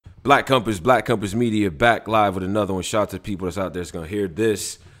Black Compass Media, back live with another one. Shout out to the people that's out there that's going to hear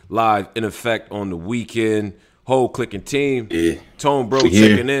this live in effect on the weekend. Whole clicking team. Yeah. Tone Bro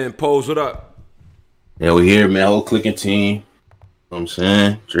checking in. Pose, what up? Yeah, we here, man. Whole clicking team. You know what I'm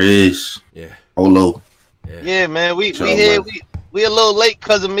saying? Driz. Yeah. Holo. Yeah, man. We here. We a little late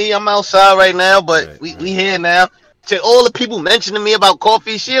because of me. I'm outside right now, but we here now. To all the people mentioning me about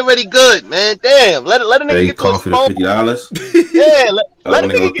coffee, she already good, man. Damn, let a nigga get to his phone. $50. Yeah, let a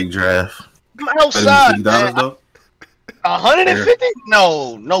nigga get draft. I'm outside, $50 man. though. 150?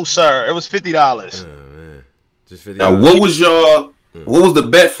 No, sir. It was $50. Man. Just $50. Now, what was the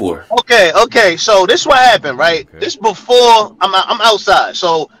bet for? Okay. So this what happened, right? Okay. This before I'm outside.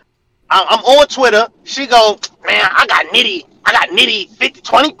 So I'm on Twitter. She go, man, I got Nitty 50,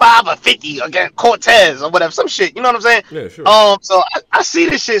 25 or 50 against Cortez or whatever, some shit. You know what I'm saying? Yeah, sure. So I see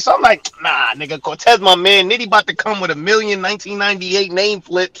this shit. So I'm like, nah, nigga, Cortez, my man. Nitty about to come with 1,000,000 1998 name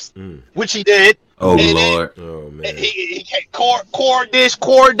flips, which he did. Oh, and Lord. Oh, man. He core this,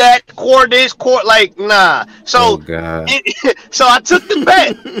 core that, like, nah. So, Oh, God. So I took the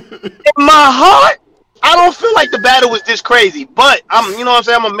bet. In my heart, I don't feel like the battle was this crazy, but you know what I'm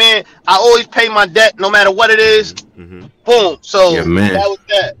saying? I'm a man. I always pay my debt no matter what it is. Mm-hmm. Boom. So Yeah, man. that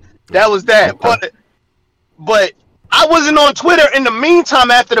was that. Okay. But I wasn't on Twitter in the meantime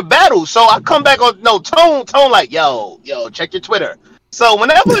after the battle. So I come back on Tone like, yo, check your Twitter. So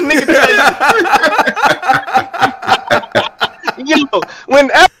whenever a nigga tell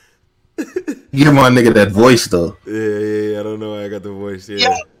whenever Give my nigga that voice though. Yeah. I don't know why I got the voice.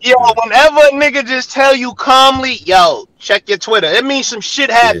 Yeah. Whenever a nigga just tell you calmly, yo, check your Twitter, it means some shit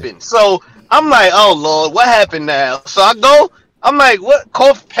happened. Yeah. So I'm like, oh Lord, what happened now? So I go, I'm like, what?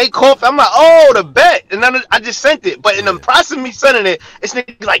 Hey, Kof. I'm like, oh, the bet, and then I just sent it. But in the process of me sending it, it's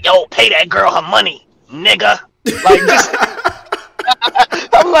nigga like, yo, pay that girl her money, nigga. Like this.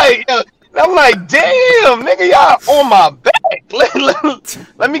 I'm like, damn, nigga, y'all on my back.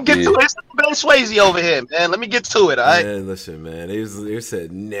 Let me get to it. It's Ben Swayze over here, man. Let me get to it, all right? Man, listen, man. They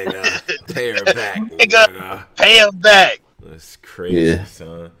said, nigga, pay her back. Nigga, pay her back. That's crazy,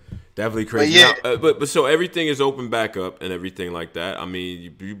 son. Definitely crazy. But so everything is open back up and everything like that. I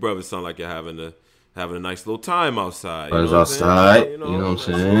mean, you brothers sound like you're having a nice little time outside. You know outside. You know what I'm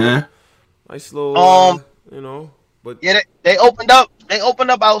saying? Nice little, you know. But yeah, they opened up. They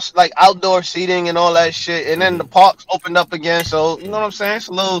opened up outdoor seating and all that shit, and then the parks opened up again. So you know what I'm saying? It's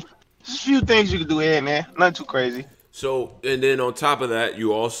a few things you can do here, man. Not too crazy. So and then on top of that,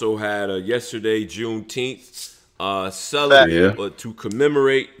 you also had yesterday Juneteenth celebrate to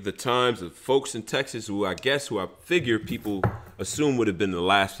commemorate the times of folks in Texas who I figure people assume would have been the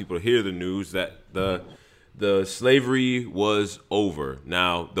last people to hear the news that the slavery was over.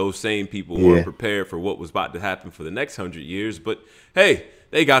 Now, those same people weren't prepared for what was about to happen for the next 100 years. But, hey,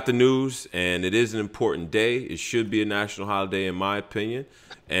 they got the news, and it is an important day. It should be a national holiday, in my opinion.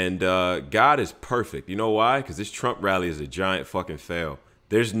 And God is perfect. You know why? Because this Trump rally is a giant fucking fail.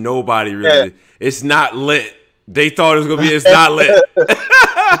 There's nobody really. Yeah. It's not lit. They thought it was going to be. It's not lit.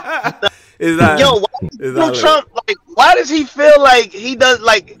 Trump, like, why does he feel like he does,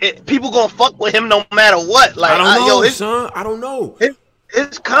 like, people gonna fuck with him no matter what? Like, I don't know, son. I don't know.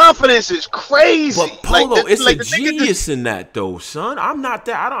 His confidence is crazy. But Polo, it's a genius in that, though, son. I'm not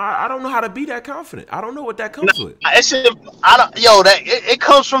that. I don't know how to be that confident. I don't know what that comes with. It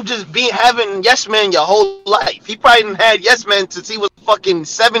comes from just having yes men your whole life. He probably didn't had yes men since he was fucking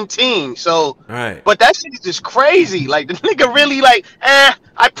 17. So, right. But that shit is just crazy. Like the nigga really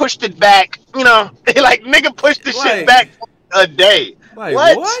I pushed it back. You know, like nigga pushed the shit back a day. Like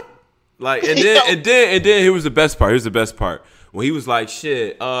what? Like and then here was the best part. Here's the best part. When he was like,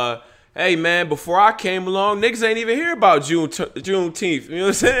 shit, hey, man, before I came along, niggas ain't even hear about Juneteenth. You know what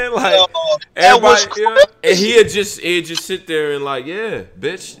I'm saying? Like, everybody, and he'd just sit there and like, yeah,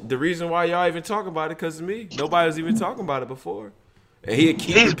 bitch, the reason why y'all even talking about it because of me. Nobody was even talking about it before. And he'd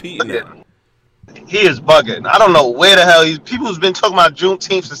keep repeating it. He is bugging. I don't know where the hell people's been talking about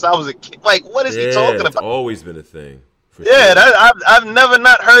Juneteenth since I was a kid. Like, what is he talking about? It's always been a thing. Yeah, I've never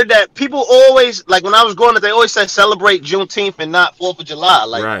not heard that. People always, like when I was growing up, they always said celebrate Juneteenth and not 4th of July.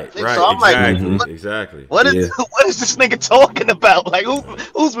 Like, right. So I'm Exactly. What is this nigga talking about? Like,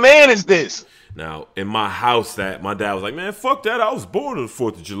 whose man is this? Now, in my house, that my dad was like, man, fuck that. I was born on the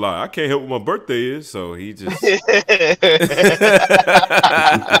 4th of July. I can't help what my birthday is. So he just.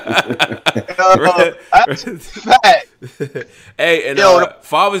 Hey, and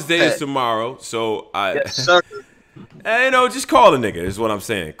Father's Day is tomorrow. So yes, sir. Hey, just call a nigga is what I'm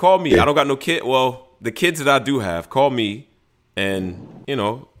saying. Call me. I don't got no kid. Well, the kids that I do have, call me, and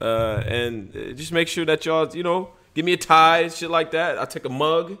and just make sure that y'all, Give me a tie, shit like that. I'll take a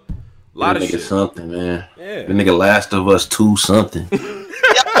mug. A lot of shit. Something, man. Yeah. The nigga Last of Us 2 something.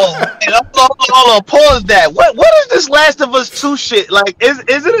 Hold on, pause that. What is this Last of Us 2 shit? Like, is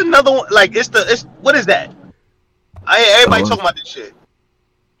it another one? Like, what is that? Everybody talking about this shit.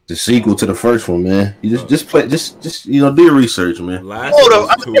 The sequel to the first one, man. You just play, just do your research, man. Hold on,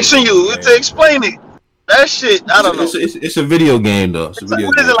 I'm asking you to explain it. That shit, I don't know. It's a video game though.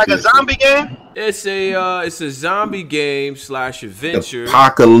 What is it, like a zombie game? It's a zombie game / adventure.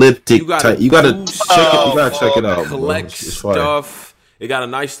 Apocalyptic. You gotta check it out. Collect stuff. It got a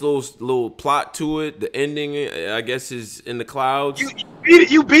nice little plot to it. The ending, I guess, is in the clouds.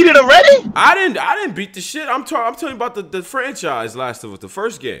 You beat it already? I didn't beat the shit. I'm telling you about the franchise Last of Us, the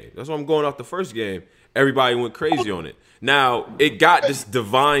first game. That's why I'm going off the first game. Everybody went crazy on it. Now, it got this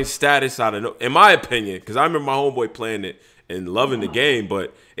divine status out of, in my opinion, because I remember my homeboy playing it and loving the game,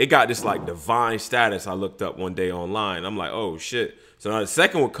 but it got this like divine status. I looked up one day online. I'm like, oh shit. So now the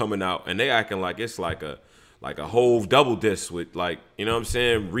second one coming out, and they acting like it's like a whole double disc with, like, you know what I'm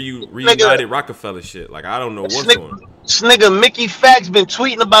saying, reunited Rockefeller shit. Like, I don't know what's going on. This nigga Mickey Facts been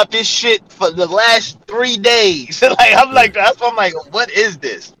tweeting about this shit for the last 3 days. I'm like, what is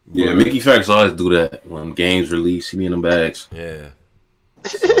this? Yeah, Mickey Facts always do that when games release. He be in the bags. Yeah.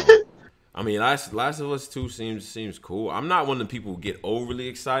 So, I mean, Last of Us 2 seems cool. I'm not one of the people who get overly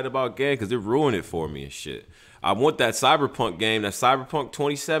excited about games because they ruin it for me and shit. I want that Cyberpunk game, that Cyberpunk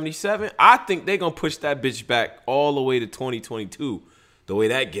 2077. I think they're going to push that bitch back all the way to 2022, the way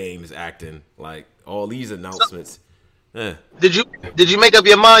that game is acting, like all these announcements. Did you make up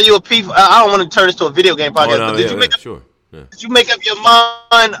your mind? You a P? I don't want to turn this to a video game podcast, but did you make up your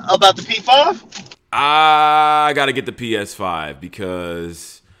mind about the P5? I got to get the PS5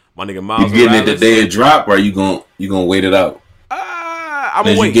 because my nigga Miles. You getting it the day it drop, or you gonna wait it out? I'm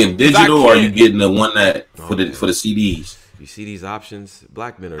gonna wait. You getting digital, or are you getting the one that for the CDs? You see these options,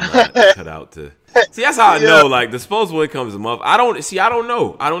 black men are not cut out to. See, that's how I know. Like, disposable income's a month. I don't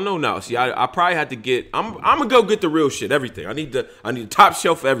know. I don't know now. See, I probably had to get. I'm gonna go get the real shit. Everything. I need the top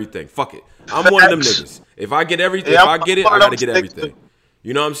shelf for everything. Fuck it. I'm one of them niggas. If I get everything, I gotta get everything.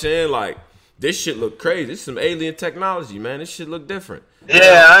 You know what I'm saying? Like, this shit look crazy. This is some alien technology, man. This shit look different.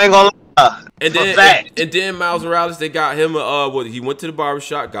 Yeah, I ain't gonna lie. And then Miles Morales, they got him he went to the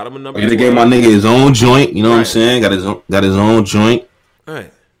barbershop, got him a number. They gave my nigga his own joint, you know what I'm saying? Got his own joint. All right.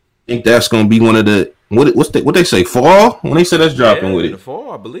 I think that's gonna be one of the what they say, fall? When they say that's dropping with it. In the fall,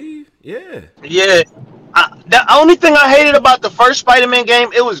 I believe. Yeah. Yeah. The only thing I hated about the first Spider-Man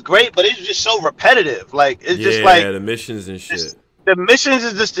game, it was great, but it was just so repetitive. Like, it's just like the missions and shit. The missions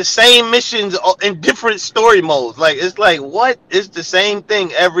is just the same missions in different story modes. Like, it's like, what? It's the same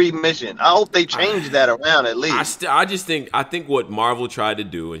thing every mission. I hope they change that around at least. I think what Marvel tried to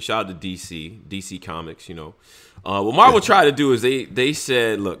do, and shout out to DC Comics, you know. What Marvel tried to do is they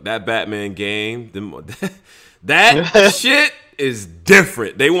said, look, that Batman game, that shit is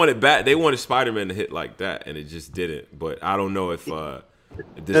different. They wanted Spider-Man to hit like that, and it just didn't. But I don't know if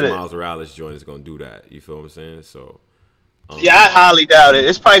this Miles Morales joint is gonna do that. You feel what I'm saying? So. Yeah, I highly doubt it.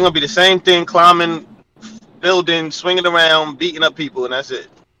 It's probably gonna be the same thing: climbing, building, swinging around, beating up people, and that's it.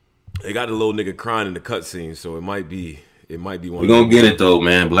 They got a little nigga crying in the cutscene, so it might be one. We're gonna get it though,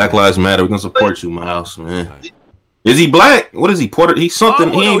 man. Black Lives Matter. We're gonna support you, Miles, man. Is he black? What is he? Puerto? He's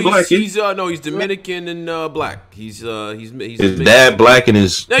something. He ain't black. He's Dominican and black. He's his dad black and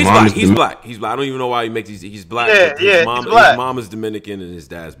his mom is He's black. I don't even know why he makes these. He's black. Yeah, his mom is Dominican and his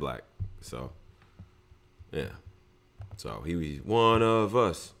dad's black. So, yeah. So he was one of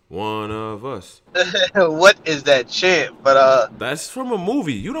us. What is that chant? But that's from a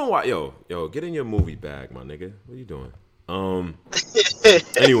movie. You don't watch. Yo, get in your movie bag, my nigga. What are you doing?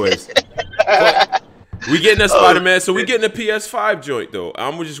 Anyways, we getting a Spider-Man. So we getting a PS5 joint though.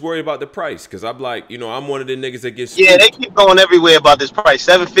 I'm just worried about the price because I'm like, I'm one of the niggas that gets. Yeah, they keep going everywhere about this price.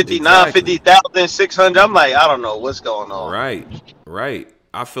 $750, $950, $1,600. I'm like, I don't know what's going on. Right.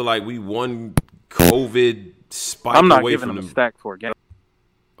 I feel like we won COVID. I'm not giving them a stack for a game.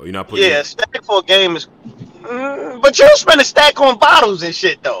 Oh, you're not putting. Yeah, a stack for a game is. But you don't spend a stack on bottles and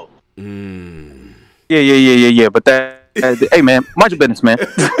shit though. Yeah. But that, hey man, mind your business, man.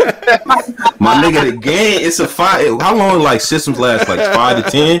 My nigga, the game, it's a 5. How long like systems last? Like 5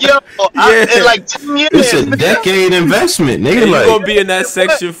 to 10? In like 10 years. It's a decade investment, nigga. You're gonna be in that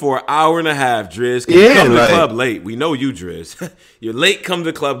section for an hour and a half, Driz. You come to the club late. We know you, Driz. You're late. Come to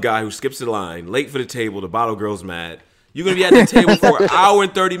the club guy who skips the line. Late for the table. The bottle girl's mad. You're gonna be at the table for an hour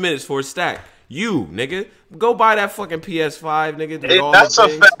and 30 minutes for a stack. You, nigga, go buy that fucking PS5, nigga. That's a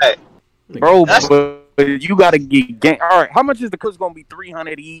fact, bro. you gotta get game. All right, how much is the coach gonna be?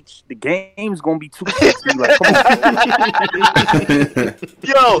 $300 each. The game's gonna be $260. Like, come on.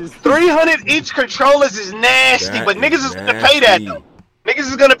 Yo, $300 each controllers is nasty, but niggas is gonna pay that though. Niggas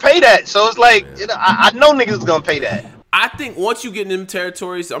is gonna pay that, so it's like I know niggas is gonna pay that. I think once you get in them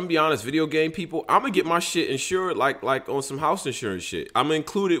territories, I'm gonna be honest, video game people, I'm gonna get my shit insured like on some house insurance shit. I'm gonna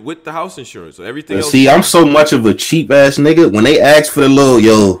include it with the house insurance. So everything else. See, I'm so much of a cheap ass nigga. When they ask for the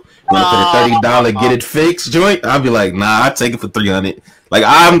little wanna pay $30 get it fixed joint, I'll be like, nah, I take it for $300. Like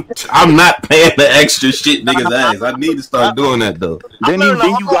I'm not paying the extra shit niggas ask. I need to start doing that though. Then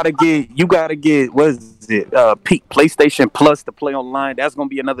you gotta get what is it? Peak PlayStation Plus to play online. That's gonna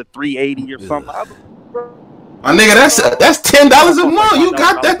be another $380 or something. My nigga, that's $10 a month. You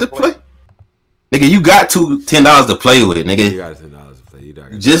got that to play, nigga. You got $10 to play with, nigga. You got $10 to play. You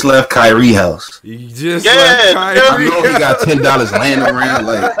just left Kyrie house. You just left Kyrie. I know he got $10 laying around.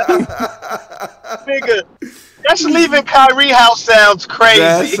 Like, nigga, just leaving Kyrie house sounds crazy.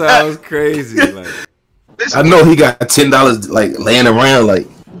 That sounds crazy. Like, I know he got $10 like laying around. Like,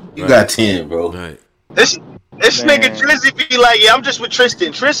 you got 10, bro. Right. This nigga Drizzy be like, yeah, I'm just with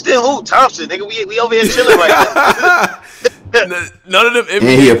Tristan. Tristan who? Thompson. Nigga, we over here chilling right now. None of them NBA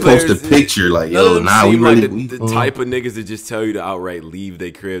and he'll post a picture like, yo, nah, we really like the type of niggas that just tell you to outright leave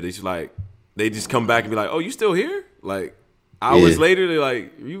their crib. They just come back and be like, oh, you still here? Like hours later, they're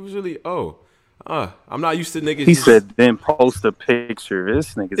like, you was really I'm not used to niggas. He said, then post a picture.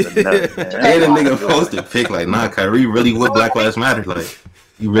 This nigga's a nut, man. And the nigga post a pic like, nah, Kyrie really would Black Lives Matter. Like,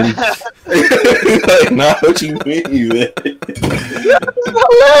 you really? Like, nah, what you mean, man? That's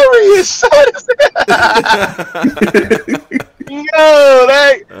hilarious. Yo,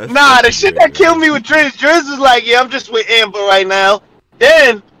 the shit that killed me with Driz. Driz is like, yeah, I'm just with Amber right now.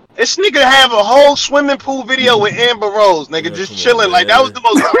 Then this nigga have a whole swimming pool video with Amber Rose, nigga, just chilling. Like, that was the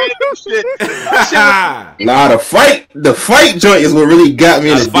most random shit. Nah, the fight joint is what really got me.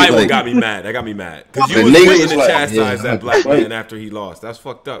 The fight one got me mad. That got me mad. Because you was waiting to chastise that black man after he lost. That's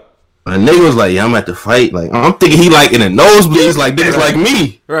fucked up. A nigga was like, yeah, I'm at the fight. Like, I'm thinking he like in the nosebleeds like niggas like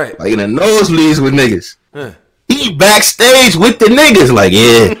me. Right. Like in the nosebleeds with niggas. He backstage with the niggas. Like,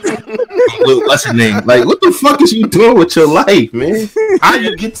 yeah. What's his name? Like, what the fuck is you doing with your life, man? How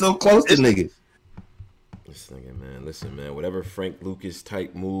you get so close to niggas? Listen, man, whatever Frank Lucas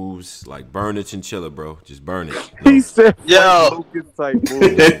type moves, like burn the chinchilla, bro. Just burn it. No. He said, yo, Lucas type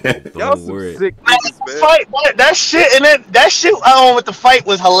moves. Y'all some sick niggas, man. That shit with the fight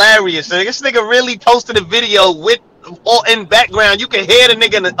was hilarious. So this nigga really posted a video with all in background. You can hear the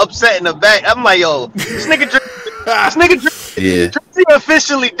nigga upset in the back. I'm like, yo, this nigga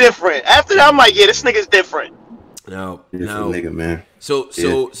officially different. After that, I'm like, yeah, this nigga's different. Now, nigga, man. So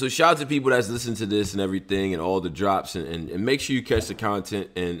shout out to people that's listening to this and everything and all the drops and make sure you catch the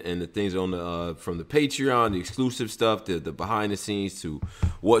content and the things on the from the Patreon, the exclusive stuff, the behind the scenes to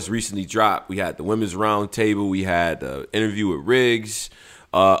what's recently dropped. We had the women's round table, we had the interview with Riggs,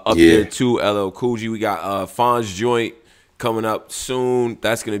 there too, LL Cool J. We got Fonz joint coming up soon.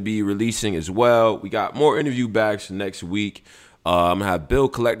 That's gonna be releasing as well. We got more interview bags for next week. I'm going to have Bill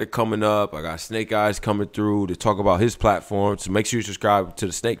Collector coming up. I got Snake Eyes coming through to talk about his platform. So make sure you subscribe to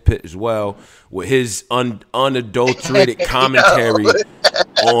the Snake Pit as well with his unadulterated commentary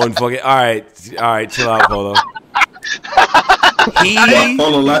on fucking. All right, chill out, Polo.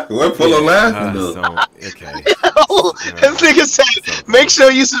 We're Polo laughing though. Okay. This nigga said, make sure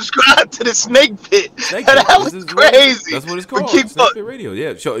you subscribe to the Snake Pit. That was crazy. That's what it's called. Snake Pit Radio.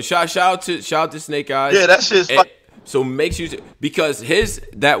 Yeah. Shout out to Snake Eyes. Yeah, that shit's fun. So make sure because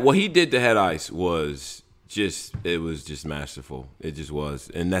what he did to Head Ice was just masterful. It just was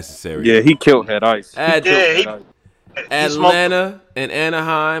and necessary. Yeah, he killed Head Ice. Atlanta and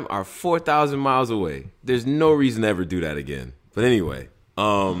Anaheim are 4,000 miles away. There's no reason to ever do that again. But anyway,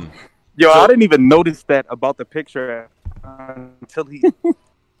 I didn't even notice that about the picture until he.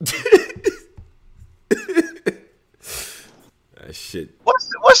 Shit.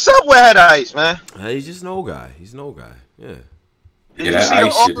 What's up with Head Ice, man? He's just an old guy. He's an old guy. Yeah. Yeah, that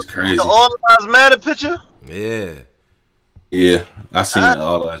ice shit is crazy. The All Lives Matter picture? Yeah. Yeah, I seen the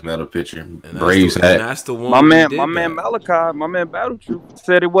All Lives Matter picture. Braves hat. That's the one. My man Malachi, my man Battle Troop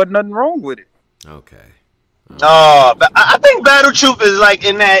said it wasn't nothing wrong with it. Okay. But I think Battle Troop is like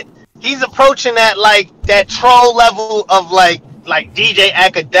in that he's approaching that like that troll level of like DJ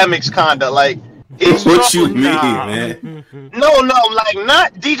Academics kinda like. What you mean, man? No, like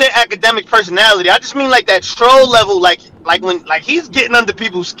not DJ Academic personality. I just mean like that troll level, like when he's getting under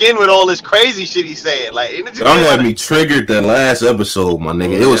people's skin with all this crazy shit he's saying. Like, y'all had me triggered that last episode, my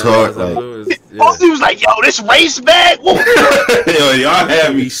nigga. It was hard. He was like, "Yo, this race bag." Yo, y'all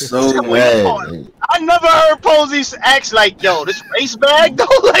had me so mad. I never heard Posey act like, yo, this race bag though.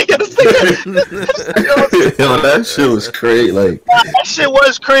 Like, Yo, that shit was crazy. Like, that shit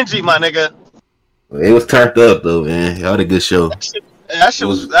was cringy, my nigga. It was turned up though, man. Y'all had a good show. That shit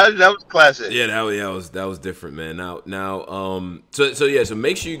was classic. Yeah, that was different, man. So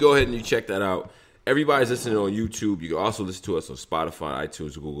make sure you go ahead and you check that out. Everybody's listening on YouTube. You can also listen to us on Spotify,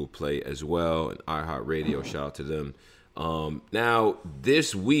 iTunes, Google Play as well, and iHeartRadio. Shout out to them. Now,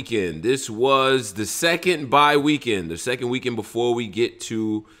 this weekend, this was the second bye weekend, the second weekend before we get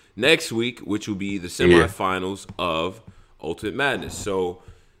to next week, which will be the semifinals of Ultimate Madness. So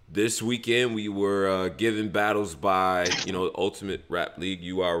this weekend we were given battles by Ultimate Rap League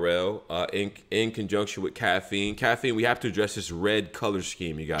URL in conjunction with Caffeine. Caffeine, we have to address this red color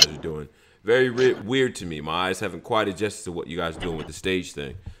scheme you guys are doing. Very weird to me. My eyes haven't quite adjusted to what you guys are doing with the stage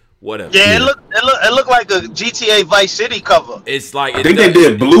thing. Whatever. Yeah, it looked like a GTA Vice City cover. It's like I think they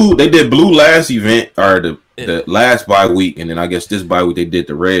did blue. They did blue last event or the last bye week, and then I guess this bye week they did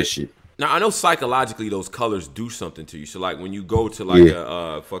the red shit. Now I know psychologically those colors do something to you. So like when you go to like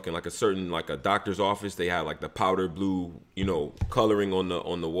a certain like a doctor's office, they have like the powder blue, coloring on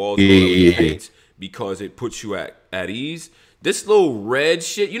the walls paints because it puts you at ease. This little red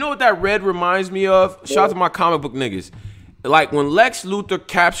shit, you know what that red reminds me of? Shout out to my comic book niggas. Like when Lex Luthor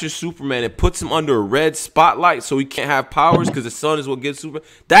captures Superman and puts him under a red spotlight so he can't have powers because the sun is what gives Superman.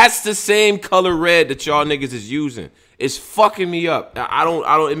 That's the same color red that y'all niggas is using. It's fucking me up. I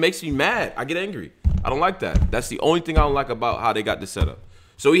don't. It makes me mad. I get angry. I don't like that. That's the only thing I don't like about how they got this set up.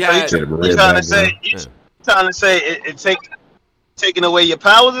 So he had. You trying to say it taking away your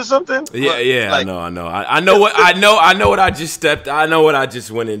powers or something? Yeah. Like, I know. I know what I just stepped. I know what I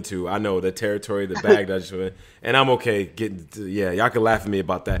just went into. I know the territory, the bag that I just went. And I'm okay getting. Y'all can laugh at me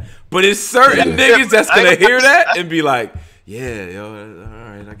about that. But it's certain niggas that's gonna hear that and be like, yeah, yo, all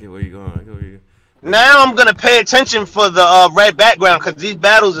right, I get where you're going. Now I'm gonna pay attention for the red background because these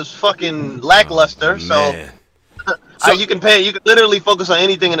battles is fucking lackluster. So you can literally focus on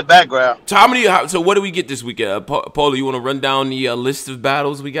anything in the background. So so what do we get this weekend? Paula, you want to run down the list of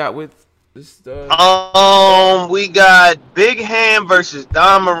battles we got with this? We got Big Hand versus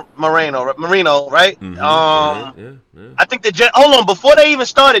Don Marino, right? Mm-hmm. I think hold on, before they even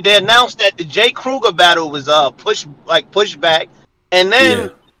started, they announced that the Jay Kruger battle was pushed back, and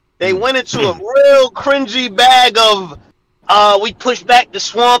then they went into a real cringy bag of we pushed back the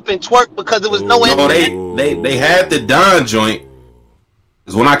swamp and twerk because there was no end. They had the Don joint.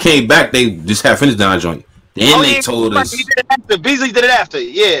 Because when I came back, they just had finished Don joint. Then they told us. He did it after. Beasley did it after.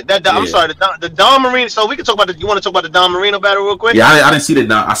 Yeah, I'm sorry. The Don Marino. So we can talk about you want to talk about the Don Marino battle real quick? Yeah, I didn't see the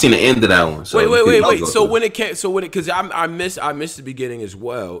Don. I seen the end of that one. So wait. So because I missed the beginning as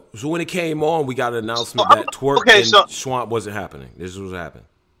well. So when it came on, we got an announcement that twerk and swamp wasn't happening. This was happening.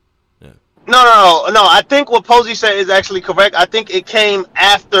 No. I think what Posey said is actually correct. I think it came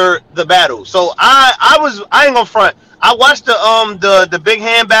after the battle. So I ain't gonna front. I watched the Big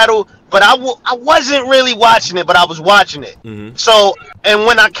Hand battle, but I wasn't really watching it, but I was watching it. Mm-hmm. So and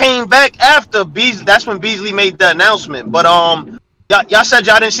when I came back after that's when Beasley made the announcement. But y'all said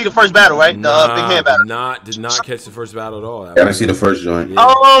y'all didn't see the first battle, right? The Big Hand battle. Did not catch the first battle at all. I didn't see the first joint.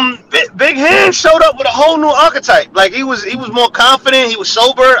 Yeah. Big Hand showed up with a whole new archetype. Like he was more confident. He was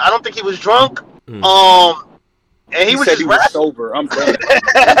sober. I don't think he was drunk. And he was said just he was sober. I'm done.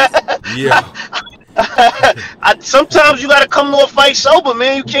 Yeah. Sometimes you gotta come to a fight sober,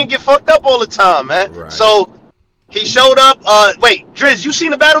 man. You can't get fucked up all the time, man. Right. So he showed up. Wait, Driz, you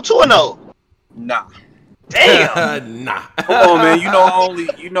seen the battle too or no? Nah. Damn. Nah. Come on, man.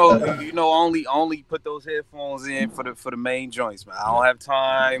 Only put those headphones in for the main joints, man. I don't have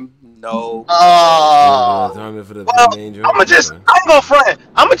time. No. I'm gonna front.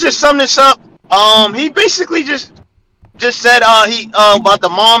 I'm gonna just sum this up. He basically just said he about the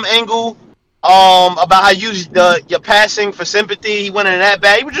mom angle. About how you use your passing for sympathy. He went in that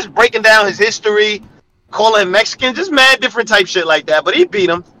bad. He was just breaking down his history, calling him Mexican, just mad different type shit like that. But he beat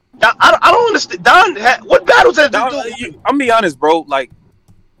him. I don't understand. Don, what battles has Don? I'm be honest, bro. Like,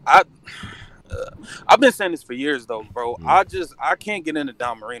 I've been saying this for years, though, bro. I can't get into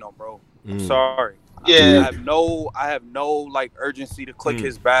Don Marino, bro. I'm sorry. Yeah. I have no like urgency to click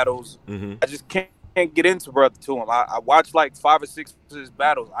his battles. Mm-hmm. I just can't get into brother to him. I watched like 5 or 6 of his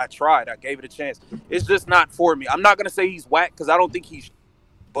battles. I tried. I gave it a chance. It's just not for me. I'm not gonna say he's whack because I don't think he's,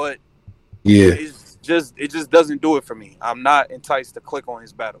 but it just doesn't do it for me. I'm not enticed to click on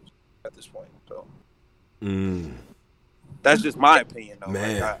his battles at this point. So that's just my opinion, though.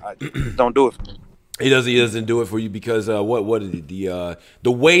 Man, I don't do it for me. He doesn't do it for you because what is it,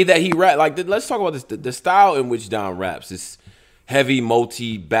 the way that he rap, like let's talk about this, the style in which Don raps, this heavy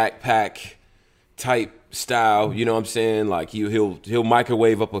multi backpack type style, you know what I'm saying? Like he'll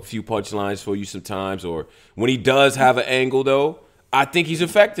microwave up a few punchlines for you sometimes, or when he does have an angle though, I think he's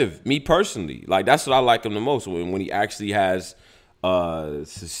effective. Me personally, like that's what I like him the most, when he actually has a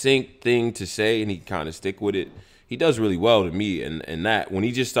succinct thing to say and he kind of stick with it. He does really well to me, and that when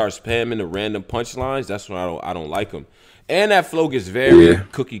he just starts spamming the random punchlines, that's when I don't like him. And that flow gets very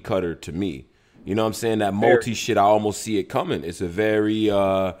cookie cutter to me. You know what I'm saying? That multi shit, I almost see it coming. It's a very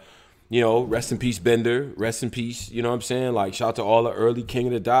rest in peace Bender, rest in peace, you know what I'm saying? Like, shout out to all the early King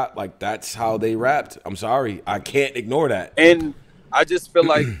of the Dot. Like, that's how they rapped. I'm sorry. I can't ignore that. And I just feel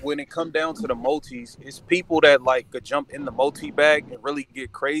like when it come down to the multis, it's people that, like, could jump in the multi bag and really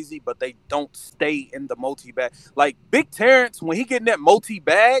get crazy, but they don't stay in the multi bag. Like, Big Terrence, when he get in that multi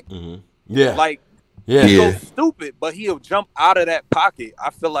bag, he goes stupid, but he'll jump out of that pocket. I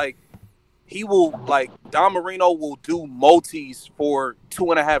feel like he will, like, Don Marino will do multis for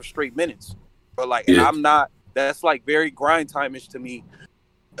 2.5 straight minutes. But, like, and I'm not, that's, like, very grind time-ish to me,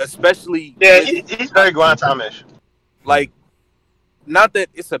 especially. Yeah, he's very grind time-ish. Like, not that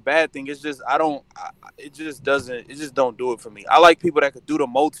it's a bad thing. It's just, it just don't do it for me. I like people that could do the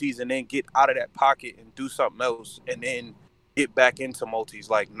multis and then get out of that pocket and do something else and then get back into multis.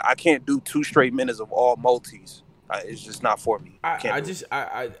 Like, I can't do 2 straight minutes of all multis. It's just not for me.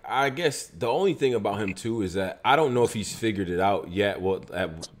 I guess the only thing about him too is that I don't know if he's figured it out yet.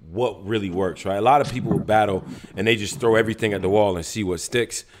 What really works, right? A lot of people battle and they just throw everything at the wall and see what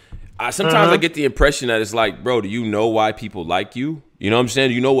sticks. Sometimes I get the impression that it's like, bro, do you know why people like you? You know what I'm saying?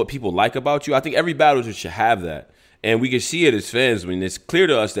 Do you know what people like about you? I think every battler should have that, and we can see it as fans. I mean, it's clear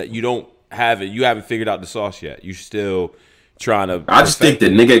to us that you don't have it. You haven't figured out the sauce yet. You still trying to. I just think the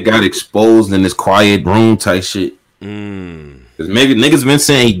nigga got exposed in this quiet room type shit. Because maybe niggas been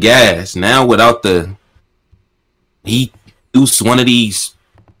saying he gas. Now without he do one of these,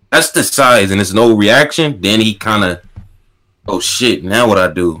 that's the size, and there's no reaction. Then he kind of, oh shit, now what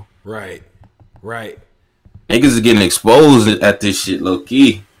I do? Right. Niggas is getting exposed at this shit, low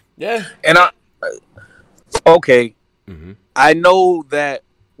key. Yeah. And I know that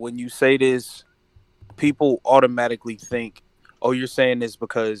when you say this, people automatically think, oh, you're saying this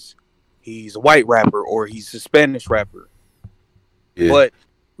because he's a white rapper or he's a Spanish rapper. Yeah. But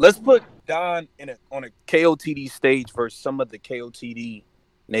let's put Don on a KOTD stage versus some of the KOTD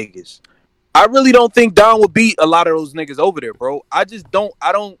niggas. I really don't think Don would beat a lot of those niggas over there, bro.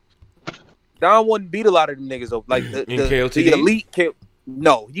 Don wouldn't beat a lot of them niggas over. Like the elite.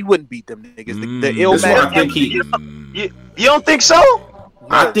 No, he wouldn't beat them niggas. The Illmatic. You don't think so?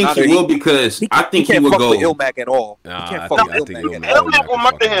 I think he will because I think he would go Illmac at all. He can't fuck with Illmac. Illmac will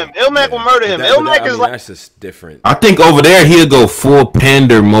murder him. Illmac will murder him. Illmac is like, that's just different. I think over there he'll go full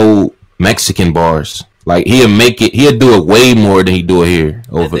pander mode Mexican bars. Like he'll do it way more than he do it here.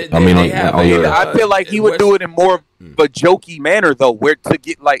 I feel like he would do it in more of a jokey manner though, where to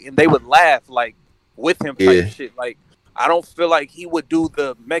get like, and they would laugh like with him type shit. Like I don't feel like he would do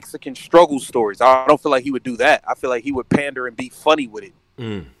the Mexican struggle stories. I don't feel like he would do that. I feel like he would pander and be funny with it.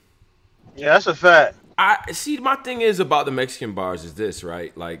 Yeah, that's a fact. I see. My thing is about the Mexican bars is this,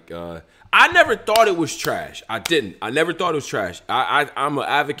 right? Like, I never thought it was trash. I didn't. I never thought it was trash. I'm an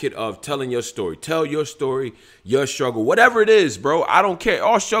advocate of telling your story. Tell your story, your struggle, whatever it is, bro. I don't care.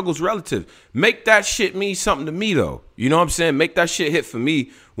 All struggle's relative. Make that shit mean something to me, though. You know what I'm saying? Make that shit hit for me.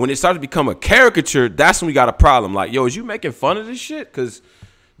 When it starts to become a caricature, that's when we got a problem. Like, yo, is you making fun of this shit? Because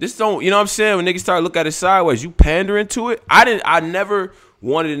this don't, you know what I'm saying? When niggas start to look at it sideways, you pandering to it. I never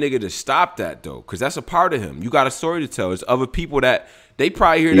wanted a nigga to stop that, though, because that's a part of him. You got a story to tell. It's other people that they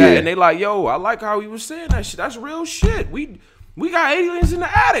probably hear that and they like, yo, I like how he was saying that shit. That's real shit. We got aliens in the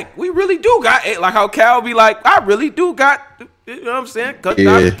attic. We really do got, like how Cal be like, I really do got, you know what I'm saying? Cut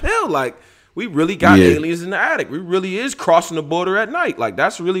down the pill. Like, we really got aliens in the attic. We really is crossing the border at night. Like,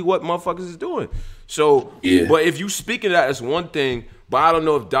 that's really what motherfuckers is doing. So, but if you speak of that, it's one thing. But I don't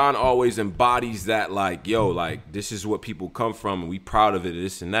know if Don always embodies that, like, yo, like, this is what people come from, and we proud of it,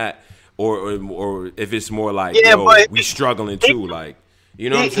 this and that. Or if it's more like, yo, we struggling too, like, you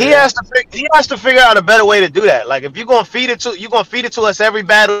know what I'm saying? He has to figure out a better way to do that. Like, if you're gonna feed it to us every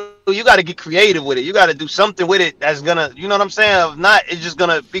battle, you got to get creative with it. You got to do something with it that's gonna, you know what I'm saying? If not, it's just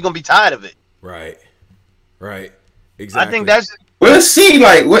gonna be tired of it. Right. Exactly. I think that's. Well, let's see,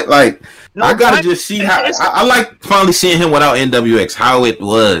 like what, like no, I gotta just see how I like finally seeing him without NWX, how it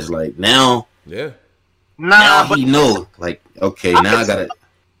was like now. Yeah. Now he know, like, okay, now I gotta.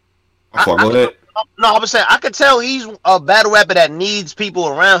 Go ahead. No, I was saying I could tell he's a battle rapper that needs people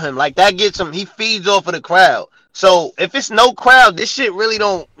around him. Like that gets him. He feeds off of the crowd. So if it's no crowd, this shit really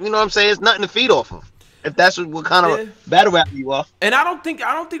don't. You know what I'm saying? It's nothing to feed off of. If that's what kind of battle rap you are. And I don't think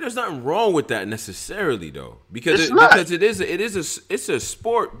there's nothing wrong with that necessarily though, because it's a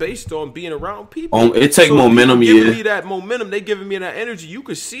sport based on being around people. It take momentum. Giving me that momentum, they giving me that energy. You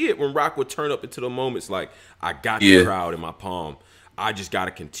could see it when Rock would turn up into the moments like I got the crowd in my palm. I just got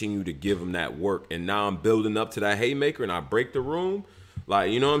to continue to give them that work, and now I'm building up to that haymaker, and I break the room.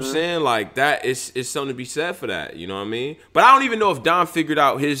 Like, you know what I'm saying? Like, that is something to be said for that. You know what I mean? But I don't even know if Don figured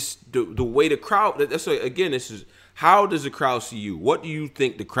out the way the crowd. That's again, this is how does the crowd see you? What do you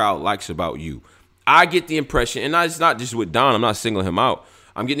think the crowd likes about you? I get the impression, and it's not just with Don. I'm not singling him out.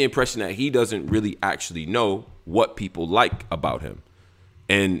 I'm getting the impression that he doesn't really actually know what people like about him,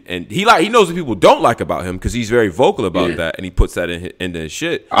 and he knows what people don't like about him because he's very vocal about that, and he puts that into his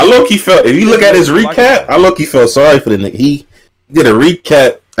shit. I low-key felt, if you look at his recap, I low-key felt sorry for the nigga. He did a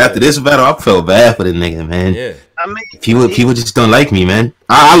recap after this battle. I felt bad for the nigga, man. Yeah. I mean, people just don't like me, man.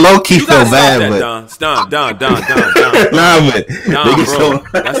 I low-key feel bad, but Don. Nah, man. Bro.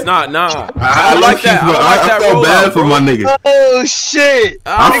 That's not. I like that. I felt bad for my nigga. Oh shit!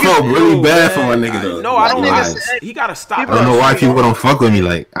 I felt really bad for my nigga though. No, I don't. He gotta stop. I don't know why people don't fuck with me.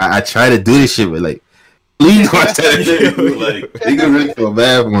 Like I try to do this shit, but like, please watch that shit. Like, nigga really feel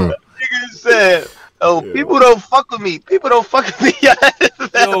bad for him. Nigga said. Oh, people don't fuck with me. People don't fuck with me.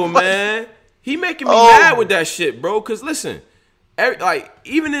 Yo, man, he making me mad with that shit, bro. Cause listen,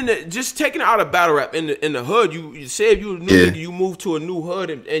 even in the just taking it out of battle rap in the hood, you say if you a new nigga, you move to a new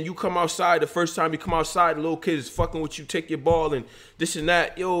hood and you come outside. The first time you come outside, the little kids fucking with you, take your ball and this and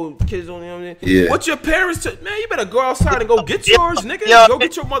that. Yo, kids don't know what I mean? What's your parents? Man, you better go outside and go get yours, nigga. Go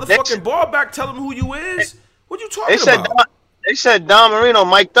get your motherfucking ball back. Tell them who you is. What you talking about? They said Don Marino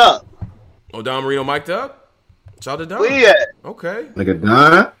mic'd up. Oh, Don Marino mic'd up? Shout out to Don. Where you at? Okay. Nigga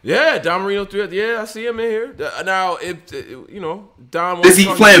Don? Yeah, Don Marino threw it. Yeah, I see him in here. Now, if you know, Don. Is he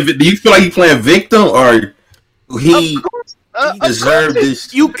playing? Do you feel like he's playing victim or he deserved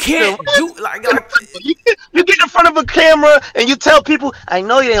this? You can't do like you get in front of a camera and you tell people, "I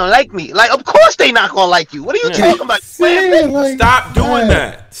know you don't like me." Like, of course they not gonna like you. What are you talking about? Stop doing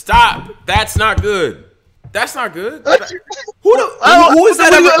that. Stop. That's not good. That's not good. Who has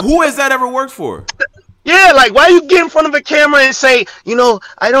that ever worked for? Yeah, like why you get in front of a camera and say, you know,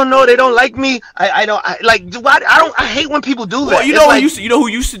 I don't know, they don't like me. I hate when people do that. Well, you know who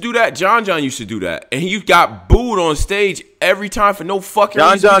used to do that? John used to do that, and he got booed on stage every time for no fucking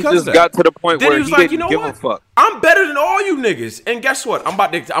reason. John just got to the point where he was like, you know what? Fuck. I'm better than all you niggas, and guess what? I'm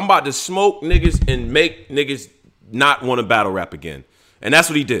about to smoke niggas and make niggas not want to battle rap again, and that's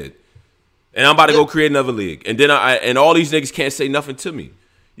what he did. And I'm about to go create another league, and then and all these niggas can't say nothing to me.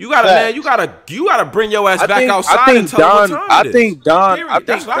 You gotta bring your ass back outside and tell them what time it is.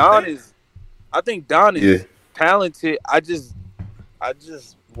 I think Don is talented. I just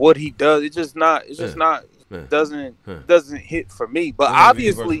what he does, doesn't hit for me. But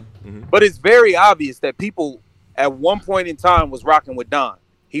obviously, but it's very obvious that people at one point in time was rocking with Don.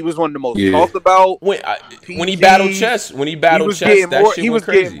 He was one of the most talked about. When he battled chess, that shit went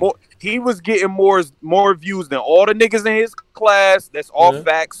crazy. He was getting more views than all the niggas in his class. That's all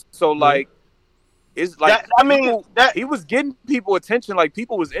facts. So like, it's like he was getting people attention. Like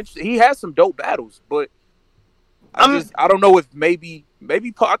people was interested. He had some dope battles, but I don't know if maybe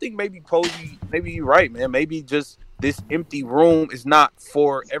I think maybe Posey, maybe you're right, man. Maybe just this empty room is not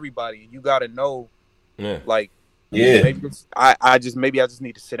for everybody. You got to know, like. Yeah, maybe I just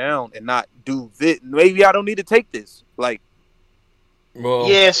need to sit down and not do this. Maybe I don't need to take this. Like, well,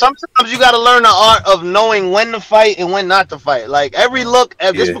 yeah. Sometimes you got to learn the art of knowing when to fight and when not to fight. Like every look,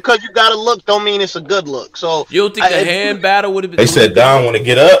 just because you got a look, don't mean it's a good look. So you don't think the hand battle would have been? They said Don want to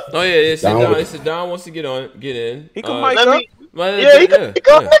get up. Oh yeah, they said Don wants to get in. He can mic up. He can mic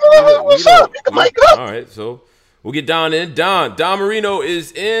up. What's up? He can mic up. All right, so we'll get Don in. Don Marino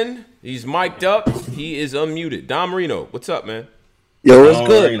is in. He's mic'd up. He is unmuted. Don Marino, what's up, man? Yo, what's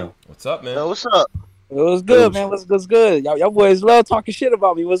good? Marino. What's up, man? Yo, what's up? What's good, man? What's good? Y'all boys love talking shit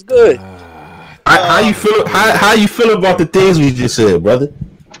about me. What's good? How you feel? How you feel about the things we just said, brother?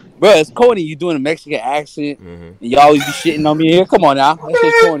 Bro, it's corny. You doing a Mexican accent, and you always be shitting on me here. Come on now, that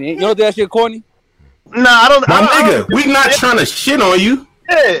shit corny. You don't think that shit corny? Nah, I don't. My nigga, we not trying to shit on you.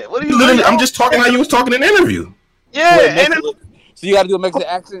 Yeah, what are you doing? I'm just talking how you was talking in the interview. Yeah, so you got to do a Mexican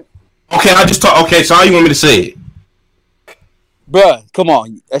accent. Okay, I just talk. Okay, so how you want me to say it? Bruh, come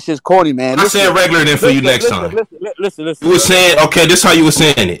on. That's just corny, man. I said regular then for you next time. Listen. You were saying, okay, this is how you were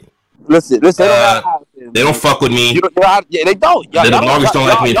saying it. Listen. They don't fuck with me. Yeah, they don't. They the longest don't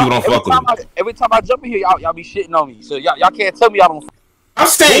like me and people don't fuck with me. Every time I jump in here, y'all be shitting on me. So y'all can't tell me y'all don't. I'm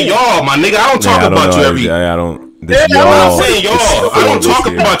saying y'all, my nigga. I don't talk about you every. I don't. I'm saying y'all. I don't talk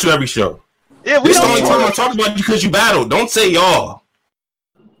about you every show. Yeah, we this don't. The only time I talk about you because you battled. Don't say y'all.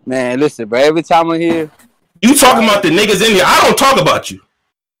 Man, listen, bro. Every time I'm here, you talking about the niggas in here. I don't talk about you.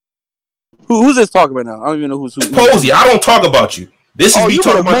 Who's this talking about now? I don't even know who's who. Posey, I don't talk about you. This is me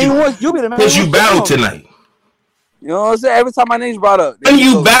talking about you. You be the main because you battled tonight. You know what I'm saying? Every time my name's brought up. When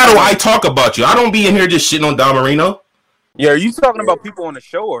you battle, I talk about you. I don't be in here just shitting on Don Marino. Yeah, are you talking about people on the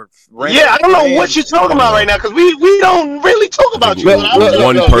show or? Yeah, I don't know what you're talking about right now because we don't really talk about you.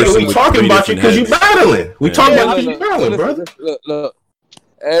 One person we talking about you because you battling. We talking about because you battling, brother. Look.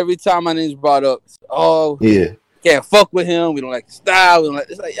 Every time my name's brought up, yeah, can't fuck with him. We don't like the style. We don't like.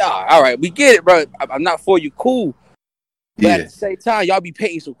 It's like, y'all, all right, we get it, bro. I'm not for you, cool. But at the same time, y'all be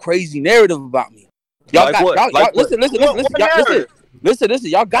painting some crazy narrative about me. Y'all listen.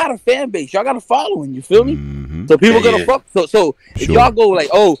 Y'all got a fan base. Y'all got a following. You feel me? Mm-hmm. So people gonna fuck. So if y'all go like,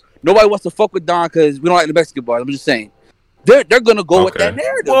 oh, nobody wants to fuck with Don because we don't like the Mexican bars. I'm just saying, they're gonna go with that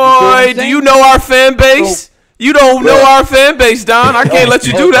narrative. Boy, do you know our fan base? You don't know our fan base, Don. I can't let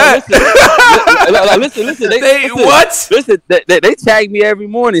you do that. Listen. Listen, they tag me every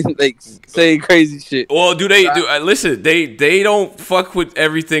morning, like saying crazy shit. Well, listen? They don't fuck with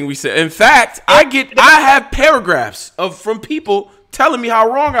everything we say. In fact, I have paragraphs from people telling me how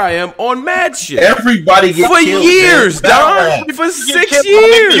wrong I am on mad shit. Everybody gets for years, Don. For 6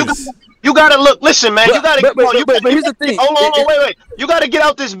 years. You gotta look. Listen, man. You gotta. But here's the thing. Hold on, wait. You gotta get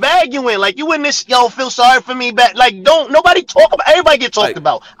out this bag you in. Like you in this. Yo, feel sorry for me. Back. Like nobody talk about. Everybody get talked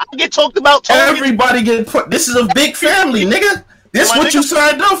about. I get talked about. Everybody get put. This is a big family, nigga. This is what you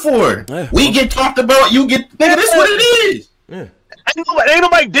signed up for. Yeah. We get talked about. You get. Nigga, this is what it is. Yeah. Ain't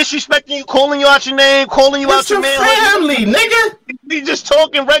nobody disrespecting you, calling you out your name, calling you out your man. Family, nigga. We just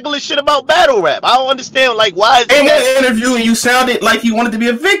talking regular shit about battle rap. I don't understand, like, why is in that interview and you sounded like you wanted to be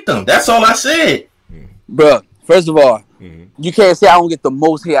a victim. That's all I said. Bruh, first of all, you can't say I don't get the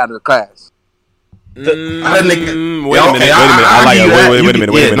most hate out of the class. Wait a minute.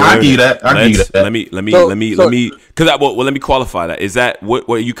 I'll give you that. Let me qualify that. Is that what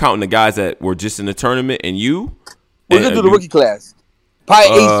are you counting the guys that were just in the tournament and you? We're gonna do the rookie class. Probably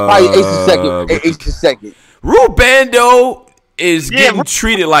Ace is second. Rubando is getting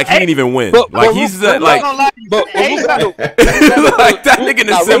treated like he didn't even win. Like he's like that nigga in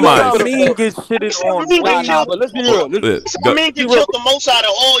the semis. Mean gets shitted on. But let's be real. Mean get killed the most out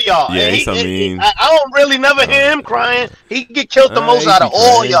of all y'all. Yeah, he's mean. I don't really never hear him crying. He get killed the most out of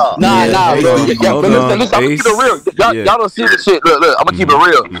all y'all. Nah, bro. Listen, I'm gonna keep it real. Y'all don't see the shit. Look, I'm gonna keep it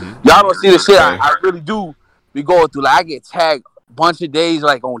real. Y'all don't see the shit. I really do. We going through, like, I get tagged a bunch of days,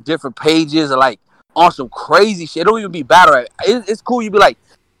 like, on different pages or, like, on some crazy shit. It don't even be battle rap. It's cool. You be like,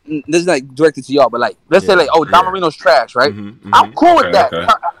 this is, like, directed to y'all, but, like, let's say, like, oh, Don Marino's trash, right? I'm cool with that. Okay.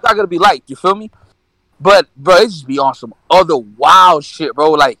 It's not going to be liked, you feel me? But, bro, it just be on some other wild shit,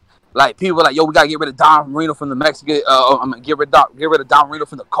 bro. Like people are like, yo, we got to get rid of Don Marino from the Mexican, get rid of Don Marino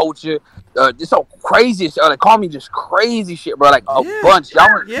from the culture. Just so crazy shit. Like, call me just crazy shit, bro. Like a bunch.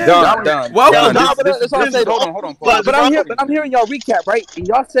 Y'all done. Welcome. That's all I'm saying. Hold on. But I'm hearing y'all recap, right? And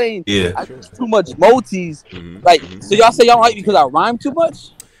y'all saying I do too much motis. Like, so y'all say y'all don't like me because I rhyme too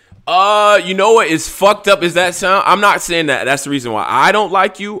much? You know what is fucked up is that sound? I'm not saying that. That's the reason why I don't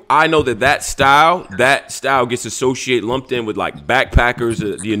like you. I know that style gets associated, lumped in with like backpackers,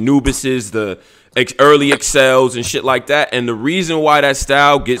 the Anubises, the early Excels and shit like that. And the reason why that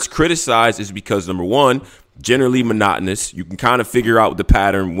style gets criticized is because, number one, generally monotonous. You can kind of figure out the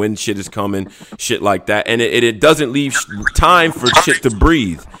pattern when shit is coming, shit like that. And it doesn't leave time for shit to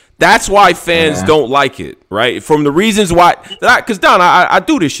breathe. That's why fans don't like it, right? From the reasons why, because Don, I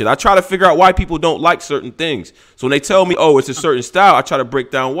do this shit. I try to figure out why people don't like certain things. So when they tell me, oh, it's a certain style, I try to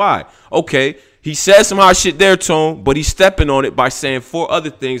break down why. Okay, he says some hot shit there, Tone, but he's stepping on it by saying 4 other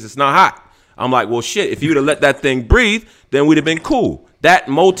things that's not hot. I'm like, well, shit, if you would have let that thing breathe, then we'd have been cool. That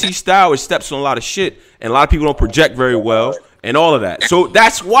multi-style, it steps on a lot of shit, and a lot of people don't project very well, and all of that. So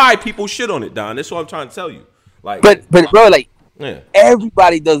that's why people shit on it, Don. That's what I'm trying to tell you. Like, but bro, like,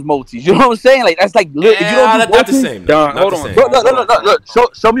 everybody does multis. You know what I'm saying? Like, that's like, if you don't do not the same. Don, hold on.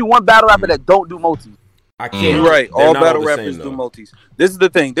 Look. Show me one battle rapper that don't do multis. I can't. You're right. All battle rappers do multis. This is the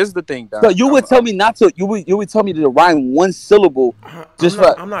thing. Don. So you would tell me not to. You would tell me to rhyme one syllable.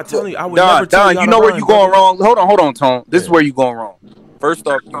 I'm not telling you. I would never tell you. You know where you going wrong. Hold on, Tone. This is where you going wrong. First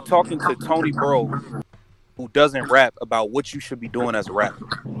off, you're talking to Tony Bro, who doesn't rap about what you should be doing as a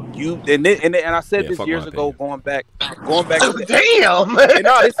rapper. And I said this years ago, going back. Damn.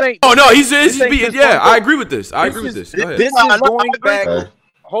 No, this ain't. Oh no, he's I agree with this. This is going back.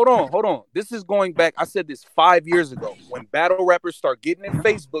 Hold on. This is going back. I said this 5 years ago when battle rappers start getting in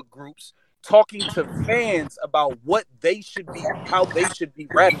Facebook groups, talking to fans about what they should be, how they should be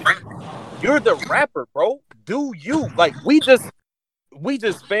rapping. you're the rapper, bro. Do you like we just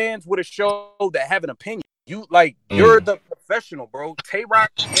fans with a show that have an opinion. You like you're the professional, bro.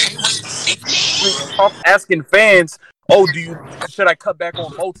 Tay-Rock asking fans, "Oh, should I cut back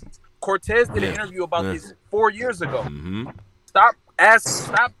on multis?" Cortez did an interview about this 4 years ago. Stop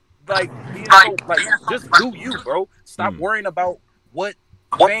like being so like just do you, bro. Stop worrying about what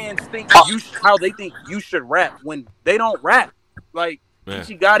fans think how they think you should rap when they don't rap. Like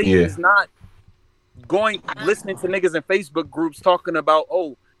Geechee Gotti is not listening to niggas in Facebook groups talking about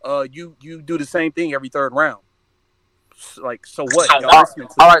you do the same thing every third round. Like so what? So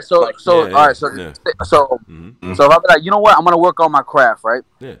if I'm like, you know what, I'm gonna work on my craft, right?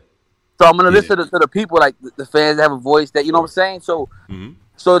 Yeah. So I'm gonna listen to the people, like the fans that have a voice that you know what I'm saying. So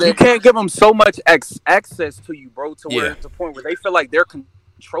so that you can't give them so much access to you, bro, to where it's the point where they feel like they're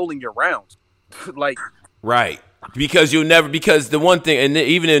controlling your rounds, like because the one thing, and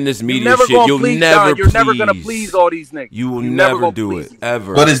you're never gonna please all these niggas. You will never do it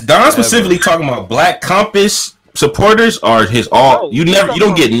ever. But is Don specifically talking about Black Compass supporters or his all? You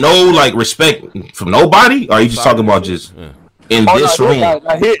don't get no like respect from nobody, or are you just talking about just in this room?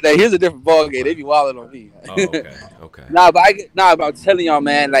 Here's a different ballgame. They be wilding on me. Okay. But I'm telling y'all,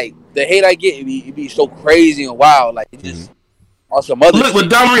 man, like the hate I get, it be so crazy and wild. Like it just on some other. Look with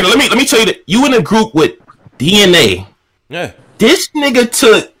Don Marino. Let me tell you that you in a group with DNA. Yeah. This nigga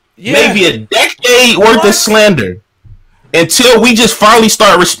took maybe a decade worth of slander until we just finally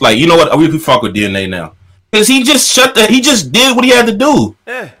start like, you know what, we can fuck with DNA now. Cause he just he just did what he had to do.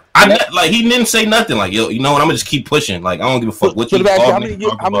 Yeah. He didn't say nothing. Like, yo, you know what, I'm gonna just keep pushing. Like, I don't give a fuck what you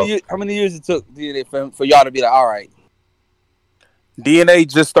how many years it took DNA for y'all to be like, all right. DNA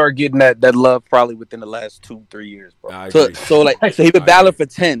just started getting that love probably within the last 2-3 years, bro. So he been battling for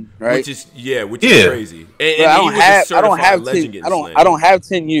 10, right? Which is crazy. And I don't have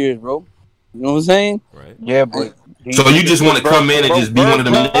 10 years, bro. You know what I'm saying? Right. Yeah, but so you just want to come in and just be one of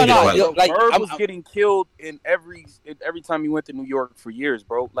them niggas? Bird was getting killed in every time he went to New York for years,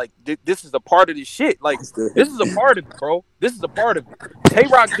 bro. Like this is a part of this shit. Like this is a part of it, bro. This is a part of it.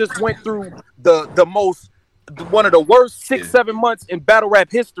 Tay-Rock just went through one of the worst 6-7 months in battle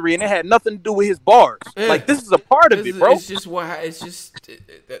rap history, and it had nothing to do with his bars. Yeah. Like this is a part of it, bro.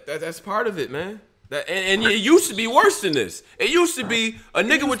 That's part of it, man. And it used to be worse than this. It used to be a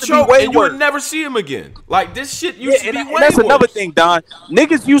nigga would choke and you would never see him again. Like this shit used to be way that's worse. Another thing, Don.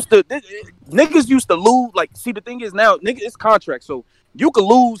 Niggas used to lose. Like, see, the thing is now, nigga, it's contract, so you could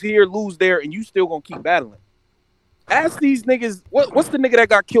lose here, lose there, and you still gonna keep battling. Ask these niggas, what's the nigga that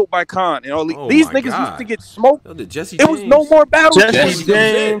got killed by Khan and all these niggas used to get smoked. It was no more battles. Jesse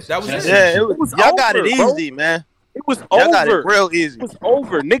James. That was it. Yeah, y'all got it easy, man. It was over. Got it real easy. It was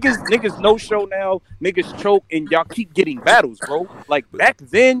over. Niggas no show now. Niggas choke and y'all keep getting battles, bro. Like back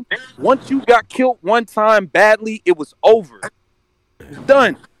then, once you got killed one time badly, it was over. It was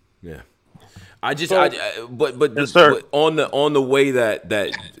done. Yeah. But on the way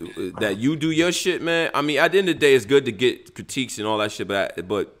that you do your shit, man. I mean, at the end of the day, it's good to get critiques and all that shit,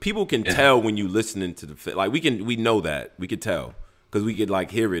 but people can tell when you listening to we know that we could tell because we could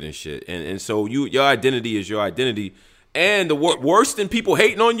like hear it and shit, and so your identity is your identity, and the worse than people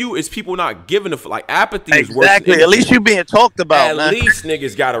hating on you is people not giving apathy is worse. Exactly. At least you being talked about. At least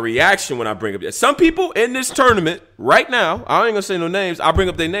niggas got a reaction when I bring up some people in this tournament right now. I ain't gonna say no names. I bring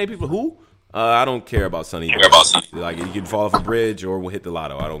up their name. People who. I don't care about Sonny. Like you can fall off a bridge or we'll hit the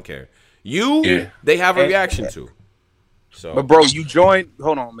lotto. I don't care. They have a reaction to. So, but bro, you joined.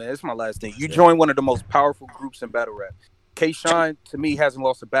 Hold on, man. It's my last thing. You joined one of the most powerful groups in battle rap. K-Shine to me hasn't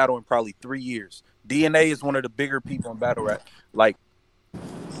lost a battle in probably 3 years. DNA is one of the bigger people in battle rap. Like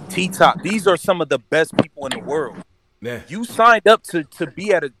T-Top. These are some of the best people in the world. Yeah. You signed up to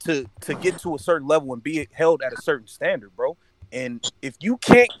be at to get to a certain level and be held at a certain standard, bro. And if you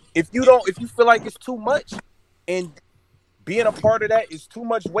feel like it's too much and being a part of that is too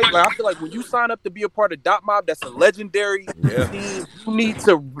much weight, like I feel like when you sign up to be a part of Dot Mob, that's a legendary team. You need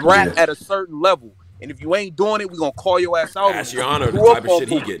to rap at a certain level. And if you ain't doing it, we're going to call your ass out. That's your honor, the type of shit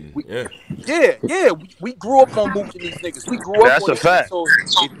he getting. We grew up on mooching these niggas. We grew up that's on a fact. So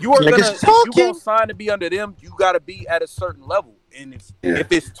if you're going to sign to be under them, you got to be at a certain level. And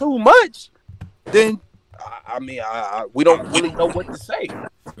if it's too much, then we don't really know what to say.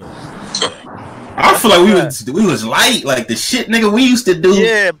 I feel like we was light, like the shit nigga we used to do.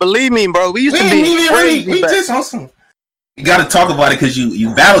 Yeah, believe me, bro. We used to be crazy. We just on some. You got to talk about it because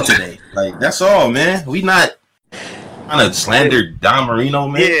you battled today. Like that's all, man. We not trying to slander Don Marino,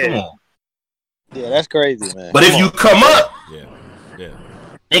 man. Yeah. Come on. Yeah, that's crazy, man. But if you come up,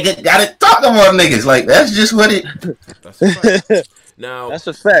 nigga gotta talk about niggas. Like that's just what it. That's Now that's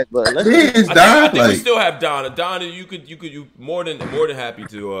a fact, but I think we still have Donna. Donna, you more than happy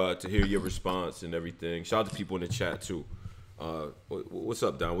to hear your response and everything. Shout out to people in the chat too. What's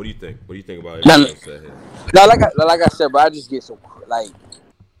up, Don? What do you think? What do you think about it? No, like I said, bro, I just get so like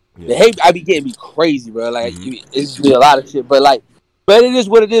the hate. I be getting me crazy, bro. Like it's just a lot of shit, but it is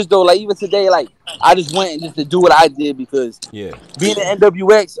what it is, though. Like even today, like I just went and just to do what I did because being an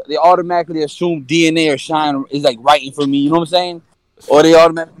NWX, they automatically assume DNA or Shine is like writing for me. You know what I'm saying? Or they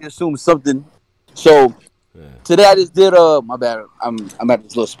automatically assume something. So today I just did my bad. I'm at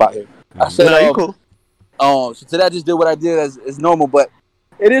this little spot here. I said, you cool. So today I just did what I did as normal, but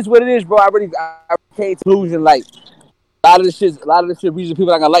it is what it is, bro. I came to conclusion like a lot of this shit reason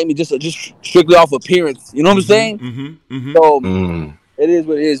people not gonna like me just strictly off appearance. You know what I'm saying? So it is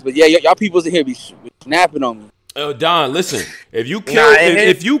what it is. But yeah, y'all people's in here be snapping on me. Oh, Don, listen. If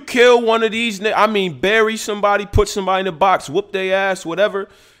you kill one of these, I mean, bury somebody, put somebody in the box, whoop their ass, whatever,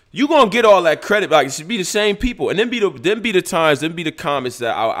 you gonna get all that credit. Like it should be the same people, and then be the comments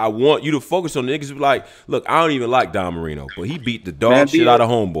that I want you to focus on. The niggas be like, look, I don't even like Don Marino, but he beat the dog shit out of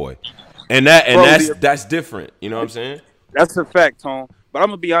Homeboy, and that's different. You know what I'm saying? That's a fact, Tom. But I'm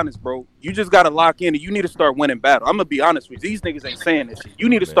gonna be honest, bro. You just gotta lock in, and you need to start winning battles. I'm gonna be honest with you. These niggas ain't saying this shit. You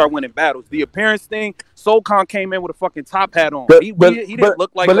need to start winning battles. The appearance thing, Soulcon came in with a fucking top hat on. He didn't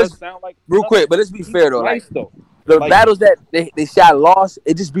look like us, sound like real quick. But let's be fair though. Nice, though. The battles that they shot lost,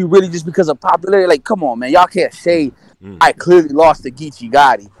 it just be really just because of popularity. Like, come on, man, y'all can't say I clearly lost to Geechee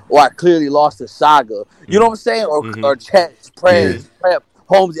Gotti or I clearly lost to Saga. You know what I'm saying? Or Chess, Prez, Prep,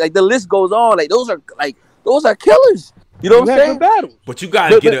 Holmes. Like the list goes on. Like those are killers. You know what I'm saying? Battle. But you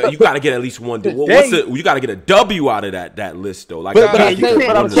gotta get at least one. You gotta get a W out of that list though. Like, I'm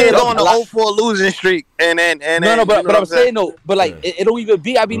saying on the 0-4 losing streak, and but I'm saying no. But like it don't even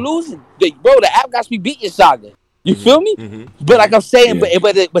be. I be losing, bro. The app got to be beating Saga. You feel me? But like I'm saying,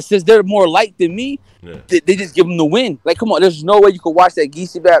 but since they're more liked than me, they just give them the win. Like, come on, there's no way you could watch that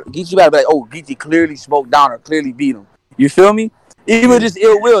Geechee battle. Be like, oh, Geechee clearly smoked down or clearly beat him. You feel me? Even just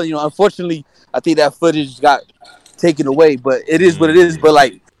ill will. You know, unfortunately, I think that footage got taken away, but it is what it is. But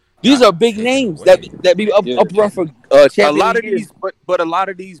like these are big names that be up run for champion. A lot of these, but a lot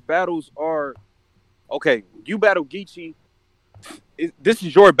of these battles are okay. You battle Geechee. This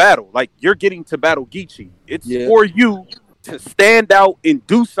is your battle. Like you're getting to battle Geechee. It's for you to stand out and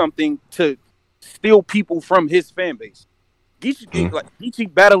do something to steal people from his fan base.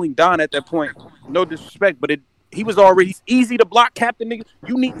 Geechee battling Don at that point. No disrespect, but he's easy to block, Captain nigga.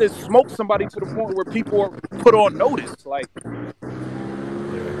 You need to smoke somebody to the point where people are put on notice. Like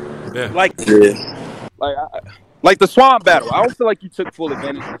the Swamp battle. I don't feel like you took full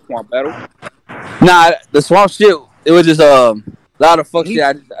advantage of the Swamp battle. Nah, the Swamp shit, it was just a lot of fuck shit.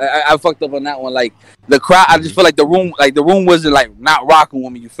 I fucked up on that one. Like the crowd, I just feel like the room wasn't like not rocking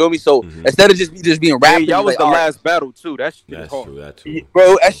with me. You feel me? So instead of just being rapping, y'all was like, the last battle too. That shit is hard. True, that too.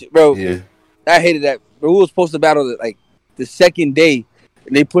 Bro. Yeah. I hated that. But we was supposed to battle like the second day,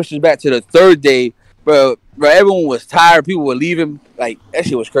 and they pushed us back to the third day. Bro, everyone was tired. People were leaving. Like that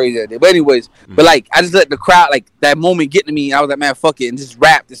shit was crazy that day. But anyways, but like I just let the crowd like that moment get to me. And I was like, man, fuck it, and just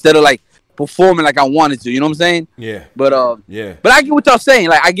rapped instead of like performing like I wanted to. You know what I'm saying? Yeah. But But I get what y'all saying.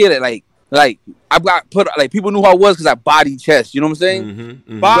 Like I get it. Like I got put like people knew who I was because I bodied Chess. You know what I'm saying?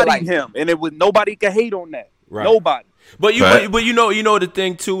 Bodied him, and it was nobody could hate on that. Right. Nobody. But you know the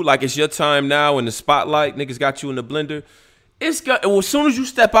thing too. Like it's your time now in the spotlight. Niggas got you in the blender. As soon as you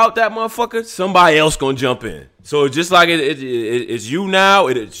step out that motherfucker, somebody else gonna jump in. So just like it's you now.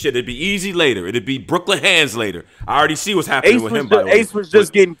 It'd be easy later. It'd be Brooklyn Hands later. I already see what's happening with him. Ace was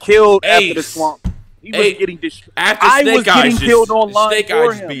just getting killed after the Swamp. He was getting destroyed. I was getting killed online. Snake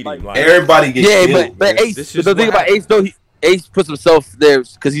Eyes beat him. Everybody gets killed. But Ace. The thing about Ace though, Ace puts himself there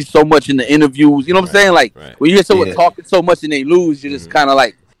because he's so much in the interviews. You know what I'm saying? Like when you hear someone talking so much and they lose, you're just kind of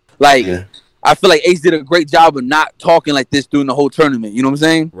like. I feel like Ace did a great job of not talking like this during the whole tournament. You know what I'm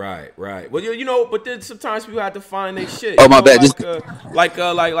saying? Right. Well, you know, but then sometimes people have to find their shit. Oh, my bad.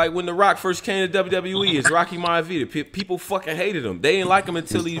 Like when The Rock first came to WWE, it's Rocky Maivia. People fucking hated him. They didn't like him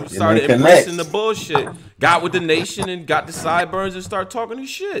until he started embracing the bullshit. Got with the nation and got the sideburns and started talking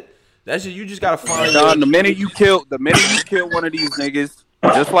his shit. That's it. You just gotta find. Don, the minute you kill one of these niggas,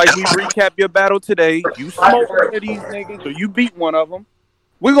 just like we recap your battle today, you smoke one of these niggas or you beat one of them.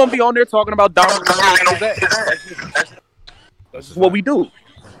 We're gonna be on there talking about Donald. That's just what we do.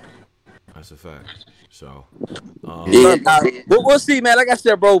 That's a fact. So, we'll see, man. Like I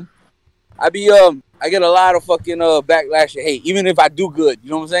said, bro, I be I get a lot of fucking backlash and hate, even if I do good.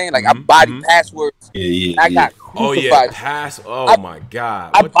 You know what I'm saying? Like I body passwords. Yeah. I got crucified. Oh my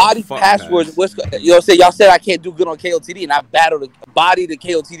god. I body passwords. Y'all said I can't do good on KOTD, and I battled the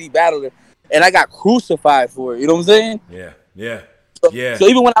KOTD battler, and I got crucified for it. You know what I'm saying? Yeah. So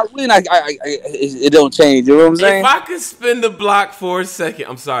even when I win, it don't change. You know what I'm saying? If I could spin the block for a second,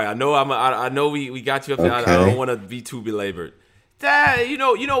 I'm sorry. I know we got you up there. Okay. I don't want to be too belabored. That you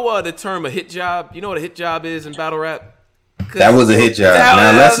know what the term a hit job. You know what a hit job is in battle rap? That was a hit job.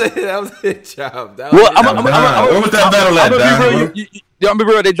 That was a hit job. What was that battle at? I'm be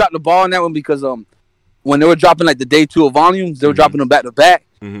real. They dropped the ball on that one because when they were dropping like the day 2 of volumes, they were dropping them back to back.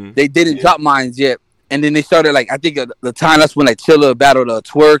 They didn't drop mines yet, and then they started like I think the time that's when like Chilla battled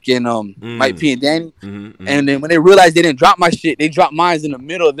Twerk and Mike P and Danny, and then when they realized they didn't drop my shit, they dropped mines in the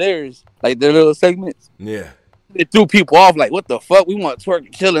middle of theirs, like their little segments. Yeah. It threw people off like, what the fuck? We want Twerk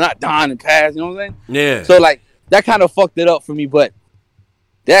and Chilla, not Don and Pass. You know what I'm saying? Yeah. So like that kind of fucked it up for me, but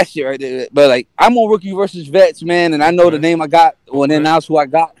that shit right there. But like I'm on Rookie versus Vets, man, and I know the name I got. When they announce who I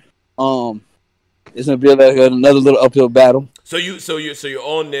got, it's gonna be like another little uphill battle. So you're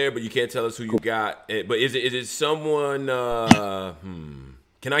on there, but you can't tell us who you got. But is it someone?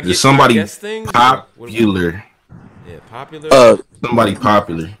 Can I get somebody guess thing? Popular? Yeah, popular. Somebody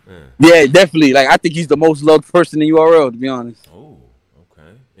popular. Yeah, definitely. Like I think he's the most loved person in URL, to be honest. Oh,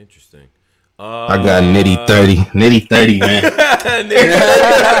 okay, interesting. I got Nitty 30, man.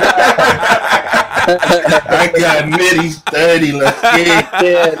 I got Nitty 30. Let's get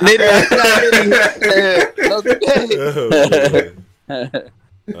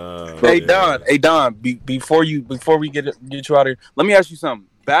it. Hey Don. Before we get you out of here, let me ask you something.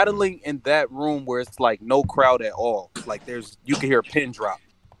 Battling in that room where it's like no crowd at all, like you can hear a pin drop,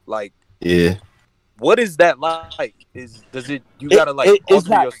 like what is that like? You gotta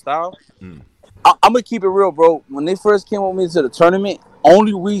alter your style? I'm gonna keep it real, bro. When they first came with me to the tournament,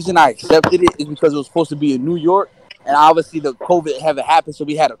 only reason I accepted it is because it was supposed to be in New York, and obviously the COVID haven't happened, so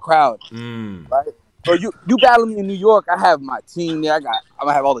we had a crowd. Right? So you battle me in New York, I have my team there. I'm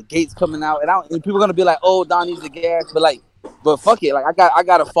gonna have all the gates coming out, and people are gonna be like, "Oh, Don needs the gas," but fuck it, like I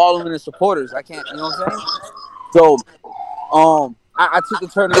got a following and supporters. I can't, you know what I'm saying? So, I took the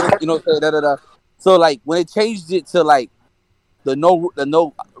tournament, So like when it changed it to like the no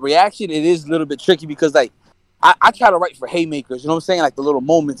reaction, it is a little bit tricky because like I try to write for haymakers, you know what I'm saying? Like the little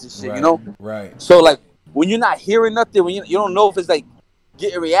moments and shit, right, you know? Right. So like when you're not hearing nothing, when you don't know if it's like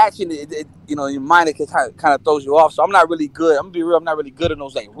getting a reaction, your mind it kind of throws you off. So I'm not really good. I'm gonna be real. I'm not really good in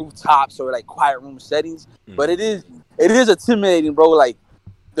those like rooftops or like quiet room settings. But it is intimidating, bro. Like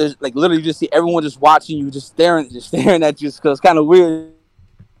there's like literally you just see everyone just watching you, just staring at you. Cause it's kind of weird.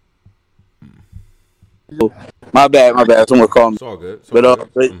 My bad. Someone called me. It's all good.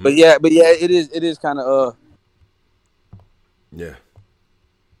 But yeah, it is kind of yeah.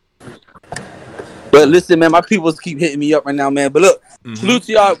 But listen, man, my people keep hitting me up right now, man. But look, salute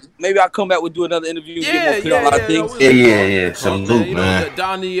to y'all. Maybe I'll come back. We'll do another interview. Get more clear on a lot of things. Yeah. Salute, man.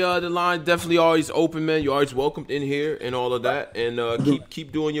 Donnie, the line definitely always open, man. You're always welcomed in here and all of that. And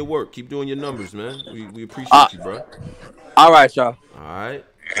keep doing your work. Keep doing your numbers, man. We appreciate you, bro. All right, y'all. All right.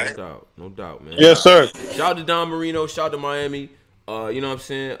 No doubt, man. Yes, sir. Shout out to Don Marino. Shout out to Miami. You know what I'm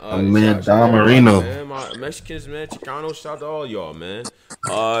saying? Man, Don Marino. Man, my Mexicans, man. Chicanos. Shout out to all y'all, man.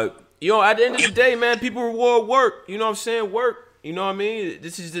 At the end of the day, man, people reward work. You know what I'm saying? Work. You know what I mean?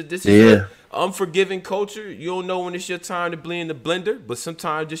 This is the unforgiving culture. You don't know when it's your time to be in the blender, but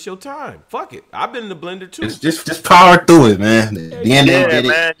sometimes just your time. Fuck it. I've been in the blender too. Just power through it, man.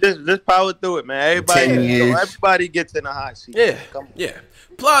 Man. Just power through it, man. Everybody gets in a hot seat. Yeah.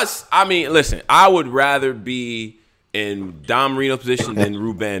 Plus, I mean, listen, I would rather be in Don Marino's position than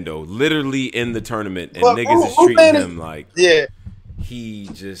Rubando, literally in the tournament, and niggas is treating him like he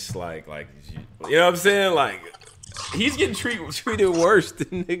just like you know what I'm saying? Like he's getting treated worse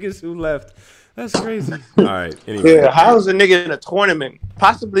than niggas who left. That's crazy. All right. Anyway. Yeah, how's a nigga in a tournament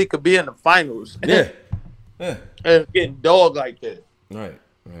possibly could be in the finals? Yeah. And getting dogged like that. Right.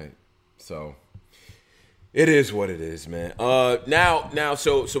 So it is what it is, man. Now,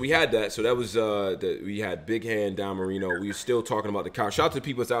 so we had that. So that was we had Big Hand, Don Marino. We were still talking about the couch. Shout out to the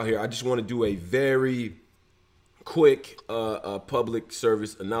people that's out here. I just want to do a very quick public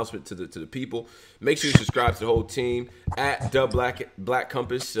service announcement to the people. Make sure you subscribe to the whole team at Black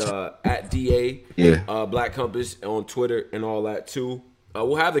Compass, at DA Black Compass on Twitter and all that too.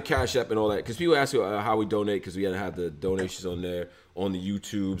 We'll have the Cash App and all that because people ask how we donate because we had to have the donations on there on the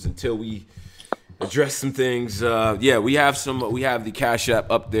YouTubes until we address some things. Yeah, we have the Cash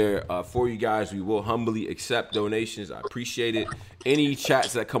App up there for you guys. We will humbly accept donations. I appreciate it. Any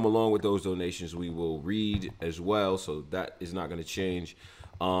chats that come along with those donations, we will read as well. So that is not going to change.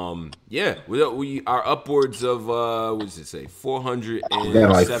 Yeah, we are upwards of what does it say? 417.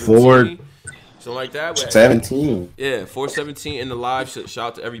 Like 4. Something like that. 17. Yeah, 417 in the live. Shout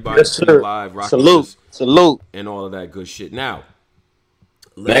out to everybody in the live. Salute. And all of that good shit. Now,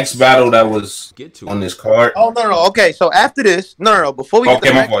 next battle that was on this card. Oh, no. Okay, so after this, no. Before we get to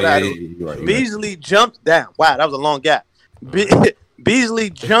the next battle, right. Beasley jumps down. Wow, that was a long gap. Beasley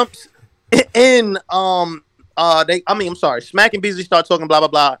jumps in. Smack and Beasley start talking blah, blah,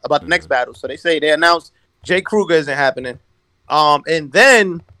 blah about the next battle. So they announced Jay Kruger isn't happening. And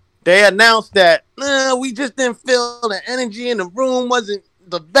then they announced that we just didn't feel the energy in the room wasn't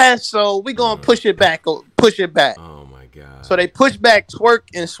the best, so we're going to push it back. Oh, my God. So they pushed back Twork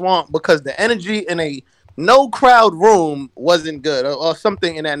and Swamp because the energy in a no-crowd room wasn't good or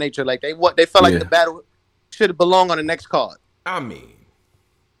something in that nature. Like they felt like the battle should belong on the next card. I mean.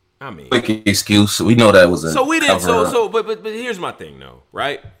 Quick excuse. We know that was a so we didn't. But here's my thing, though.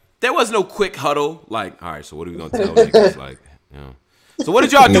 Right? There was no quick huddle. Like, all right. So what are we gonna tell niggas? Like, you know. So what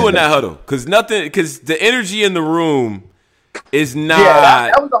did y'all do in that huddle? Because the energy in the room is not. Yeah,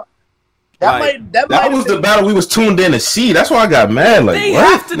 that was the battle we was tuned in to see. That's why I got mad. Like, they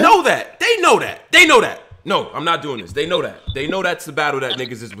have to know that. They know that. No, I'm not doing this. They know that. They know that's the battle that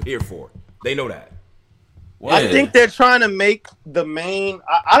niggas is here for. They know that. Yeah. I think they're trying to make the main.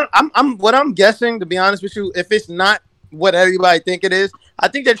 I'm guessing, to be honest with you, if it's not what everybody think it is, I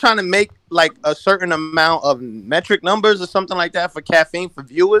think they're trying to make like a certain amount of metric numbers or something like that for caffeine for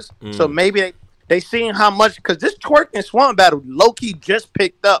viewers. So maybe they seeing how much, because this Twork and Swamp battle low-key just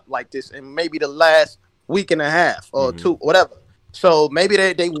picked up like this in maybe the last week and a half or two, whatever. So maybe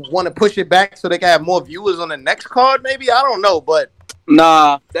they want to push it back so they can have more viewers on the next card. Maybe, I don't know, but.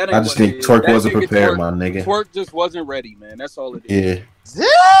 Nah, that ain't. I just think Twork wasn't prepared, my nigga. Twork just wasn't ready, man. That's all it is. Yeah.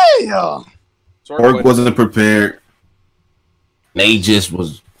 Damn. Twork wasn't prepared. They just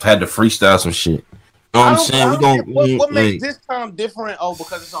had to freestyle some shit. You know what I'm saying? What makes this time different? Oh,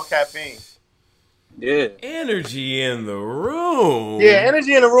 because it's on caffeine. Yeah. Energy in the room. Yeah,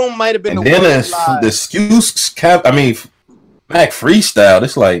 energy in the room might have been. And then the excuse Mac freestyle.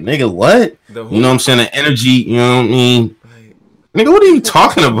 It's like, nigga, what? You know what I'm saying? The energy. You know what I mean? Nigga, what are you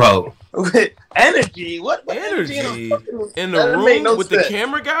talking about? Energy? What energy in the room with the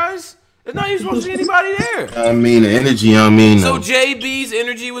camera guys? There's not even supposed to be anybody there. I mean, the energy. So JB's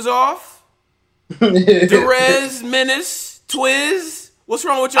energy was off. Derez, Menace, Twiz. What's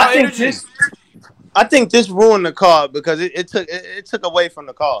wrong with y'all energy? I think this ruined the card because it took away from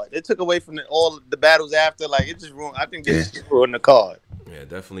the card. It took away from all the battles after. Like, it just ruined. I think this ruined the card. Yeah,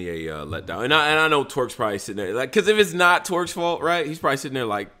 definitely a letdown. And I know Twork's probably sitting there, like, because if it's not Twork's fault, right? He's probably sitting there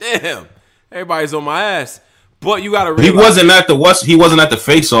like, damn, everybody's on my ass. But you gotta realize he wasn't at the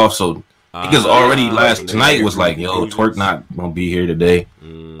face off, so because already last night was like, yo, Twork not gonna be here today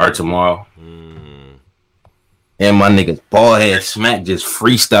or tomorrow. And my nigga Ballhead Smack just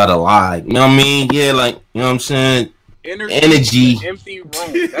freestyled alive. You know what I mean? Yeah, like, you know what I'm saying? Energy. Empty room.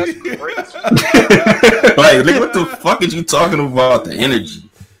 That's great. Like, nigga, what the fuck is you talking about? The energy.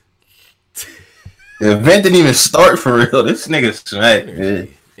 The event didn't even start for real. This nigga Smack.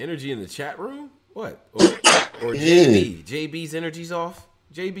 Energy in the chat room? What? Or JB? JB's energy's off?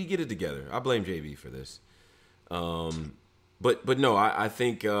 JB, get it together. I blame JB for this. But no, I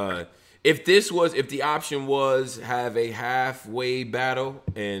think if the option was have a halfway battle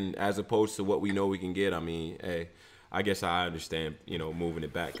and as opposed to what we know we can get, I mean, hey, I guess I understand, moving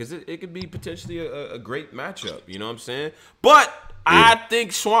it back because it could be potentially a great matchup. You know what I'm saying? But I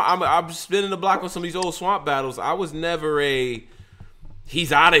think Swamp. I'm spinning the block on some of these old Swamp battles. I was never a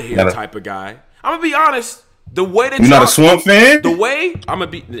he's out of here type of guy. I'm gonna be honest. The way that you're not a Swamp fan. The way I'm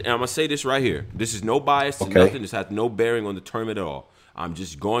gonna say this right here. This is no bias to nothing. This has no bearing on the tournament at all. I'm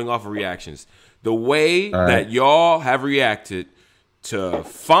just going off of reactions. The way that y'all have reacted to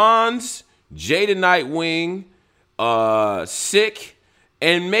Fonz, Jada Nightwing, Sick,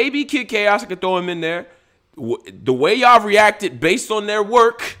 and maybe Kid Chaos, I could throw him in there. The way y'all have reacted based on their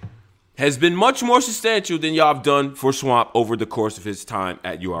work has been much more substantial than y'all have done for Swamp over the course of his time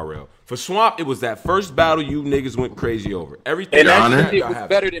at URL. For Swamp, it was that first battle you niggas went crazy over. Everything that shit was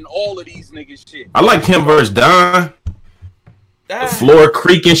better than all of these niggas shit. I like him versus Don. The floor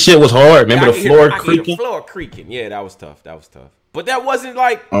creaking shit was hard. Remember the floor creaking? The floor creaking. Yeah, that was tough. But that wasn't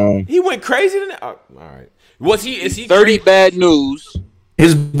like he went crazy. All right. Is he 30 bad news?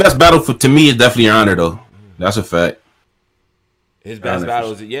 His best battle to me is definitely Your Honor, though. That's a fact. His best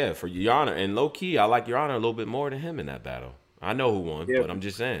battle is for Your Honor. And low key, I like Your Honor a little bit more than him in that battle. I know who won, but I'm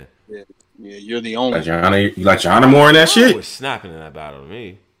just saying. Yeah, you're the only. You like Your Honor more in that shit? He was snapping in that battle to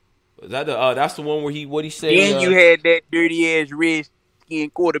me. Is that that's the one where what he said? And you had that dirty ass red skin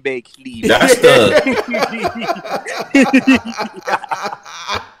quarterback sleeve. That's the.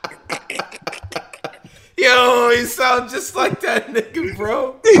 Yo, he sounds just like that nigga,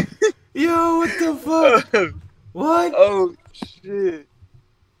 bro. Yo, what the fuck? What? Oh shit.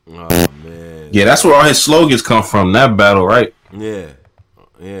 Oh man. Yeah, that's where all his slogans come from. That battle, right? Yeah.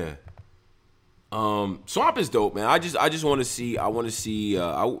 Swamp is dope, man. I just want to see. I want to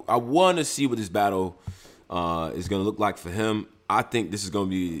see what this battle is gonna look like for him. I think this is gonna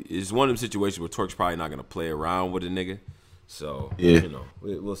be. It's one of them situations where Twork's probably not gonna play around with a nigga. So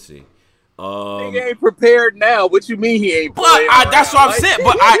we'll see. He ain't prepared now. What you mean he ain't prepared? But that's what I'm saying.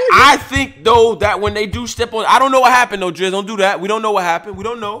 But I think though that when they do step on, I don't know what happened though, Driz. Don't do that. We don't know what happened. We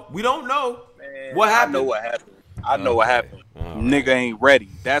don't know. Man, what happened. I know what happened. I know what happened. Nigga ain't ready.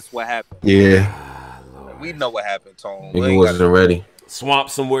 That's what happened. Yeah. We know what happened, Tone. Nigga wasn't ready. Swamp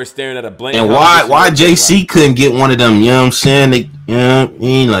somewhere staring at a blank. And why JC couldn't get one of them? You know what I'm saying? They, you know what I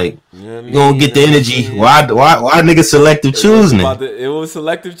mean? Like, you gonna get the energy. Why nigga selective choosing it? It was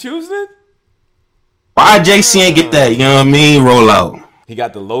selective choosing? Why JC ain't get that? You know what I mean? Roll out. He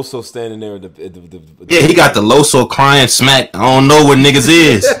got the Loso standing there. Yeah, he got the Loso crying smack. I don't know what niggas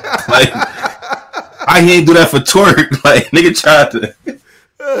is. Like, I ain't do that for Twork. Like, nigga tried to.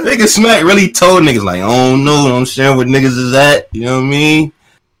 Nigga Smack really told niggas, like, I don't know. I'm sharing what niggas is at. You know what I mean?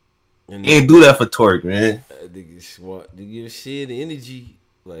 And he ain't do that for Twork, man. You see the energy.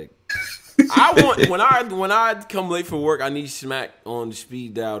 Like, I want, when I come late for work, I need Smack on the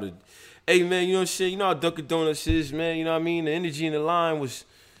speed dial to. Hey man, you know what I'm saying? You know how Dunkin' Donuts is, man. You know what I mean? The energy in the line was,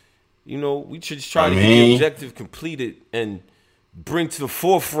 we should just try to get the objective completed and bring to the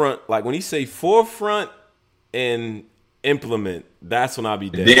forefront. Like when he say forefront and implement, that's when I'll be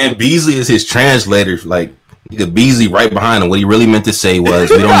dead. Then Beasley is his translator. Like Beasley right behind him. What he really meant to say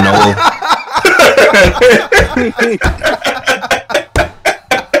was, we don't know.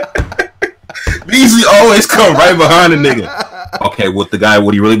 Beasley always come right behind the nigga. Okay, what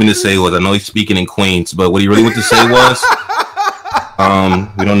he really meant to say was, I know he's speaking in Queens, but what he really meant to say was,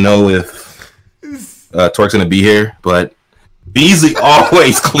 we don't know if Twork's gonna be here, but Beasley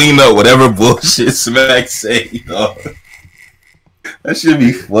always clean up whatever bullshit Smack say. That should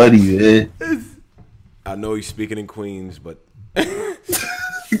be funny, man. I know he's speaking in Queens, but this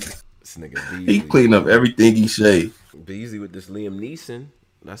nigga Beasley, he clean up everything he say. Beasley with this Liam Neeson.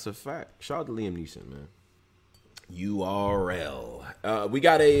 That's a fact. Shout out to Liam Neeson, man. URL.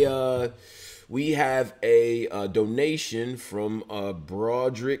 We have a donation from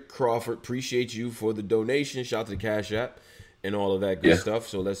Broderick Crawford. Appreciate you for the donation. Shout out to the Cash App and all of that good stuff.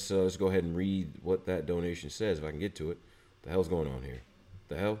 So let's go ahead and read what that donation says if I can get to it. The hell's going on here?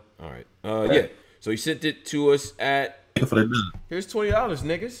 The hell? All right. Yeah. So he sent it to us at. Here's $20,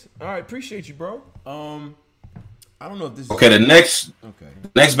 niggas. All right. Appreciate you, bro. I don't know if this. Okay. The next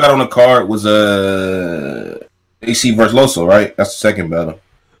battle on the card was AC versus Loso, right? That's the second battle.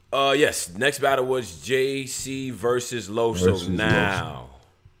 Yes. Next battle was JC versus Loso. Now,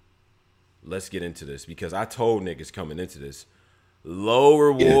 let's get into this because I told niggas coming into this, low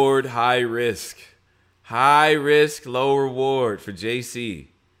reward, high risk. High risk, low reward for JC.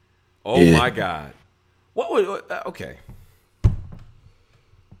 Oh my God. Okay.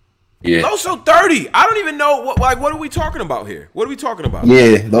 Yeah. Loso 30. I don't even know what are we talking about here? What are we talking about?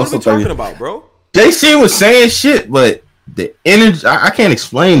 Yeah, Loso what are we talking about, bro? JC was saying shit, but the energy, I can't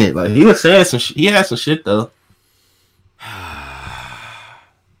explain it. Like he was saying some shit. He had some shit though.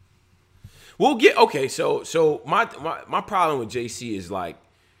 We'll get so my problem with JC is like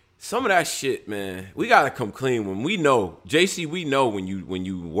some of that shit, man. We gotta come clean when we know JC. We know when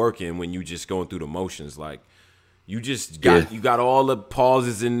you working, when you just going through the motions. Like you just got you got all the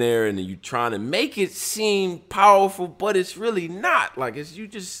pauses in there, and you trying to make it seem powerful, but it's really not. Like it's you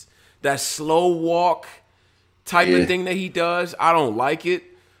just that slow walk type of thing that he does. I don't like it.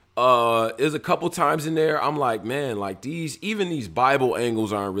 There's a couple times in there I'm like, man, like these Bible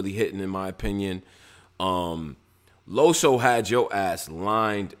angles aren't really hitting in my opinion. Loso had your ass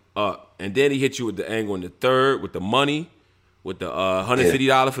lined up, and then he hit you with the angle in the third with the money, with the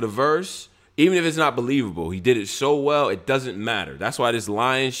 $150 for the verse. Even if it's not believable, he did it so well, it doesn't matter. That's why this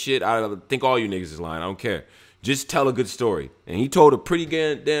lying shit, I think all you niggas is lying. I don't care. Just tell a good story. And he told a pretty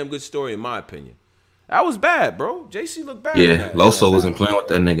damn good story in my opinion. That was bad, bro. JC looked bad. Yeah, Loso wasn't playing with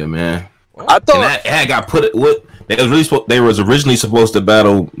that nigga, man. I thought that had got put. What they was originally supposed to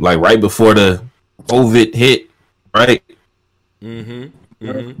battle like right before the COVID hit, right?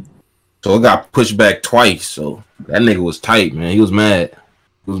 So it got pushed back twice. So that nigga was tight, man. He was mad.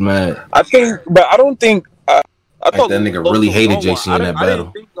 I think, but I don't think. I thought that nigga really hated JC in that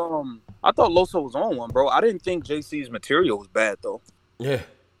battle. I thought Loso was on one, bro. I didn't think JC's material was bad though. Yeah.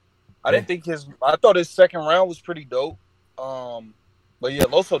 I didn't think I thought his second round was pretty dope. But yeah,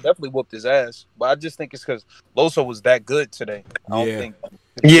 Loso definitely whooped his ass. But I just think it's because Loso was that good today. I don't think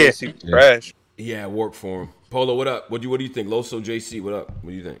JC was trash. Yeah, it worked for him. Polo, what up? What do you think? Loso, JC, what up? What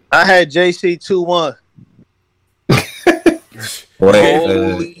do you think? I had JC 2-1.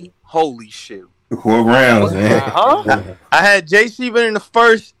 Holy shit. 4 rounds, man. I had JC winning the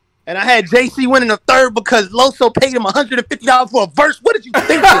first, and I had JC winning the third because Loso paid him $150 for a verse. What did you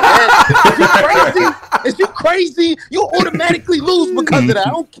think, man? Is you crazy? Is you crazy? You automatically lose because of that.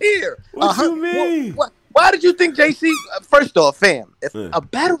 I don't care. What you mean? Why did you think JC? First off, fam, if a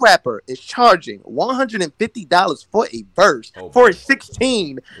battle rapper is charging $150 for a verse for a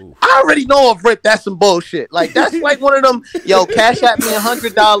 16, I already know of Rip. That's some bullshit. Like that's like one of them. Yo, cash at me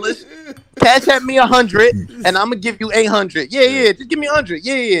 $100. Cash at me 100, and I'm gonna give you 800. Yeah, just give me 100.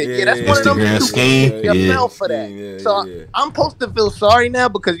 Yeah. That's one of them. You for that. So I'm supposed to feel sorry now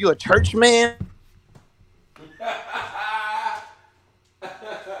because you're a church man.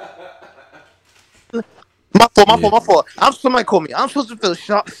 My fault. Somebody called me. I'm supposed to feel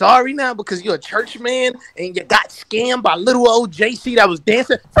sorry now because you're a church man and you got scammed by little old JC that was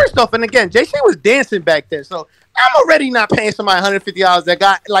dancing. First off, and again, JC was dancing back then, so I'm already not paying somebody $150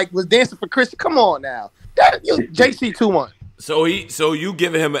 that was dancing for Chris. Come on now, JC 2-1. So you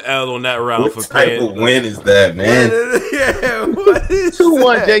giving him an L on that round for paying? What type of win is that, man? What is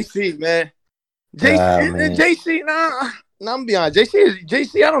 2-1 JC, man. JC, nah. No, I'm gonna be honest.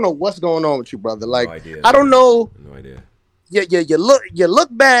 JC. I don't know what's going on with you, brother. Like, no idea, I don't know. No idea. You look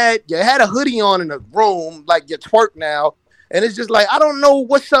bad. You had a hoodie on in the room, like you twerk now, and it's just like I don't know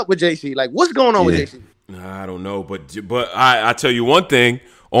what's up with JC. Like, what's going on with JC? I don't know, but I tell you one thing.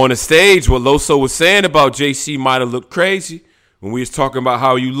 On the stage, what Loso was saying about JC might have looked crazy when we was talking about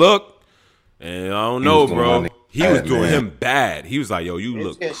how you look, and I don't know, bro. He was doing him bad. He was like, "Yo, you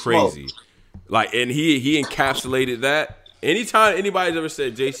look crazy," like, and he encapsulated that. Anytime anybody's ever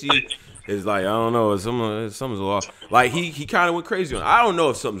said JC is like, I don't know, something's off. Like he kind of went crazy on. I don't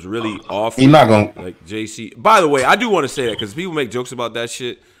know if something's really off. He's not gonna like JC. By the way, I do want to say that because people make jokes about that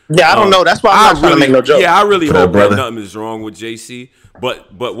shit. Yeah, I don't know. That's why I'm not trying to make no joke. Yeah, I really hope that nothing is wrong with JC.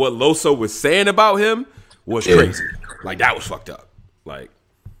 But what Loso was saying about him was crazy. Like that was fucked up. Like,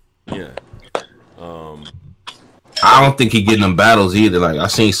 yeah. I don't think he getting them battles either. Like I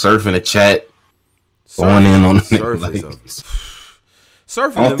seen Surf in the chat. Going in on the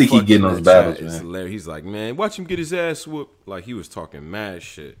Surf. I don't think he getting those battles, man. Hilarious. He's like, man, watch him get his ass whooped. Like he was talking mad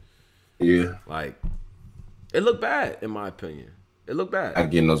shit. Yeah. Like it looked bad, in my opinion. It looked bad. I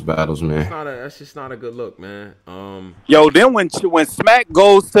getting those battles, man. That's just not a good look, man. Yo, then when Smack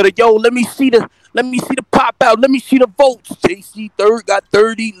goes to the let me see the pop out, let me see the votes. JC third got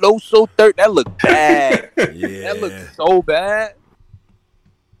 30, Loso third. That looked bad. Yeah. That looked so bad.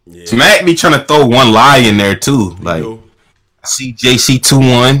 Yeah. Smack be trying to throw one lie in there too. Like, I see JC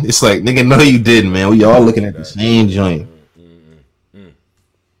 2-1. It's like, nigga, no, you didn't, man. We all looking at the same joint. You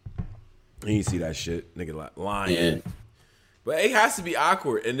didn't see that shit, nigga, like lying. Yeah. But it has to be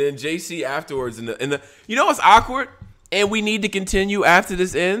awkward. And then JC afterwards, in the you know what's awkward? And we need to continue after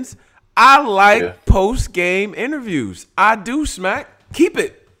this ends. I like post game interviews. I do, Smack. Keep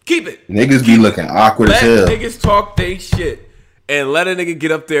it. Niggas be looking awkward as hell. Niggas talk they shit. And let a nigga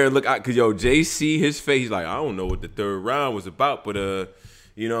get up there and look out. Cause JC, his face, like, I don't know what the third round was about, but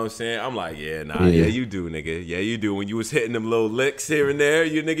you know what I'm saying? I'm like, yeah, you do, nigga. Yeah, you do. When you was hitting them little licks here and there,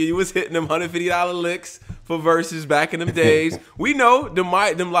 you was hitting them $150 licks for verses back in them days. We know them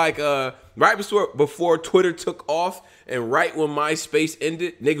right before Twitter took off and right when MySpace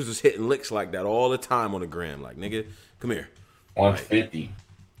ended, niggas was hitting licks like that all the time on the gram. Like, nigga, come here. 150.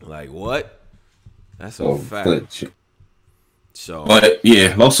 Like what? That's a fact. So, but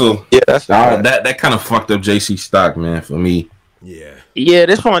yeah, also that kind of fucked up JC stock, man, for me. Yeah,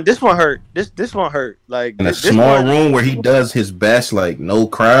 this one hurt. This one hurt. Like in a small room where he does his best, like no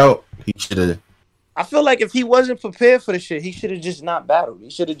crowd, he should have. I feel like if he wasn't prepared for the shit, he should have just not battled. He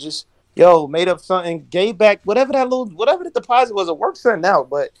should have just made up something, gave back whatever the deposit was. It worked something out,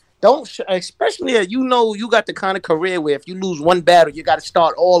 but don't especially you got the kind of career where if you lose one battle, you got to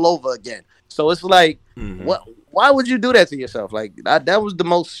start all over again. So it's like what. Why would you do that to yourself? Like that was the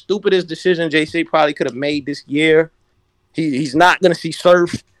most stupidest decision JC probably could have made this year. He's not gonna see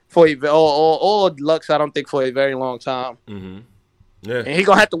Surf for or Lux. I don't think for a very long time. Yeah. And he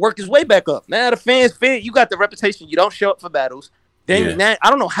gonna have to work his way back up. Now the fans fit. You got the reputation. You don't show up for battles. Then now, I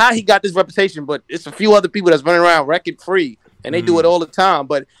don't know how he got this reputation, but it's a few other people that's running around record free, and they do it all the time.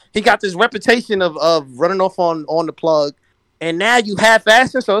 But he got this reputation of running off on the plug, and now you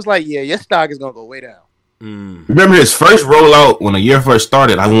half-assing. So it's like, yeah, your stock is gonna go way down. Remember his first rollout when the year first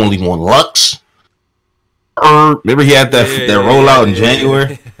started? I only want Lux. Remember he had that rollout in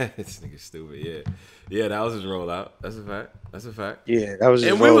January. This nigga stupid. Yeah, that was his rollout. That's a fact. Yeah, that was.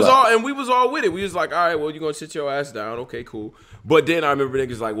 And we was all with it. We was like, all right, well, you gonna sit your ass down? Okay, cool. But then I remember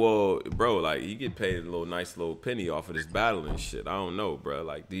niggas like, well, bro, like you get paid a nice little penny off of this battle and shit. I don't know, bro.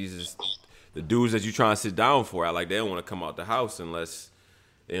 Like these is the dudes that you trying to sit down for. Like they don't want to come out the house unless,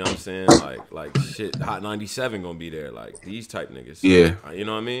 you know what I'm saying? Like shit, Hot 97 gonna be there. Like these type niggas. Yeah. You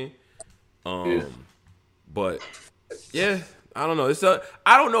know what I mean? But yeah, I don't know.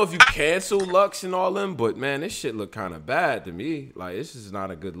 I don't know if you cancel Lux and all them, but man, this shit look kind of bad to me. Like this is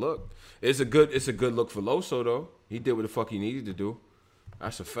not a good look. It's a good look for Loso though. He did what the fuck he needed to do.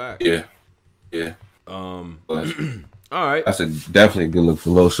 That's a fact. Yeah. All right. That's definitely a good look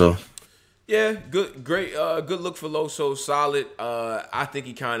for Loso. Yeah, good look for Loso. Solid. I think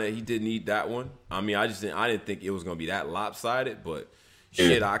he did need that one. I mean, I didn't think it was gonna be that lopsided, but.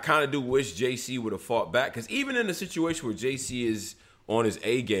 Shit, I kind of do wish JC would have fought back because even in a situation where JC is on his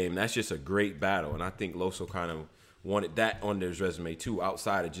A game, that's just a great battle, and I think Loso kind of wanted that on his resume too,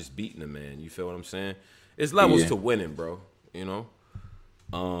 outside of just beating him. Man, you feel what I'm saying? It's levels to winning, bro. You know.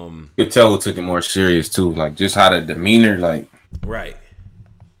 You could tell who took it more serious too, like just how the demeanor, like. Right.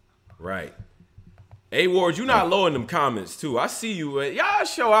 Hey Ward, you not low in them comments too. I see you. Y'all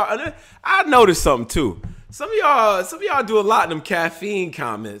show out. I noticed something too. Some of y'all do a lot in them caffeine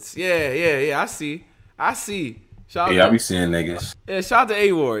comments. Yeah. I see. Shout I be seeing niggas. Yeah, shout out to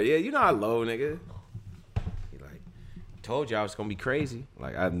A-Ward. Yeah, you not low, nigga. He like, told y'all it's gonna be crazy.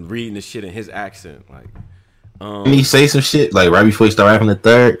 Like, I'm reading this shit in his accent. Like, Can he say some shit? Like, right before he start rapping the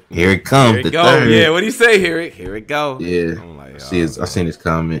third, here it comes. Here it go. Third. Yeah, what'd he say? Here it go. Yeah. I'm like, I seen his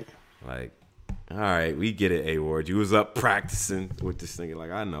comment. Like, all right, we get it, A-Ward. You was up practicing with this nigga.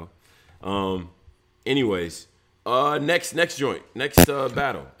 Like, I know. Anyways, next joint, next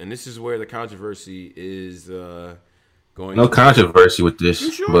battle, and this is where the controversy is going. No controversy with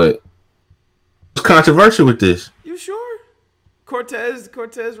this, sure? But what's controversial with this? You sure? Cortez,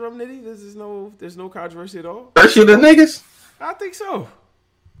 Rum Nitty. There's no controversy at all. Controversy the niggas? I think so.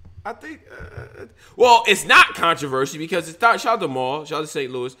 I think. Well, it's not controversy because it's not. Shout out to Maul. Shout out to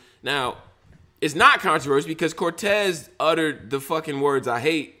St. Louis. Now, it's not controversy because Cortez uttered the fucking words I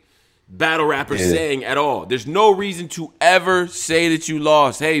hate. Battle rappers saying at all. There's no reason to ever say that you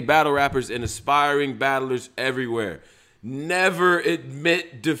lost. Hey, battle rappers and aspiring battlers everywhere. Never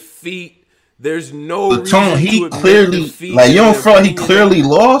admit defeat. There's no reason to admit defeat. Like, you don't feel he clearly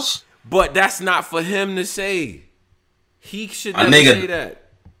lost? But that's not for him to say. He should never say that.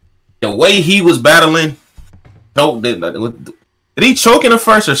 The way he was battling, did he choke in the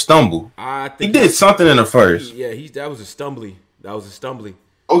first or stumble? I think he did something in the first. Yeah, that was a stumbly.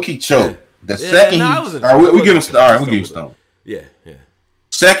 Okay, choke. The second we give him stumble. Yeah.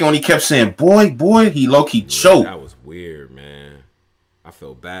 Second when he kept saying boy, he low key choked. That was weird, man. I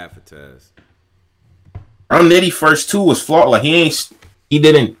felt bad for Taz. Rum Nitty first two was flawed. Like he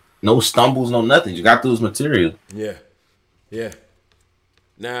didn't no stumbles, no nothing. You got through his material. Yeah.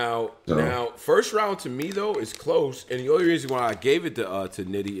 Now, first round to me though is close, and the only reason why I gave it to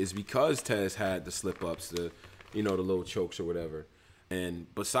Nitty is because Taz had the slip ups, the little chokes or whatever.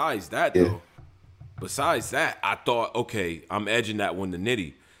 And besides that, I thought, okay, I'm edging that one to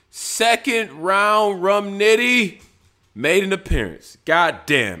Nitty. Second round, Rum Nitty made an appearance. God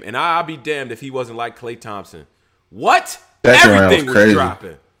damn. And I'll be damned if he wasn't like Klay Thompson. What? Everything was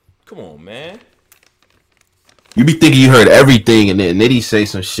dropping. Come on, man. You be thinking you heard everything, and then Nitty say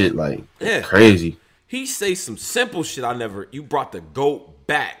some shit like crazy. He say some simple shit you brought the GOAT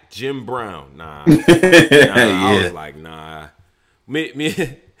back, Jim Brown. Nah. I was like, nah. Me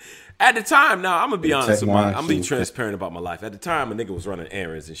at the time, now I'm gonna be honest I'm gonna be transparent about my life. At the time, a nigga was running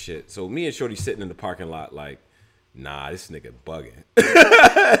errands and shit. So me and Shorty sitting in the parking lot like, nah, this nigga bugging.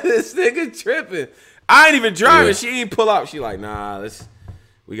 This nigga tripping. I ain't even driving. Yeah. She ain't pull out. She like, nah,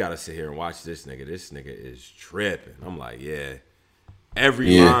 we gotta sit here and watch this nigga. This nigga is tripping. I'm like, yeah.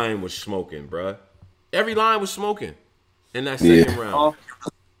 Every line was smoking, bruh. Every line was smoking in that second round.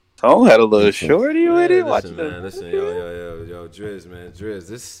 Tone had a little shorty with it. Listen, yo, Driz, man.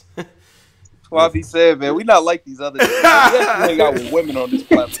 This. Why be said, man, we not like these other guys. We actually hang out with women on this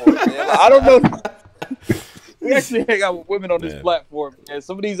platform, man. Like, I don't know. We actually hang out with women on this platform, man.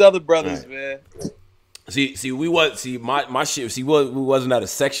 Some of these other brothers, man. My shit. We wasn't at a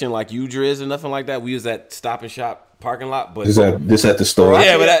section like you Driz or nothing like that. We was at Stop and Shop parking lot, but this at the store.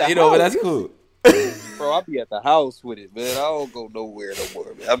 Yeah, but that's cool. Bro, I be at the house with it, man. I don't go nowhere no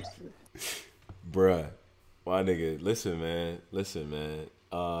more, man. Bruh, my nigga, listen, man.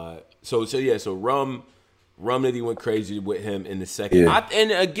 So Rum Nitty went crazy with him in the second. Yeah.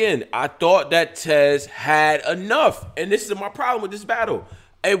 And again, I thought that Tez had enough, and this is my problem with this battle.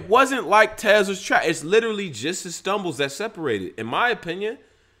 It wasn't like Tez was trash. It's literally just his stumbles that separated. In my opinion,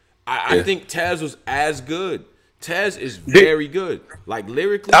 I think Tez was as good. Tez is very good. Like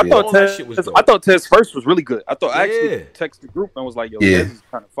lyrically, I thought Tez first was really good. I actually texted the group and was like, yo, Tez is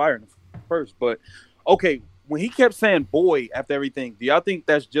kind of firing first. But okay, when he kept saying boy after everything, do y'all think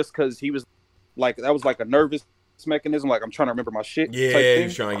that's just because he was like, that was like a nervous mechanism? Like, I'm trying to remember my shit. Yeah, he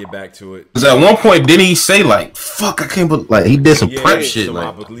was trying to get back to it. Because at one point, didn't he say like, fuck, I can't believe, like, he did some prep shit. So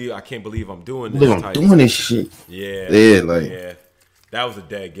like, I can't believe I'm doing this. I'm doing this shit. Yeah. That was a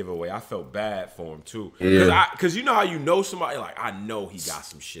dead giveaway. I felt bad for him too. Because you know how you know somebody, like, I know he got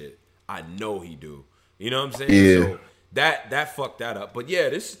some shit. I know he do. You know what I'm saying? Yeah. So that fucked that up. But yeah,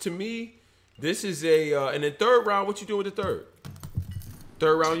 this to me, this is a and then third round, what you doing with the third?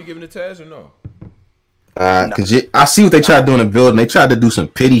 Third round, you giving it to Tez or no? Cause I see what they tried to do in the building. They tried to do some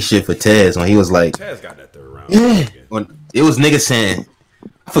pity shit for Tez when he was like, Tez got that third round. Yeah. When it was niggas saying,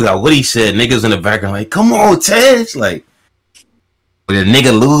 I forgot what he said. Niggas in the background like, come on, Tez. Like, with a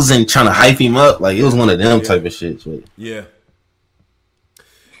nigga losing, trying to hype him up. Like, it was one of them type of shit. So. Yeah.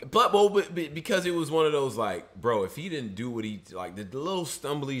 But because it was one of those, like, bro, if he didn't do what he, like, the little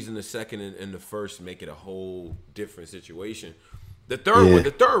stumblies in the second and the first make it a whole different situation. The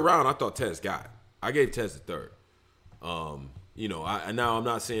third round, I thought Tez got. I gave Tez the third. You know, now I'm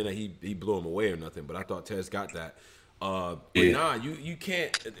not saying that he blew him away or nothing, but I thought Tez got that. But nah, you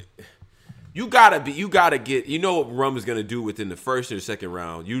can't. You gotta get. You know what Rum is gonna do within the first or the second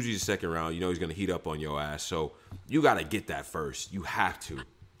round. Usually the second round, you know he's gonna heat up on your ass. So you gotta get that first. You have to.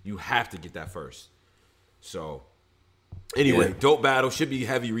 You have to get that first. So anyway, dope battle. Should be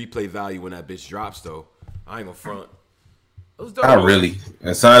heavy replay value when that bitch drops though. I ain't gonna front. It was dope. Not really.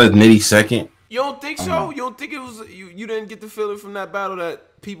 Inside of Nitty second. You don't think so? You don't think it was you didn't get the feeling from that battle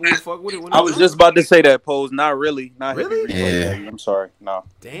that people would fuck with it? I was just about to say that, Pose. Not really. Not really. Yeah. I'm sorry. No.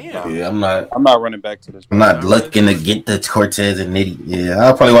 Damn. Yeah, I'm not running back to this. I'm not looking to get the Cortez and Nitty. Yeah,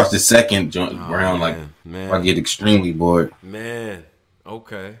 I'll probably watch the second round. Man. I get extremely bored. Man.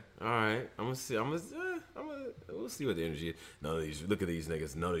 Okay. All right. We'll see what the energy is. Look at these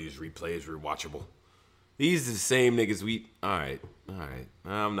niggas. None of these replays are rewatchable. These are the same niggas we. All right.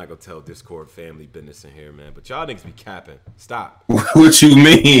 I'm not gonna tell Discord family business in here, man. But y'all niggas be capping. Stop. What you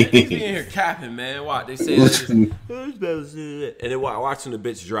mean? Niggas be in here capping, man. What they say? And then watching the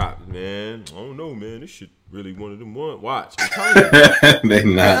bitch drop, man. I don't know, man. This shit really one of them one. Watch. I'm telling you. They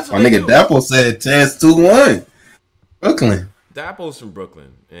not. My nigga Dapple said Tez 2-1. Brooklyn. Dapple's from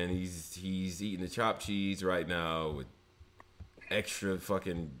Brooklyn, and he's eating the chopped cheese right now with extra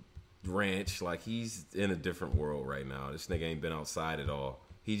fucking ranch. Like, he's in a different world right now. This nigga ain't been outside at all.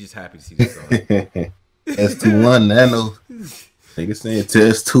 He just happy to see the sun. Tez 2-1, Nano. Nigga saying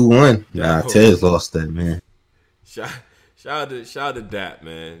Tez 2-1. Nah, Tez lost that, man. Shout out to Dap,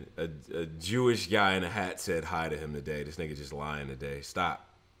 man. A Jewish guy in a hat said hi to him today. This nigga just lying today. Stop.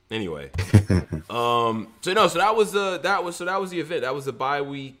 Anyway, so that was the event. That was the bye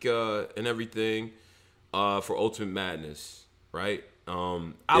week and everything for Ultimate Madness, right?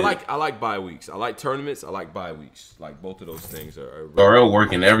 I like bye weeks. I like tournaments. I like bye weeks. Like, both of those things are really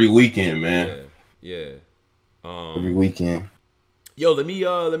working every weekend, man. Yeah. Every weekend. Yo, let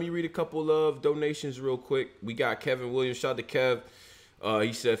me read a couple of donations real quick. We got Kevin Williams. Shout out to Kev.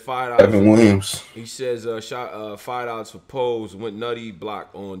 He said $5. Kevin Williams. He says $5 for Pose. Went nutty block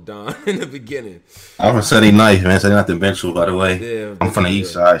on Don in the beginning. I'm from Sunday Night, man. Sunday Night the Ventral, by the way. Yeah, I'm from the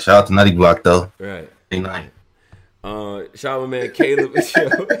east side. Shout out to Nutty Block though. Right. Sunday Night. Shout out my man Caleb.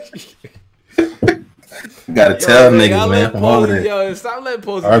 Gotta tell niggas, man. From over there. Yo, stop letting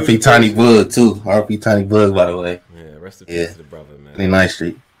Pose. RP Tiny Bug too. RP Tiny Bug, by the way. Yeah, rest in peace to the brother, man. Sunday Night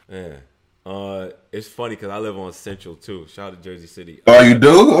Street. Yeah. It's funny because I live on Central too. Shout out to Jersey City. Oh, you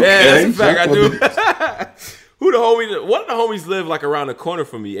do? Okay. Yeah, that's a fact. I do. One of the homies live like around the corner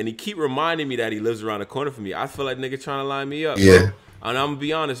from me, and he keep reminding me that he lives around the corner from me. I feel like nigga trying to line me up. Yeah. Bro. And I'm gonna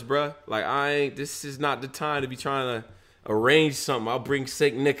be honest, bro. Like, this is not the time to be trying to arrange something. I'll bring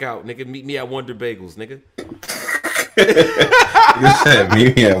Saint Nick out, nigga. Meet me at Wonder Bagels, nigga. You said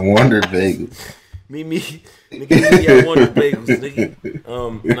meet me at Wonder Bagels. Meet me at Wonder Bagels, nigga.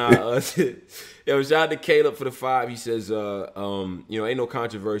 Yo, shout out to Caleb for the 5. He says, ain't no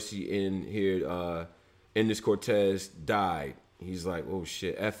controversy in here. Ennis Cortez died. He's like, oh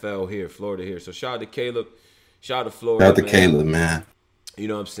shit, FL here, Florida here. So shout out to Caleb. Shout out to Florida. Shout out to Caleb, man. You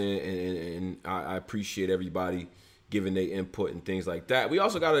know what I'm saying? And I appreciate everybody giving their input and things like that. We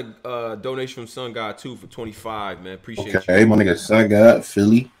also got a donation from Sun God too for 25, man. Appreciate you. Okay, my nigga Sun God,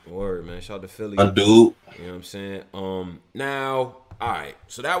 Philly. Word, man. Shout out to Philly. My dude. You know what I'm saying? Now, all right.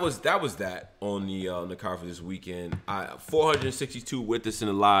 So that was that on the car for this weekend. 462 with us in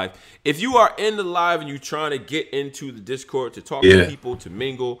the live. If you are in the live and you're trying to get into the Discord to talk to people, to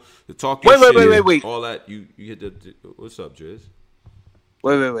mingle, to talk wait. all that, you hit the what's up, Driz?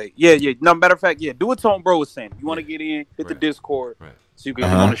 Wait. Yeah. No, matter of fact, do what Tone Bro was saying. You want to get in, hit the Discord, so you can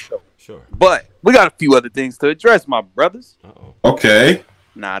get on the show. Sure. But we got a few other things to address, my brothers. Okay.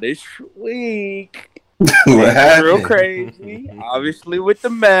 Not this week. What happened? Real crazy. Obviously with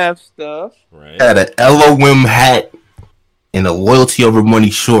the math stuff. Right. Had an LOM hat and a loyalty over money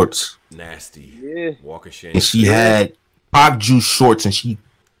shorts. Nasty. Yeah. Walk of shame. And she had pop juice shorts and she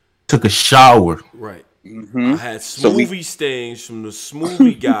took a shower. Right. Mm-hmm. I had smoothie stains from the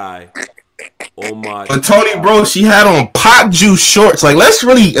smoothie guy on my. But Tony, bro, she had on pop juice shorts. Like, let's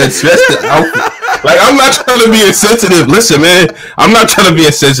really address the outfit. Like, I'm not trying to be insensitive. Listen, man, I'm not trying to be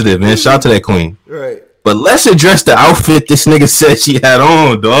insensitive, man. Shout out to that queen. Right. But let's address the outfit this nigga said she had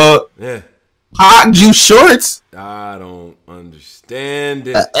on, dog. Yeah. Pop juice shorts. I don't understand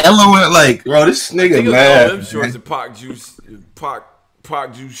it. LOL, like, bro, this nigga mad. LOM shorts and pop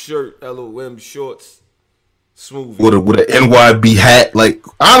juice shirt, LOM shorts. Smooth with an NYB hat, like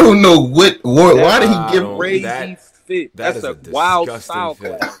I don't know why did he give crazy fit? That's a wild style.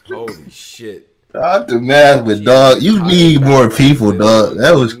 Holy shit! Not the math, but dog, you need more people, dog.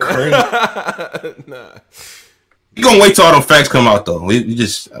 That was crazy. Nah. You gonna wait till all the facts come out though? We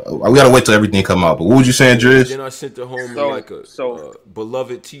gotta wait till everything come out. But what was you saying, Driz? Then I sent her home in like a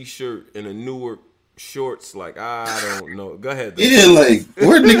beloved T-shirt and a Newark shorts. Like I don't know. Go ahead. Yeah, like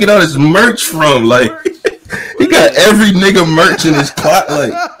where'd nigga get all this merch from? Like. He got every nigga merch in his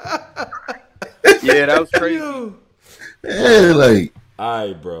closet. Like, yeah, that was crazy. Yeah, like, all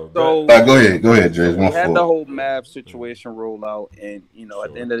right, bro. So, go ahead, Driz. We had the whole Mav situation roll out, and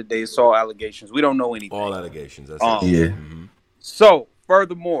at the end of the day, it's all allegations. We don't know anything. All allegations. That's yeah. Mm-hmm. So,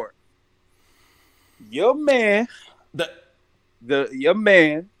 furthermore, your man,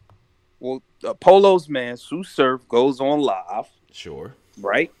 Polo's man, Sue Surf, goes on live. Sure.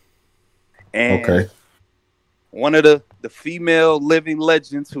 Right. And okay. One of the she living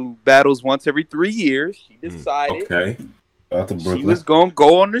legends who battles once every 3 years, she decided she was going to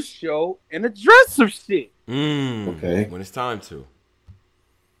go on the show and address some shit. Okay. When it's time to.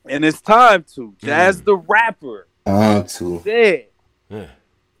 And it's time to. Jazz the rapper said,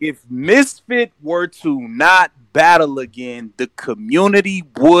 if Misfit were to not battle again, the community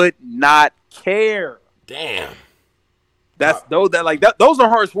would not care. Damn. Those are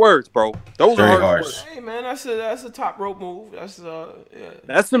harsh words, bro. Those Very are harsh words. Hey man, that's a top rope move.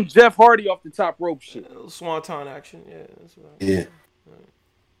 That's some Jeff Hardy off the top rope shit. Swanton action. Yeah. Yeah.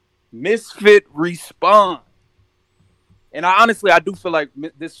 Misfit respond. And I do feel like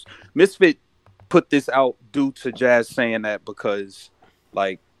this Misfit put this out due to Jazz saying that because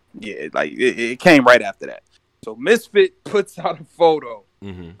it came right after that. So Misfit puts out a photo.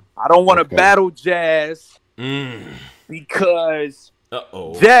 Mm-hmm. I don't want to battle Jazz. Because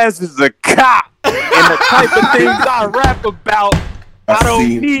Jazz is a cop, and the type of things I rap about, I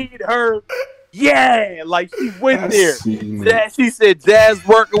don't need her. Yeah, like she went there. She said Jazz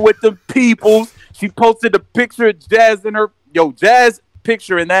working with the peoples. She posted a picture of Jazz in her. Jazz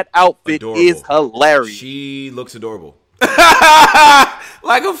picture in that outfit is hilarious. She looks adorable.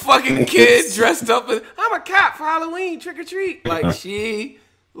 Like a fucking kid dressed up. I'm a cop for Halloween, trick or treat. Like she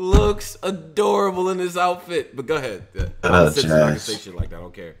looks adorable in this outfit. But go ahead. I can say shit like that. I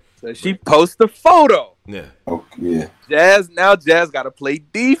don't care. So she posts a photo. Yeah. Oh, yeah. Jazz got to play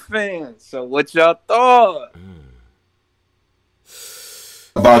defense. So what y'all thought?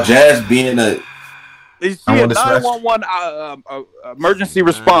 About Jazz being is she a 911 emergency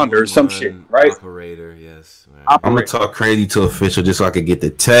responder or some shit, right? Operator, yes. I'm gonna talk crazy to official just so I can get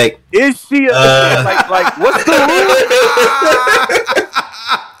the tech. Is she like what's the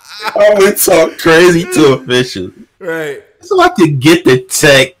I'm gonna talk crazy to official, right? So I can get the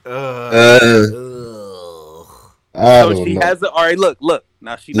tech. So she has all right. Look.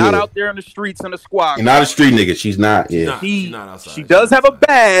 Now she's not out there in the streets in the squad. She's not a street nigga. She's not. Yeah. She's not outside. She does have a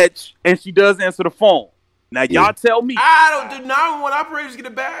badge and she does answer the phone. Now y'all tell me. I don't do 911 operators get a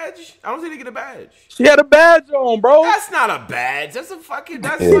badge. I don't think they get a badge. She had a badge on, bro. That's not a badge. That's a fucking.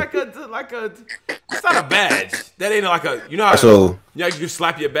 That's like a. It's not a badge. That ain't like a. You know how. So you can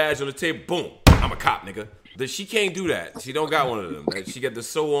slap your badge on the table. Boom. I'm a cop, nigga. She can't do that. She don't got one of them. She got the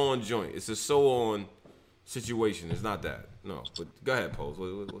so on joint. It's a so on situation. It's not that. No. But go ahead, Pose.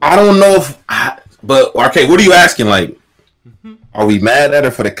 I don't know if, but okay. What are you asking? Like, are we mad at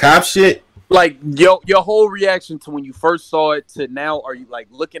her for the cop shit? Like your whole reaction to when you first saw it to now, are you like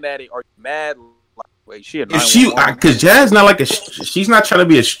looking at it? Are you mad? Like, wait, because Jazz not like she's not trying to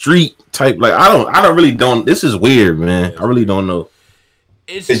be a street type. Like I don't. This is weird, man. I really don't know.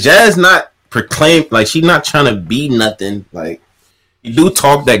 Is Jazz not proclaimed like she's not trying to be nothing? Like you do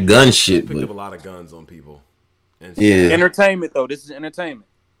talk that gun shit. Pick up a lot of guns on people. Entertainment though. This is entertainment.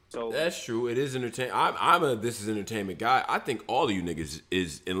 So that's true. It is entertainment. I'm a this is entertainment guy. I think all of you niggas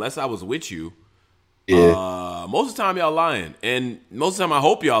is unless I was with you. Yeah. Most of the time y'all lying, and most of the time I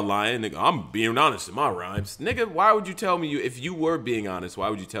hope y'all lying. Nigga, I'm being honest in my rhymes. Nigga, why would you tell me if you were being honest? Why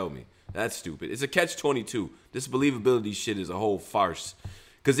would you tell me? That's stupid. It's a catch-22. This believability shit is a whole farce.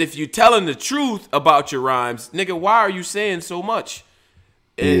 Because if you're telling the truth about your rhymes, nigga, why are you saying so much?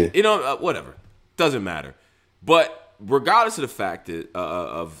 And, you know, whatever. Doesn't matter. But regardless of the fact that,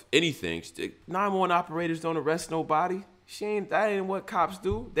 of anything, 911 operators don't arrest nobody. That ain't what cops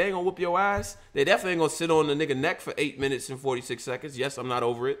do. They ain't gonna whoop your ass. They definitely ain't gonna sit on the nigga neck for 8 minutes and 46 seconds. Yes, I'm not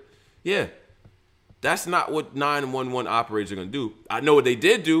over it. Yeah. That's not what 911 operators are gonna do. I know what they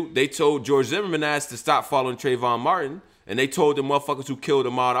did do. They told George Zimmerman ass to stop following Trayvon Martin, and they told the motherfuckers who killed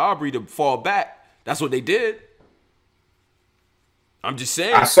Ahmaud Arbery to fall back. That's what they did. I'm just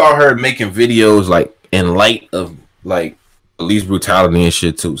saying. I saw her making videos like in light of like police brutality and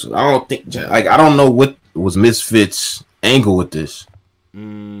shit too. So I don't think like I don't know what was Misfits' angle with this. I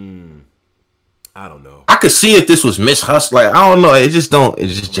don't know. I could see if this was Miss Hustle. Like I don't know. It just don't.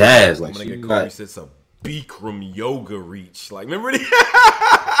 It's just Jazz. Like I'm gonna get Corey says a Bikram yoga reach. Like remember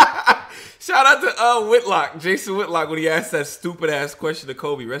shout out to Whitlock, Jason Whitlock, when he asked that stupid ass question to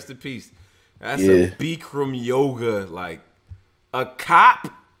Kobe. Rest in peace. That's a Bikram yoga. Like a cop.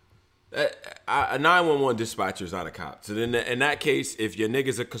 A 911 dispatcher is not a cop. So then, in that case, if your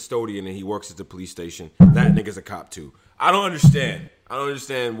nigga's a custodian and he works at the police station, that nigga's a cop too. I don't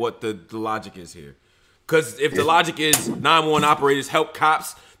understand what the logic is here. Because if the logic is 911 operators help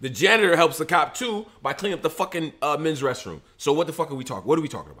cops, the janitor helps the cop too by cleaning up the fucking men's restroom. So what the fuck are we talking? What are we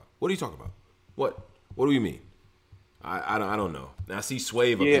talking about? What are you talking about? What do you mean? I don't know. Now I see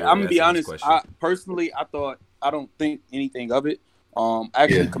Swave. Yeah, I'm gonna be honest. I don't think anything of it.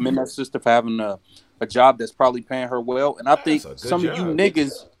 Actually commend that sister for having a job that's probably paying her well, and I think some of you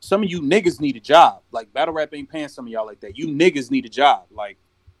niggas need a job. Like battle rap ain't paying some of y'all like that. You niggas need a job. Like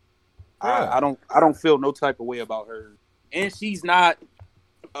I don't feel no type of way about her, and she's not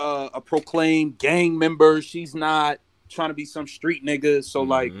a proclaimed gang member. She's not trying to be some street nigga. So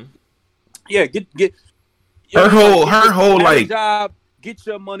like, yeah, get her whole like job. Get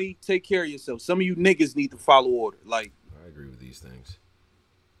your money. Take care of yourself. Some of you niggas need to follow order. Like. I agree with these things.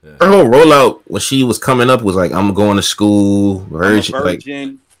 Yeah. Her whole rollout when she was coming up was like, "I'm going to school." Virgin. Like,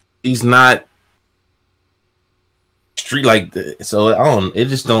 she's not street like that. So I don't. It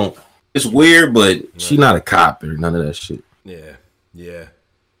just don't. It's weird, but she's not a cop or none of that shit. Yeah.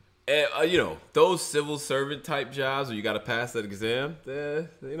 And, you know, those civil servant type jobs where you got to pass that exam,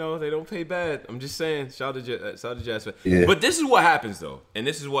 you know, they don't pay bad. I'm just saying. Shout out to Jazz. Yeah. But this is what happens though, and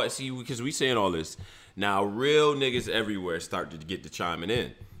this is what because we saying all this. Now, real niggas everywhere start to get to chiming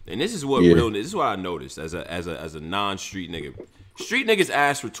in, and this is what this is what I noticed as a non-street nigga. Street niggas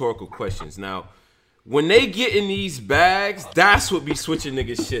ask rhetorical questions. Now, when they get in these bags, that's what be switching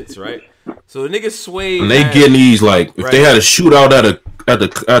niggas shits, right? So the niggas sway. And they getting these like if they had a shootout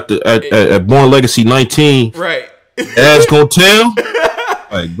at Born Legacy 19, right? Ass gonna tell,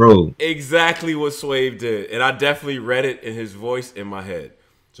 like bro, exactly what Swave did, and I definitely read it in his voice in my head.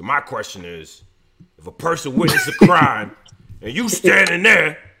 So my question is. If a person witnessed a crime and you standing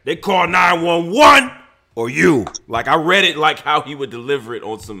there, they call 911 or you. Like I read it like how he would deliver it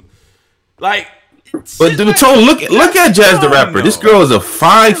on some like. But the tone, look at Jazz the rapper. No. This girl is a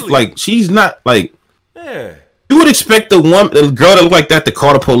 5. Really? Like she's not like. Yeah. You would expect the girl that look like that to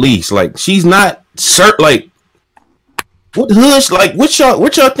call the police. Like she's not like. What hush? Like what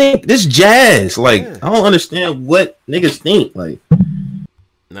y'all think? This Jazz. Like I don't understand what niggas think. Like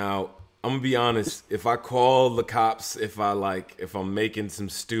now. I'm gonna be honest. If I call the cops, if I'm making some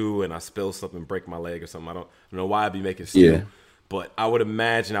stew and I spill something, break my leg or something, I don't know why I'd be making stew. Yeah. But I would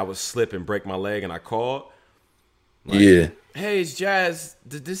imagine I would slip and break my leg, and I called. Like, hey, it's Jazz,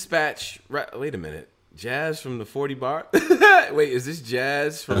 the dispatch. Wait a minute, Jazz from the 40 bar. Wait, is this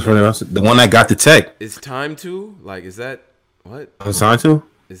Jazz from the one that got the tech? Is Time to like? Is that what? Time to?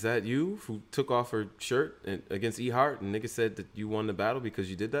 Is that you who took off her shirt against E Hart and nigga said that you won the battle because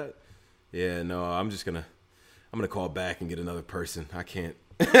you did that? Yeah, no, I'm gonna call back and get another person. I can't.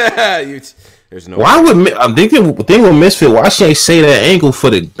 There's no. Why would I'm thinking with Misfit? Why she ain't say that angle for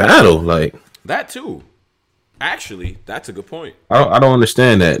the battle? Like that too. Actually, that's a good point. I don't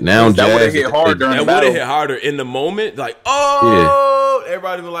understand that. Now that would have hit hard during the battle. That would have hit harder in the moment. Like, oh, yeah.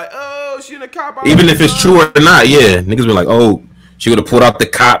 Everybody be like, oh, she in a cop. Even if it's true or not, yeah, niggas be like, oh, she would have pulled out the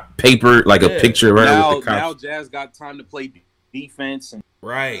cop paper, like a picture right with the cop. Now Jazz got time to play defense and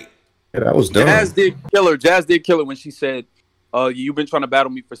right. Yeah, that was dumb. Jazz did kill her when she said, you've been trying to battle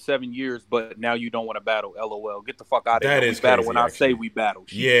me for 7 years, but now you don't want to battle. LOL. Get the fuck out of here. That is battle crazy, when actually. I say we battle.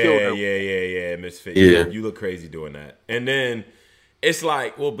 She killed her. Yeah, Misfit. Yeah. You look crazy doing that. And then it's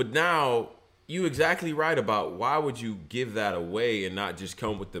like, well, but now you exactly right about why would you give that away and not just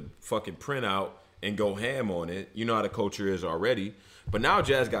come with the fucking printout and go ham on it? You know how the culture is already. But now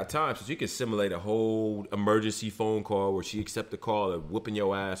Jazz got time, so she can simulate a whole emergency phone call where she accept the call of whooping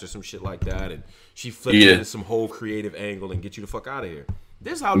your ass or some shit like that, and she flips it into some whole creative angle and get you the fuck out of here.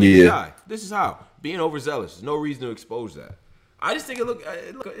 This is how niggas die. This is how being overzealous. There's no reason to expose that. I just think it look.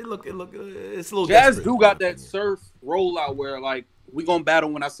 It's a little. Jazz do got that surf rollout where like we gonna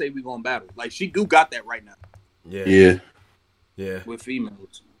battle when I say we gonna battle. Like she do got that right now. Yeah. With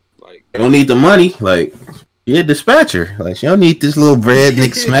females, like they don't need the money, like. Yeah, dispatcher. Like she don't need this little bread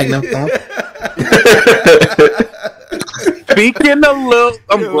nigga smack them. Speaking of look,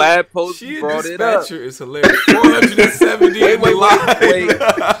 I'm glad Posey brought it up. Dispatcher is hilarious. 470 in the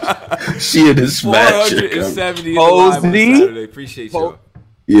line. She a dispatcher. 470 in the live on Saturday. Appreciate y'all.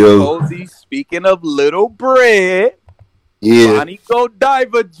 Posey, speaking of little bread, Bonnie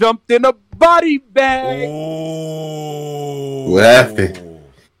Godiva jumped in a body bag. Oh. What happened?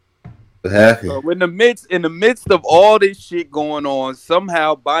 So in the midst of all this shit going on,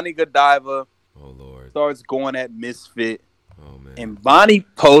 somehow Bonnie Godiva starts going at Misfit. Oh man! And Bonnie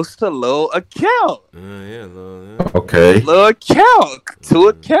posts a little account. Okay. A little account. 2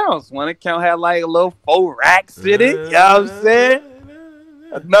 accounts. One account had like a little 4 racks in it. You know what I'm saying?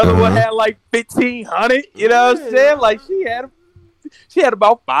 Another one had like 1,500. You know what I'm saying? Like she had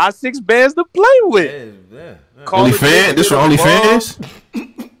about 5-6 bands to play with. OnlyFans? This for OnlyFans?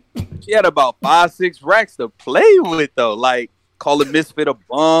 She had about 5-6 racks to play with though. Like call it Misfit a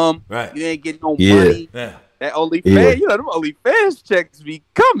bum. Right. You ain't getting no money. Yeah. That OnlyFans, you know, them OnlyFans checks be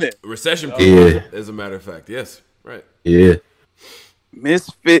coming. Recession proof, as a matter of fact. Yes. Right. Yeah.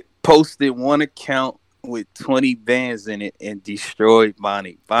 Misfit posted one account with 20 bands in it and destroyed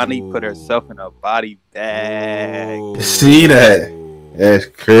Bonnie. Bonnie put herself in a body bag. See that? That's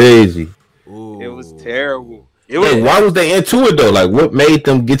crazy. It was terrible. Why was they into it though? Like, what made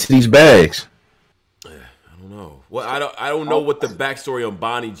them get to these bags? I don't know. Well, I don't know what the backstory on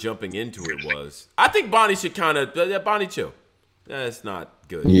Bonnie jumping into it was. I think Bonnie should kind of Bonnie chill. That's not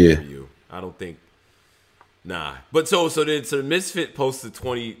good for you. I don't think. Nah, but so Misfit posted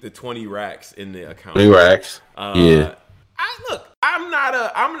the 20 racks in the account. 20 racks.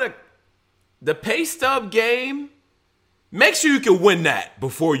 The pay stub game. Make sure you can win that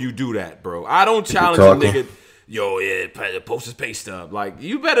before you do that, bro. I don't challenge a nigga. Yo, post his pay stub. Like,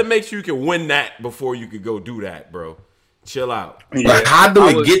 you better make sure you can win that before you could go do that, bro. Chill out. Like, how do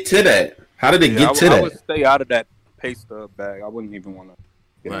we get to that? How did it get to that? I would stay out of that pay stub bag. I wouldn't even want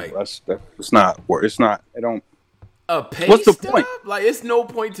to. Right. It's not. It don't. A pay What's stub? The point? Like, it's no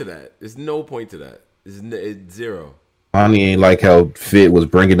point to that. There's no point to that. It's zero. Bonnie ain't like how Fit was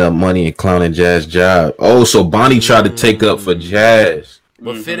bringing up money and clowning Jazz job. Oh, so Bonnie tried to take up for Jazz.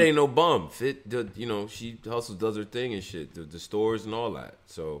 But Fit ain't no bum. Fit, she hustles, does her thing and shit. The stores and all that.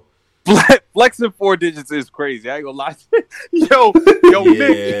 So flexing 4 digits is crazy. I ain't gonna lie. Yo,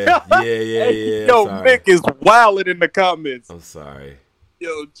 Mick. Yeah. Yo, Mick is wilding in the comments. I'm sorry.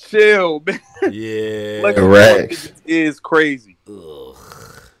 Yo, chill, man. Yeah. Flexing 4 digits is crazy. Ugh.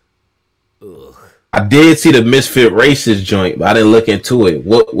 I did see the Misfit Races joint, but I didn't look into it.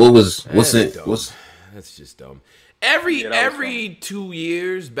 What's it? That's just dumb. Every 2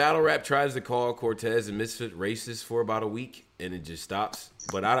 years, Battle Rap tries to call Cortez and Misfit Races for about a week, and it just stops.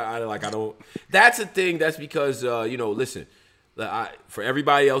 But I don't. That's a thing. That's because listen, for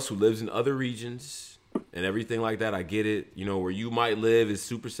everybody else who lives in other regions and everything like that, I get it. You know, where you might live is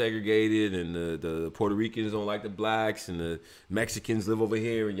super segregated, and the Puerto Ricans don't like the blacks, and the Mexicans live over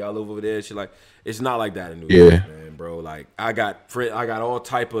here, and y'all live over there. Shit, like, it's not like that in New York, man, bro. Like, I got all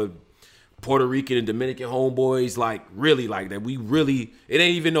type of Puerto Rican and Dominican homeboys, like, really like that. It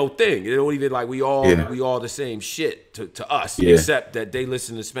ain't even no thing. It don't even, like, we all the same shit to us, except that they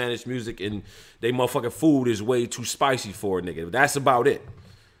listen to Spanish music and they motherfucking food is way too spicy for a nigga. That's about it.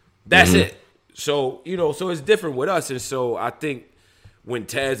 That's it. So, so it's different with us. And so I think when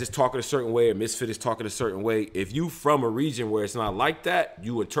Taz is talking a certain way or Misfit is talking a certain way, if you from a region where it's not like that,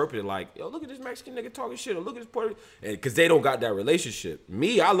 you interpret it like, yo, look at this Mexican nigga talking shit, or look at this Puerto Rican, because they don't got that relationship.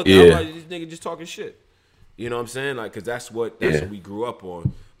 Me, I look at like, this nigga just talking shit. You know what I'm saying? Like, because that's what we grew up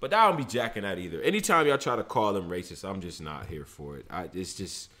on. But I don't be jacking that either. Anytime y'all try to call them racist, I'm just not here for it. It's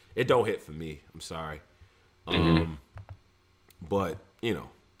just, it don't hit for me. I'm sorry. But, you know,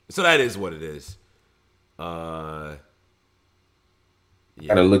 so that is what it is.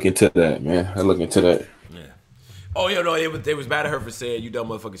 Gotta look into that, man. I look into that. Yeah. Oh, yeah, no, they was mad at her for saying you dumb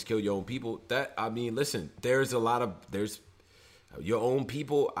motherfuckers kill your own people. That, I mean, listen, there's your own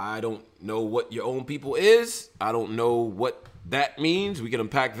people. I don't know what your own people is. I don't know what that means. We can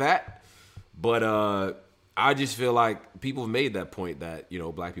unpack that. But I just feel like people have made that point that, you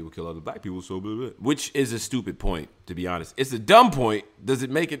know, black people kill other black people, so blah, blah, blah, which is a stupid point, to be honest. It's a dumb point. Does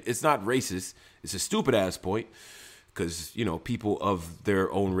it make it? It's not racist. It's a stupid ass point. Because, you know, people of their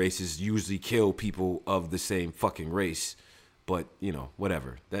own races usually kill people of the same fucking race. But, you know,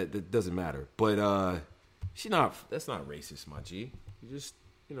 whatever. That doesn't matter. But that's not racist, my G. You just,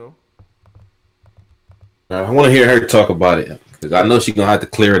 you know. I want to hear her talk about it. Because I know she's going to have to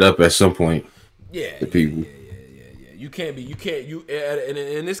clear it up at some point. Yeah. The people. Yeah.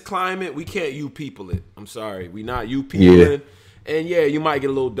 In this climate, we can't you people it. I'm sorry. We not you people it. And yeah, you might get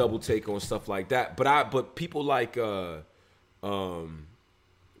a little double take on stuff like that. But people like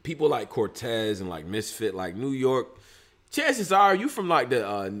Cortez and like Misfit, like New York, chances are you from like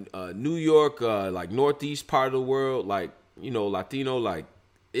the New York, like northeast part of the world, like, you know, Latino, like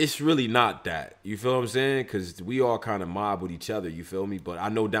it's really not that. You feel what I'm saying? Because we all kind of mob with each other. You feel me? But I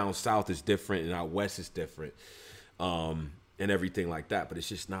know down south is different and out west is different, and everything like that. But it's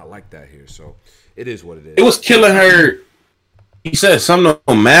just not like that here. So it is what it is. It was killing her. He said something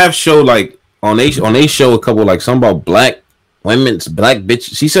on Mav show, like on they show a couple, like something about black women's black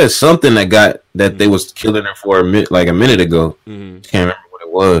bitches. She said something that they was killing her for a minute ago. Can't remember what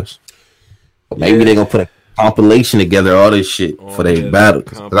it was. But maybe they gonna put a compilation together, all this shit for their battle.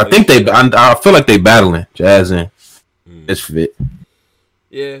 Cause I think I feel like they battling Jazz and Misfit.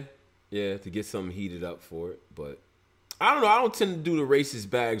 Yeah, to get something heated up for it, but. I don't know. I don't tend to do the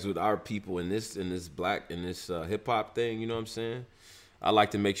racist bags with our people in this hip hop thing. You know what I'm saying? I like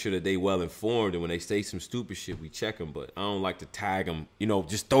to make sure that they well informed, and when they say some stupid shit, we check them. But I don't like to tag them. You know,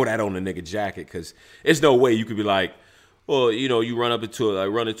 just throw that on the nigga jacket, because there's no way you could be like, well, you know, you run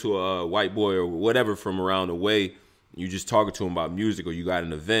into a white boy or whatever from around the way. You just talking to him about music, or you got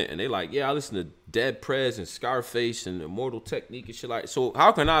an event, and they like, yeah, I listen to Dead Prez and Scarface and Immortal Technique and shit like. So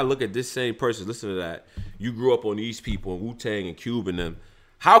how can I look at this same person, listen to that? You grew up on these people and Wu-Tang and Cube and them.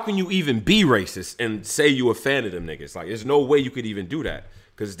 How can you even be racist and say you a fan of them niggas? Like, there's no way you could even do that,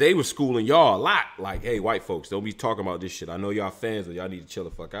 because they were schooling y'all a lot. Like, hey, white folks, don't be talking about this shit. I know y'all fans, but y'all need to chill the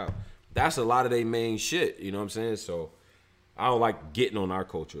fuck out. That's a lot of their main shit. You know what I'm saying? So I don't like getting on our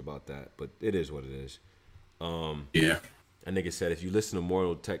culture about that, but it is what it is. Yeah. A nigga said, if you listen to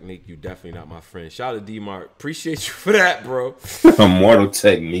Mortal Technique, you definitely not my friend. Shout out to D-Mark. Appreciate you for that, bro. Mortal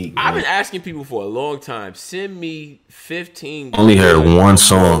Technique. Man. I've been asking people for a long time. Send me 15. Only heard one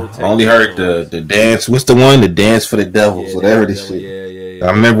song. I only heard the dance. What's the one? The Dance for the Devils. Whatever this shit. Yeah.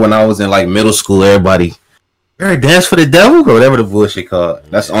 I remember when I was in like middle school, everybody, Dance for the Devil? Or whatever the bullshit called.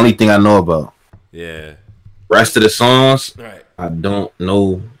 That's the only thing I know about. Yeah. Rest of the songs, right. I don't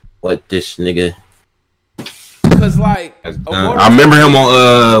know what this nigga... Because, like, I remember him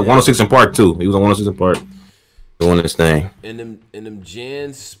on 106 in Park too. He was on 106 in Park doing this thing. In them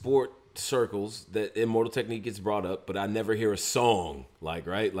Jan sport circles, that Immortal Technique gets brought up, but I never hear a song. Like,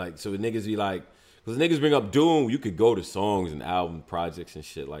 right? Like, so the niggas be like, because niggas bring up Doom, you could go to songs and album projects and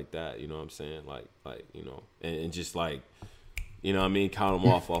shit like that. You know what I'm saying? Like you know, and just like, you know what I mean? Count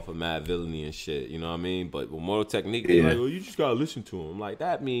them off of Mad Villainy and shit. You know what I mean? But with Immortal Technique, they're like, well, you just gotta listen to them. Like,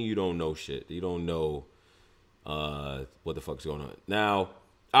 that mean you don't know shit. You don't know what the fuck's going on. Now,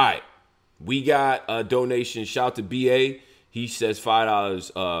 all right, we got a donation. Shout out to BA. He says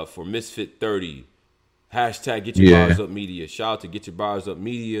 $5 for Misfit 30. Hashtag Get Your Bars Up Media. Shout out to Get Your Bars Up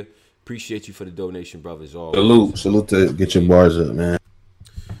Media. Appreciate you for the donation, brothers. Salute to Get Your Bars Up, man.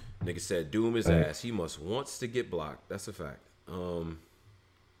 Nigga said Doom is ass. He must wants to get blocked. That's a fact.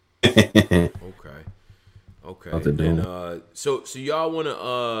 Okay. And so y'all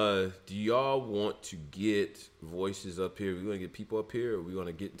wanna do y'all want to get voices up here? We gonna get people up here, or we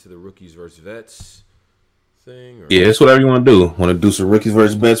gonna get into the rookies versus vets thing? Or? Yeah, it's whatever you want to do. Want to do some rookies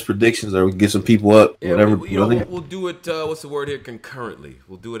versus vets predictions, or we get some people up? Yeah, whatever. We'll do it. What's the word here? Concurrently.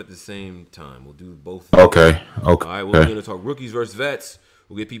 We'll do it at the same time. We'll do both. Okay. All right. We're gonna talk rookies versus vets.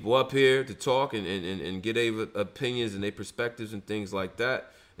 We'll get people up here to talk and get their opinions and their perspectives and things like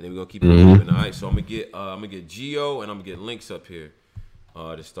that. And then we're gonna keep it moving. All right. So I'm gonna get Gio and I'm gonna get Links up here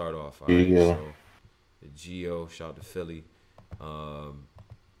to start off. All right. So Gio, shout out to Philly.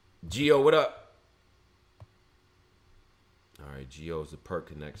 Gio, what up? All right, Gio's the Perk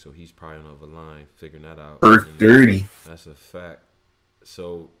Connect, so he's probably on the line figuring that out. Perk 30. That's a fact.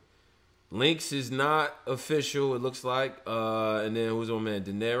 So Links is not official, it looks like. And then who's on, man?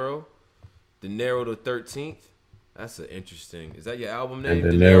 De Niro the 13th. That's an interesting. Is that your album name?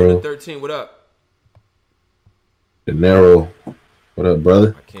 De Niro the 13th. What up? De Niro. What up,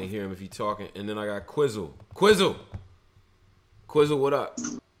 brother? I can't hear him if he's talking. And then I got Quizzle. Quizzle, what up?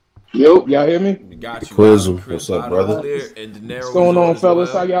 Yo, y'all hear me? We got you. Quizzle, what's up, brother? And De Niro, what's going on,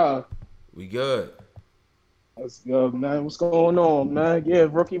 fellas? How y'all? We good. That's good, man. What's going on, man? Yeah,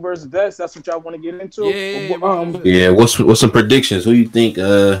 rookie versus vets. That's what y'all want to get into. Yeah. What's some predictions? Who you think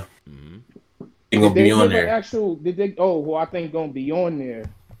gonna be on there? I think gonna be on there.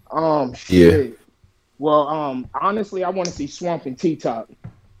 Yeah. Well, honestly, I want to see Swamp and T-Top.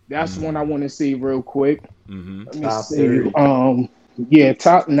 That's one I want to see real quick. Let me see. Yeah,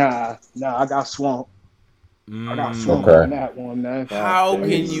 Top. Nah. I got Swamp. I got Swamp on that one, man. How can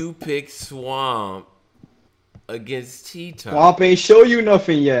you pick Swamp against T-Top? Swamp ain't show you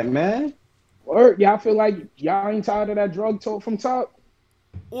nothing yet, man. Or y'all feel like y'all ain't tired of that drug talk from Top?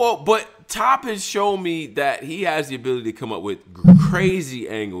 Well, but Top has shown me that he has the ability to come up with crazy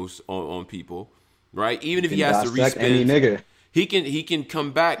angles on people, right? Even if he has to respin any nigga. He can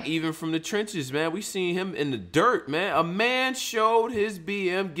come back even from the trenches, man. We seen him in the dirt, man. A man showed his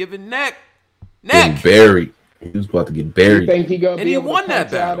BM giving neck. Getting buried. He was about to get buried. You think he gonna and be he able won to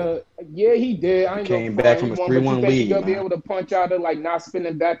that punch battle. Yeah, he did. I ain't came back from a 3-1 lead. He gonna be able to punch out of like not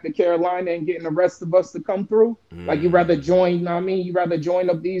spinning back to Carolina and getting the rest of us to come through. Like you rather join, you know what I mean? You rather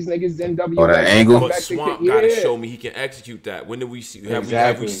join up these niggas in W. Oh, that angle. But Swamp gotta show me he can execute that. When did we see?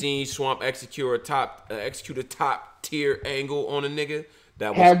 Have we seen Swamp execute a top tier angle on a nigga?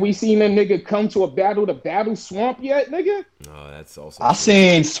 Have we seen a nigga come to battle Swamp yet, nigga? No, that's also. I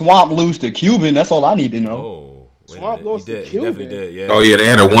seen Swamp lose to Cuban. That's all I need to know. Oh, Swamp lost to Cuban. He definitely did. Yeah. Oh yeah, they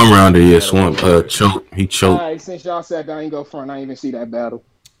had a 1-rounder. Yeah, Swamp choked. He choked. All right, since y'all said I ain't go front, I ain't even see that battle.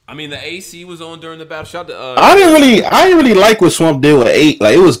 I mean, the AC was on during the battle. Shout to. I didn't really like what Swamp did with 8.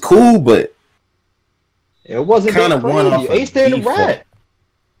 Like it was cool, but it wasn't kind of one off. Ace standing rat.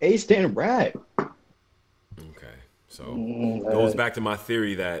 Ace standing rat. So goes back to my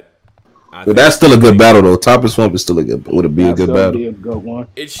theory that. But that's still a good battle though. Top and Swamp is still a good battle. Be a good one.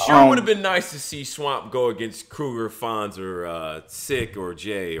 It sure would have been nice to see Swamp go against Kruger, Fonz, or Sick, or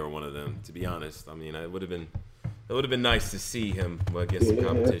Jay, or one of them. To be honest, I mean, it would have been nice to see him against the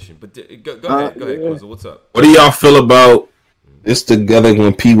competition. But go ahead, Quizzle. What's up? What do y'all feel about this together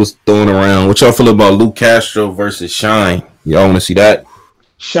when P was throwing around? What y'all feel about Luke Castro versus Shine? Y'all want to see that?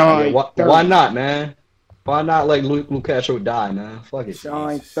 Shine. Yeah, why not, man? Why not let Luke Castro die, man? Fuck it.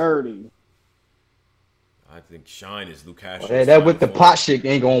 Shine 30. I think Shine is Luke Castro. Hey, that with the pot shit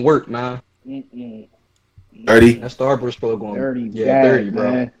ain't gonna work, man. 30. That Starburst probably going 30. Yeah, bad, 30,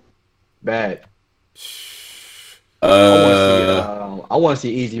 bro. Man. Bad. I want to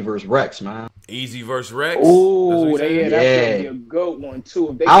see Easy versus Rex, man. Easy versus Rex. Oh, that's gonna be a good one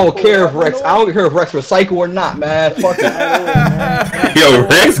too. I don't care if Rex recycle or not, man. Fuck it. Yo,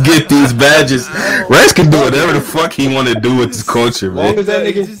 Rex get these badges. Rex can do whatever the fuck he want to do with his culture, man. Long as that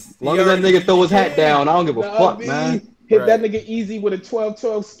nigga throw his hat down, I don't give a fuck, man. Hit that nigga Easy with a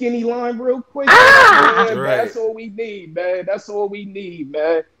 12-12 skinny line real quick. That's all we need, man. That's all we need,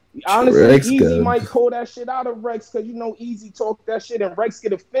 man. Honestly, Rex Easy might pull that shit out of Rex because you know Easy talk that shit and Rex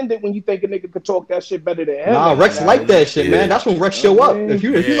get offended when you think a nigga could talk that shit better than him. Nah, Rex like that shit, man. That's when Rex show up. If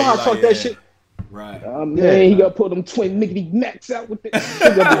you know how to talk that shit. Right. Man, he gonna pull them twin niggity necks out with it.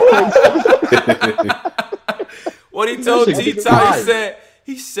 What he told T-Top,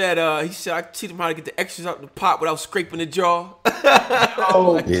 he said, I teach him how to get the extras out the pot without scraping the jaw.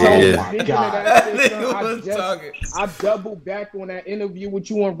 Oh yeah. My God. I doubled back on that interview with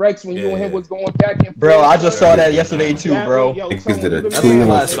you and Rex when you and him was going back and forth. Bro, I just saw that yesterday too, bro.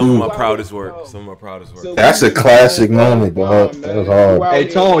 Some of my proudest work. That's a classic moment, dog. That was hard. Hey,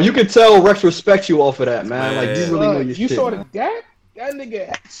 Tone, you can tell Rex respects you off of that, man. Like, you really know your shit. You saw that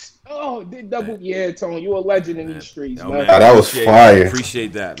nigga... Oh, did double. Yeah, Tone, you a legend in these streets, man. That was fire.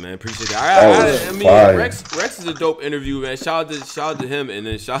 Appreciate that, man. Appreciate that. I mean, Rex is a dope interview, man. Shout out to him, and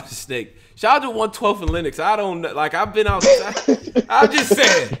then shout out to Snake. Shout out to 112 and Linux. I don't know. Like, I've been outside. I'm just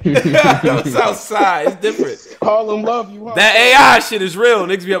saying. It's outside. It's different. Harlem love you, huh? That AI shit is real.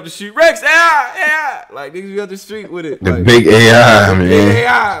 Niggas be up the street. Rex, AI. Like, niggas be up the street with it. The like, big AI, man. Big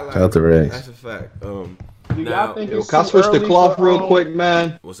AI. Like, shout out to Rex. That's a fact. Now, can I switch the cloth real quick,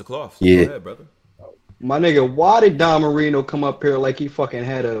 man? What's the cloth? Yeah. Go ahead, brother. My nigga, why did Don Marino come up here like he fucking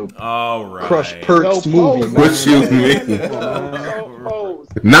had a Crush Perks movie? What you mean?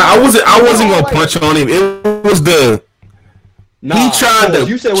 Nah, I wasn't gonna punch on him. It was the he tried to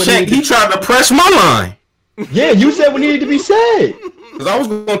he tried to press my line. Yeah, you said what needed to be said. Cause I was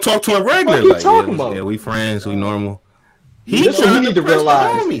gonna talk to him regular. What are you talking about? Yeah, we friends, we normal. He need to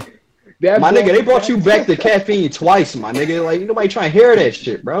realize. My nigga, they brought you back to caffeine twice, my nigga. Like, nobody trying to hear that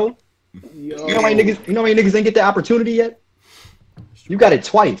shit, bro. You know how many niggas didn't get the opportunity yet? You got it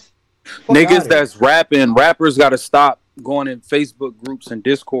twice. Niggas that's rappers got to stop going in Facebook groups and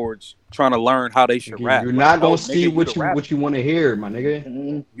Discords trying to learn how they should rap. You're not gonna see what you want to hear, my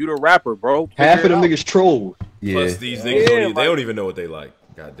nigga. You the rapper, bro. Half of them niggas trolls. Yeah. Plus these niggas they don't even know what they like.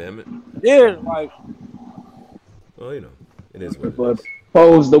 God damn it. Yeah, like. Well, you know, it is what it is.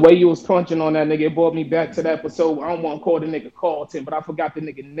 Pose, the way you was punching on that nigga, it brought me back to that episode. I don't want to call the nigga Carlton, but I forgot the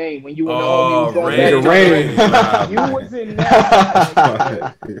nigga name. When you and the homie was on that. You was in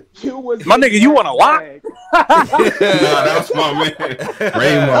that. You was my nigga, you want to lock? Nah, that's my man.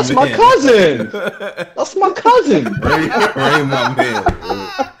 Ray, that's my cousin. That's my cousin. Ray, my man.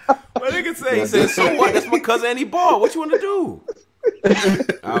 What nigga say? He said, so what? That's my cousin Andy Ball. What you want to do?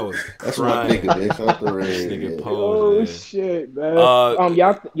 I was that's crying. My nigga. Shout the Ray. Nigga Pose, oh man. shit, man.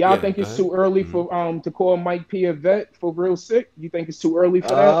 Y'all think it's too early for to call Mike P a vet for Real Sick? You think it's too early for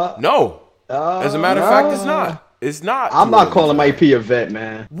that? No. As a matter of fact, it's not. It's not. I'm not calling Mike P a vet,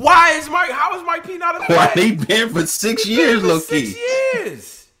 man. Why is Mike? How is Mike P not a vet? Why he been for 6 years, low key? 6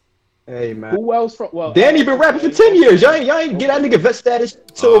 years. Hey man. Who else from? Well, Danny been rapping for 10 years. Y'all ain't get that nigga vet status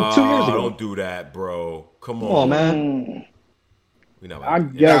till 2 years ago. Don't do that, bro. Come on, man. I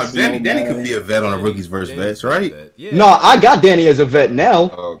guess Danny could be a vet on a Rookies versus Vets, right? Yeah. No, I got Danny as a vet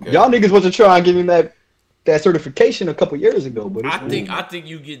now. Okay. Y'all niggas wasn't trying to give him that certification a couple years ago, but I think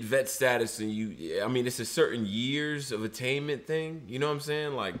you get vet status and I mean it's a certain years of attainment thing. You know what I'm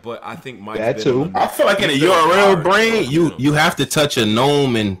saying? Like, but I think Mike's that too. I feel like in a URL brain, you have to touch a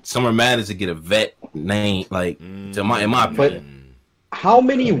gnome in Summer Madness to get a vet name. Like, in my opinion. But how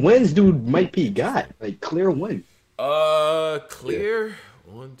many wins do Mike P got? Like clear wins. Clear.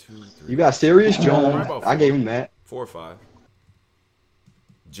 1, 2, 3. You got Serious Jones. I gave him that. 4 or 5.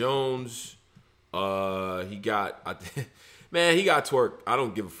 Jones, he got. Man, he got Twerk. I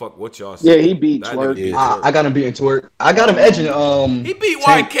don't give a fuck what y'all say. Yeah, he beat Twerk. I got him beating Twerk. I got him edging. He beat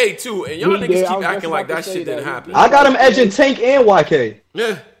Tank. YK too, and y'all niggas keep acting like that shit didn't happen. I got him edging Tank and YK.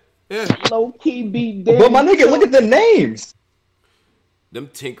 Yeah. Low key beat. But my nigga, look at the names. Them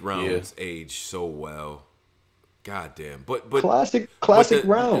Tink rounds age so well. God damn, but classic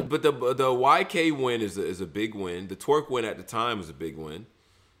round. But the YK win is a big win. The Twerk win at the time was a big win.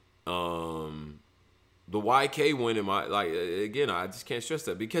 The YK win in my again, I just can't stress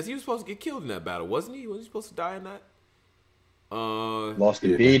that because he was supposed to get killed in that battle, wasn't he? Was he supposed to die in that? Lost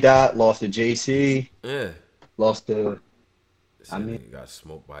to B-Dot, lost to JC. Yeah, lost to. He got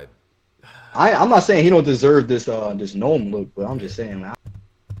smoked by. I'm not saying he don't deserve this gnome look, but I'm just saying.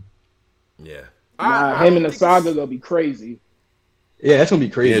 Yeah. Him and the Saga gonna be crazy. Yeah, that's gonna be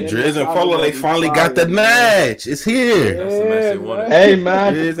crazy. Yeah, Driz and Polo, they finally got the match. It's here. That's the match they wanted. Hey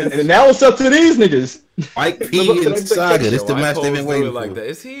man, and now it's up to these niggas. Mike P and Saga. This the match they've been waiting like for. That.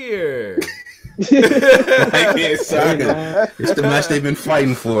 It's here. Mike P and Saga. It's the match they've been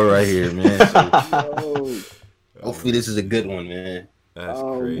fighting for right here, man. So, hopefully this is a good one, man. That's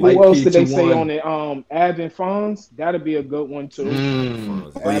crazy. Who else did they say on it? Avin Fonz. That'd be a good one too.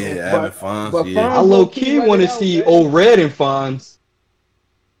 Oh yeah, Avin Fonz. I low key want to see O-Red and Fonz.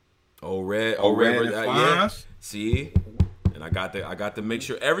 O-Red and Fonz. Yeah. See, and I got to make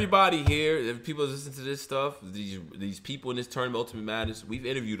sure everybody here, if people listen to this stuff, these people in this tournament, Ultimate Madness, we've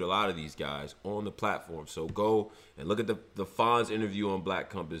interviewed a lot of these guys on the platform. So go and look at the Fonz interview on Black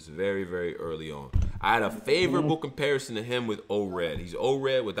Compass very, very early on. I had a favorable comparison to him with O-Red. He's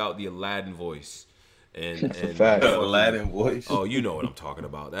O-Red without the Aladdin voice. And Aladdin voice. Oh, you know what I'm talking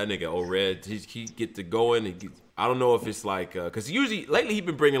about. That nigga O-Red, he get to going. And I don't know if it's like, because usually, lately he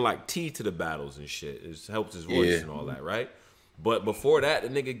been bringing like tea to the battles and shit. It helps his voice and all that, right? But before that, the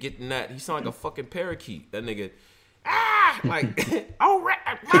nigga getting that, he sound like a fucking parakeet. That nigga, like, O-Red,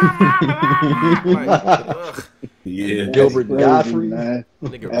 like, ugh. Yeah, Gilbert Godfrey. Nigga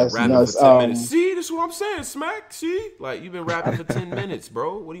been rapping for 10 minutes. See, this is what I'm saying, Smack. See, like you've been rapping for 10 minutes,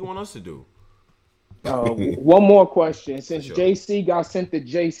 bro. What do you want us to do? One more question. Since JC got sent to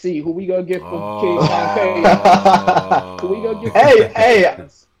JC, who we gonna get for Kid? Who we gonna get? Hey,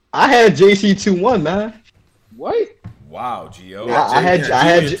 I had JC 2-1, man. What? Wow, Gio. I had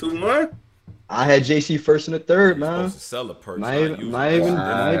 2-1. I had JC first and the third, man. To sell the perks, not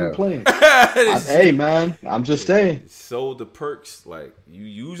even playing. Hey, man, I'm just saying. Sold the perks, like you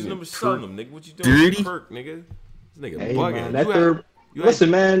using them or selling them, nigga. What you doing with the perk, nigga? This nigga bugging. Man,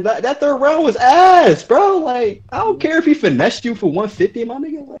 listen, man, that third round was ass, bro. Like, I don't care if he finessed you for 150, my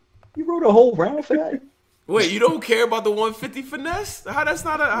nigga. Like, you wrote a whole round for that. Wait, you don't care about the 150 finesse? How that's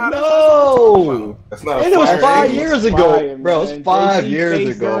not a no. That's not. And it was 5 years ago, bro. It was 5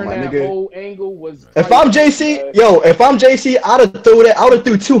 years ago, my nigga. Whole angle was if I'm JC, I'd have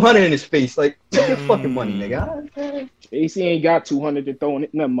threw 200 in his face. Like, take your fucking money, nigga. JC ain't got 200 to throw in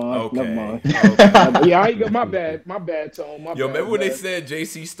it. Never mind. Okay. Yeah, I ain't got my bad, Tone. Remember when they said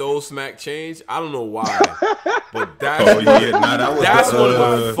JC stole Smack change? I don't know why, but that's one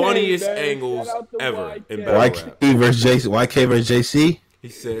of the funniest angles ever in battle rap. YK versus JC. He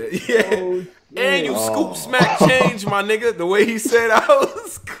said, and you scoop Smack change, my nigga. The way he said, I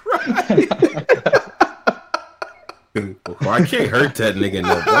was crying. I can't hurt that nigga in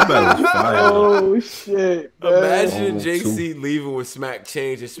that battle was fire. Oh shit! Imagine JC leaving with Smack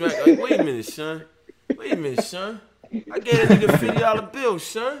change and Smack like, wait a minute, son. I gave that nigga $50 bill,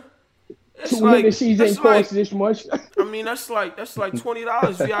 son. That's 2 Hennessy's ain't cost this much. I mean, that's like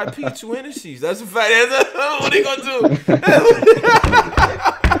 $20 VIP, 2 Hennessy's. That's a fact. That's what they gonna do?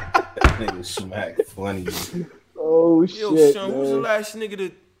 That nigga Smack funny. Oh shit! Yo, son, who's the last nigga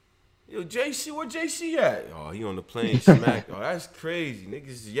to? Yo, JC, where JC at? Oh, he on the plane, Smack. Oh, that's crazy.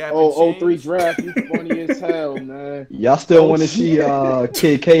 Niggas yapping. 03 draft, you funny as hell, man. Y'all still want to see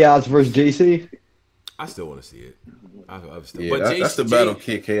Kid Chaos versus JC? I still want to see it. That's the battle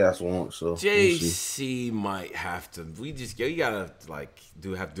Kid Chaos wants. So JC might have to. You gotta have to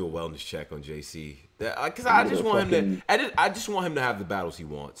do a wellness check on JC. Because I just want him to. I just want him to have the battles he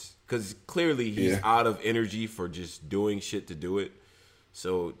wants. Because clearly he's out of energy for just doing shit to do it.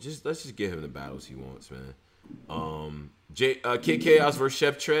 So let's just give him the battles he wants, man. Kid Chaos versus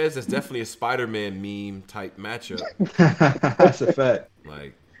Chef Trez. That's definitely a Spider-Man meme type matchup. That's a fact.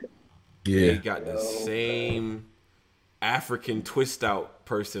 Like, they got the same African twist out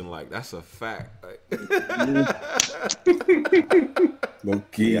person. Like, that's a fact. No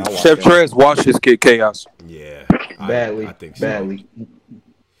key. Chef Trez watches Kid Chaos. Yeah, badly. I think so. Badly.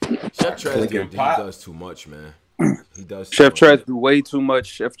 Chef Trez, he does too much, man. He does. Chef Trez do way too much.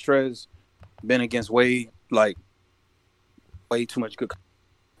 Chef Trez been against way too much good.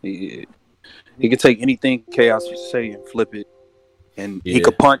 He could take anything Chaos say and flip it, and he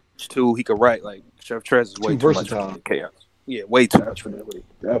could punch too. He could write. Like, Chef Trez is way too versatile. Much for Chaos. Yeah, way too much for that.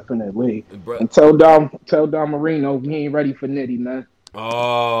 Definitely. And tell Don Marino he ain't ready for Nitty, man.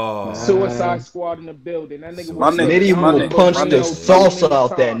 Oh, Suicide Squad in the building. That nigga Nitty will punch the salsa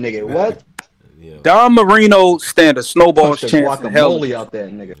out that nigga. What? Yeah. Don Marino stand a snowball's chance in hell out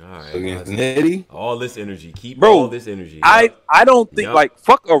that nigga. All right, against Nitty. All this energy, all this energy. I don't think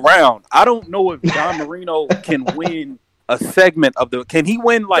fuck around. I don't know if Don Marino can win a segment of the. Can he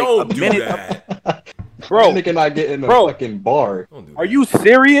win a minute? Bro, nigga not getting a fucking bar. Are you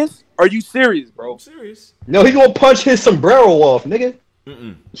serious? Are you serious, bro? I'm serious. No, he gonna punch his sombrero off, nigga.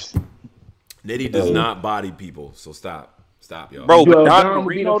 Nitty does not body people, so stop, y'all. Bro, but Don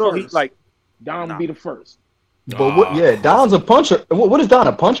Marino though, he's like. Don would be the first. But what? Yeah, Don's a puncher. What is Don,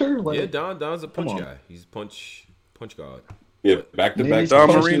 a puncher? Yeah, Don's a punch guy. He's punch guard. Yeah, back to back. Don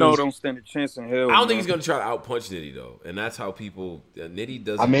Marino don't stand a chance in hell. I don't think he's gonna try to out punch Nitty though, and that's how people. Nitty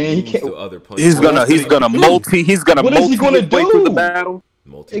doesn't. I mean, he can't. To other punches. He's gonna multi. What is he gonna do? Through the battle.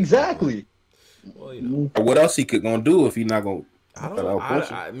 Exactly. Well, you know. What else he could gonna do if he's not gonna?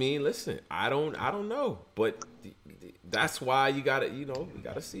 I mean, listen, I don't know, but that's why you gotta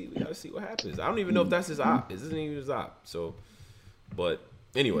see what happens. I don't even know if that's his op. This isn't even his op. So, but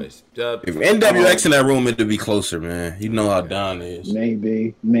anyways, if NWX in that room, it'd be closer, man. You know how Don is.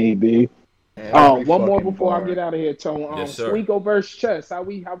 Maybe. One more before I get out of here, Tone. Yes, sir. Squeako versus Chess. How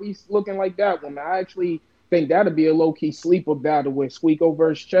we looking like that one? I actually think that'd be a low key sleeper battle with Squeako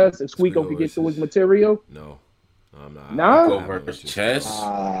versus Chess. If Squeako could get to his material. No. I'm not. Nah. Go versus Chess.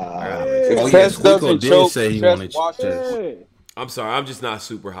 Chess doesn't choke. Say he wanted Chess. I'm sorry. I'm just not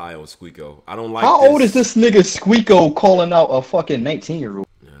super high on Squeako. I don't like. How old is this nigga Squeako calling out a fucking 19-year-old?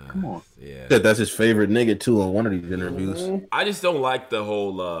 Come on. Yeah. That's his favorite nigga too on one of these interviews. I just don't like the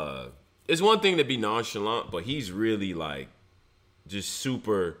whole. it's one thing to be nonchalant, but he's really like just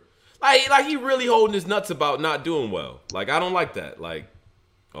super like he really holding his nuts about not doing well. Like I don't like that. Like,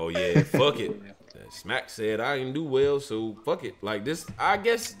 oh yeah, fuck it. Smack said I didn't do well, so fuck it. Like this, I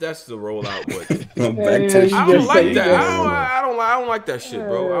guess that's the rollout. But I don't like that. I don't like that shit,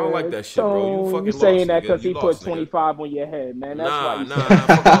 bro. I don't like that shit, bro. You fucking you saying lost, that because he put nigga. 25 on your head, man. That's why.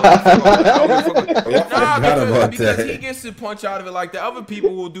 Nah, because he gets to punch out of it like that. Other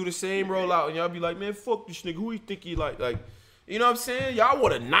people will do the same rollout, and y'all be like, man, fuck this nigga. Who he think he like? You know what I'm saying? Y'all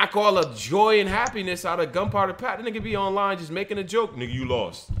want to knock all the joy and happiness out of Gunpowder Pat. The nigga be online just making a joke. Nigga, you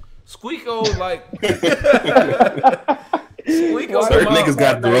lost. Squeako, like Squeako. Certain niggas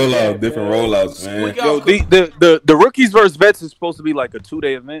got the rollout, different rollouts, man. Yo, the rookies versus vets is supposed to be like a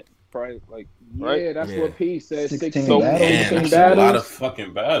 2-day event, probably like right. Yeah, that's what P said. 16 battles. A lot of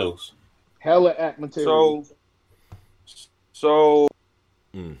fucking battles. Hella act material. So,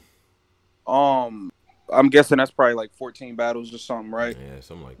 I'm guessing that's probably like 14 battles or something, right? Yeah,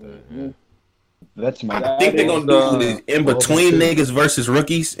 something like that. Yeah. That's my. I think they're gonna do this in between niggas versus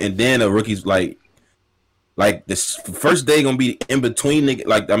rookies, and then a rookies like this first day gonna be in between niggas.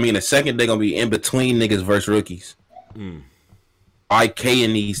 Like I mean, the second day gonna be in between niggas versus rookies. IK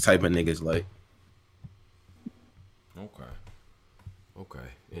and these type of niggas like. Okay,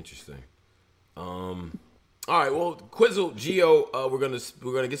 interesting. All right, well, Quizzle, Gio, we're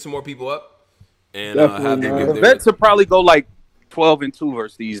gonna get some more people up, and have the vets will probably go like 12-2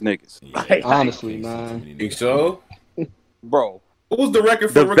 versus these niggas. Yeah, honestly, man. Think so, bro? What was the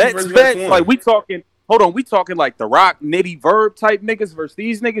record the for vets? Like we talking. Hold on, we talking like the Rock, Nitty, Verb type niggas versus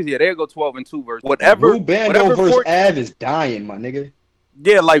these niggas. Yeah, they'll go 12-2 versus whatever. Bando versus Av is dying, my nigga.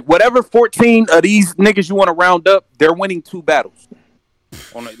 Yeah, like whatever 14 of these niggas you want to round up, they're winning 2 battles.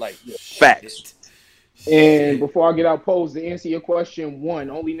 On facts. And before I get out posed, to answer your question,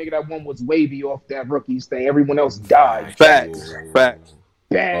 only nigga that won was Wavy off that rookies thing. Everyone else died. Facts.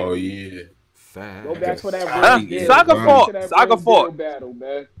 Bang. Oh yeah. Facts. Go back for that. Saga fought. Battle,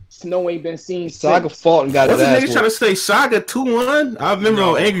 man. Snow ain't been seen. Saga fought and got his ass. Wasn't niggas trying to say Saga 2-1? I remember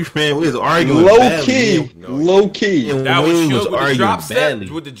on Angry Fan we was arguing. Low key. That was Suge with the drop step.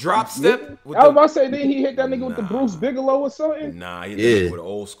 With the drop step. I was about to say, then he hit that nigga with the Bruce Bigelow or something. Nah, he hit with an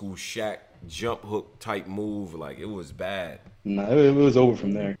old school Shaq jump hook type move. Like it was bad. Nah, it was over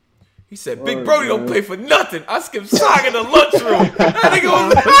from there. He said, Big Brody don't play for nothing. I skipped Saga in the lunchroom. That nigga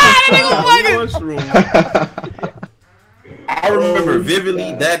was lunchroom. I remember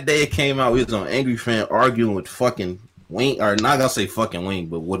vividly that day it came out. We was on Angry Fan arguing with fucking Wing, or not gonna say fucking Wing,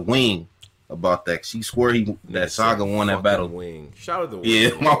 but with Wing about that. She swore that Saga won that battle. Wing. Shout out to Wing. Yeah,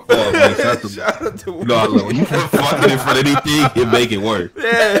 my fault, man. Shout out to Wing. No, look, you put fucking in front of anything, it make it work.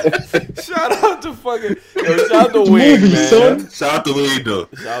 Yeah. Shout out to fucking. Shout out to Wing, man. Shout out to Wing, though.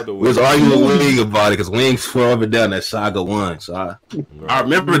 Shout out to Wing. We was arguing with Wing about it because Wing swore up and down that Saga won. So I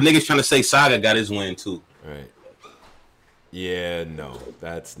remember niggas trying to say Saga got his win too. Right. Yeah, no,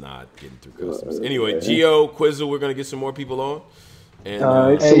 that's not getting through customs. Anyway, Gio, Quizzle, we're gonna get some more people on.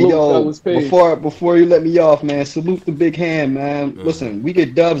 And hey yo, before you let me off, man, salute the big hand, man. Listen, we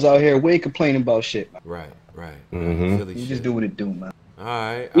get dubs out here. We ain't complaining about shit, man. Right. You just do what it do, man. All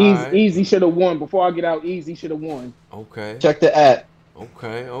right. Easy should have won. Before I get out, Easy should have won. Okay. Check the app.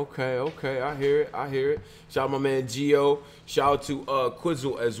 Okay. I hear it. Shout out my man Gio. Shout out to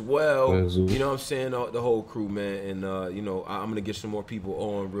Quizzle as well. You know what I'm saying? The whole crew, man. And I'm gonna get some more people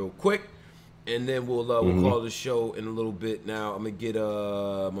on real quick, and then we'll call the show in a little bit. Now I'm gonna get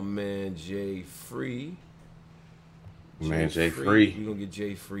my man Jay Free. Jay Free. We're gonna get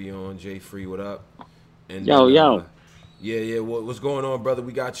Jay Free on. Jay Free, what up? And yo. Yeah. What's going on, brother?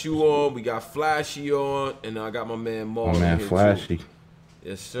 We got you on. We got Flashy on, and I got my man Maul. My man Flashy. Too.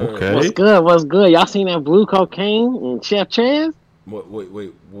 Yes, sir. Okay. What's good? Y'all seen that Blue Cocaine and Chef Chaz?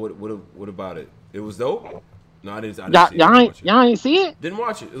 Wait. What about it? It was dope? No, I didn't see it. Y'all ain't see it? Didn't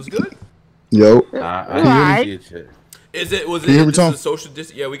watch it. It was good? Yo. I didn't see it. Was it a social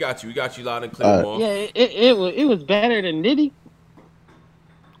distance? Yeah, we got you loud and clear. Yeah, it was better than Nitty.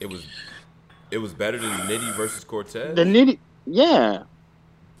 It was better than Nitty versus Cortez? The Nitty, yeah.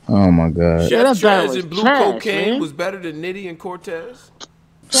 Oh my God. Chef Chaz and Blue Cocaine was better than Nitty and Cortez?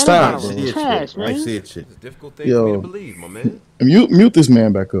 Stop. I see it, shit. It's a difficult thing for me to believe, my man. Mute this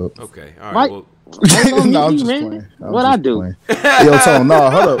man back up. Okay, all right. Well, no, I'm just playing. What I do? Yo, Tone,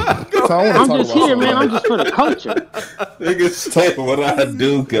 hold up. Tone, I'm just here, man. I'm just for the culture. Niggas talking what I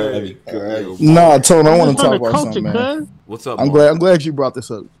do, guys. Nah, Tone, I want to talk about something, man. What's up? I'm glad you brought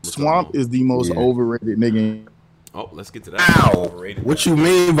this up. Swamp is the most overrated nigga Oh, let's get to that. Ow! What you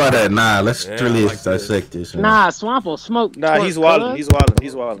mean by that? Nah, let's really dissect this. Nah, Swamp will smoke. Nah, he's wilding. He's wilding.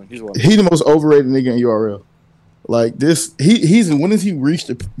 He's wilding. He's wilding. He's the most overrated nigga in URL. Like this, he's when has he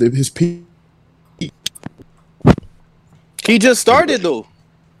reached his peak? He just started though.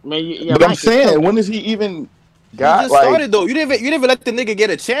 Man, but I'm saying, when has he even got? He just started though. You didn't even let the nigga get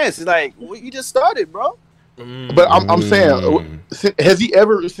a chance. It's like you just started, bro. But I'm saying, has he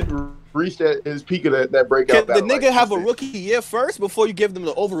ever reached his peak of that breakout? Can the nigga have a rookie year first before you give them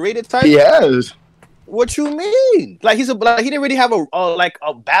the overrated type? He has. What you mean? Like he didn't really have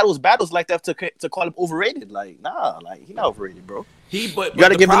a battles like that to call him overrated. Like nah, like he not overrated, bro. But you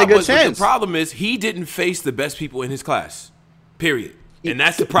gotta give the nigga a chance. The problem is he didn't face the best people in his class. Period. And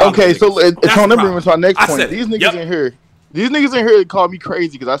that's the problem. Okay, so it's on them to our next point. These niggas in here call me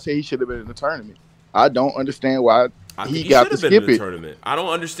crazy because I say he should have been in the tournament. I don't understand why he got to skip it. Tournament. I don't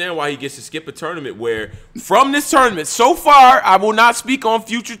understand why he gets to skip a tournament where, from this tournament, so far, I will not speak on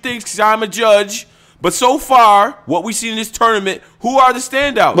future things because I'm a judge, but so far, what we see in this tournament, who are the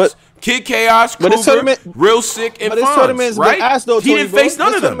standouts? Kid Chaos, Kruger, Real Sick, and Fonz, right? He didn't face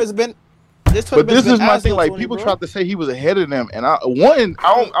none of them. But this is my thing. Like people tried to say he was ahead of them, and I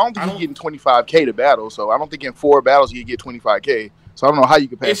don't think he's getting 25K to battle. So I don't think in 4 battles he get 25K. So I don't know how you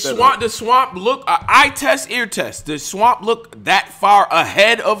could pass that. The Swamp look eye test, ear test. Does Swamp look that far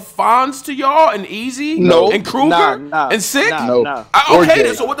ahead of Fonz to y'all and Easy? No. And Kruger and Sick? No. Okay,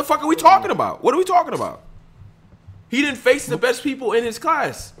 then, so what the fuck are we talking about? What are we talking about? He didn't face the best people in his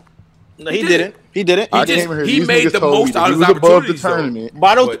class. No, he didn't. He didn't. He made the most out of his opportunities. But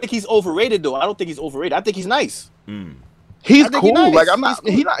I don't think he's overrated though. I don't think he's overrated. I think he's nice. He's cool. Nice. Like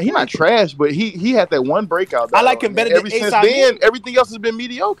he's not trash, but he had that one breakout. I like him better than Ace. Since then, everything else has been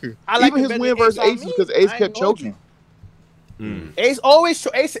mediocre. Even his win versus Ace because Ace kept choking. Ace always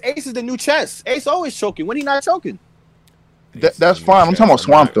Ace is the new chess. Ace always choking. When he not choking? That's fine. I'm talking about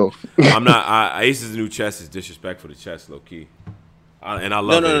Swamp though. I'm not. Ace is the new chess is disrespectful to chess, low key. And I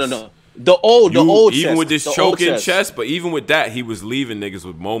love no. The old even chess, with this choking chess, but even with that, he was leaving niggas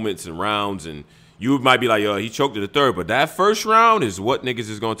with moments and rounds, and you might be like, yo, he choked at the third, but that first round is what niggas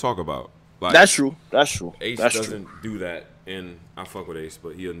is gonna talk about. Like, that's true. Ace doesn't do that, and I fuck with Ace,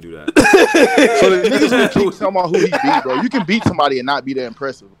 but he doesn't do that. So the niggas who keep talking about who he beat, bro, you can beat somebody and not be that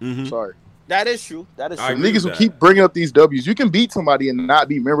impressive. Sorry. That is true. That is true. Niggas who keep bringing up these W's, you can beat somebody and not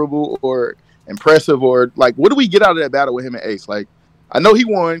be memorable or impressive or like, what do we get out of that battle with him and Ace? Like, I know he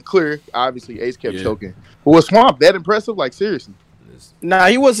won clear. Obviously, Ace kept choking. But was Swamp that impressive? Like, seriously? Nah,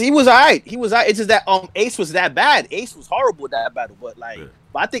 he was alright. He was alright. It's just that Ace was that bad. Ace was horrible at that battle. But like,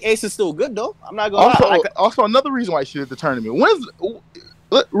 but I think Ace is still good though. I'm not gonna lie. Also, another reason why he should hit the tournament.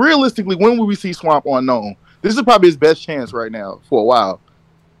 Realistically, when will we see Swamp on Known? This is probably his best chance right now for a while.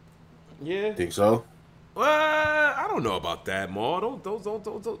 Yeah, think so. Well, I don't know about that, Ma. Don't. He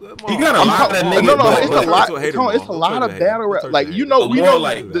got a lot of niggas. No, it's a lot of battle rap. Like we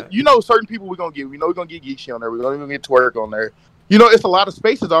know certain people we're gonna get. We know we're gonna get Geekshy on there. We're gonna get Twerk on there. You know, it's a lot of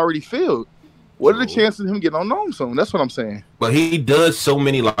spaces already filled. What are the chances of him getting on Known soon? That's what I'm saying. But he does so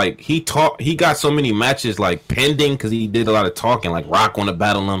many he got so many matches like pending because he did a lot of talking. Like Rock want to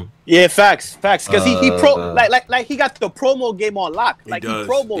battle him. Yeah, facts. Because he he got the promo game on lock. Like he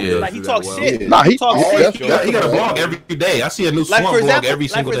promo, like he talks shit. Nah, he talks shit. He got a vlog every day. I see a new Swamp vlog every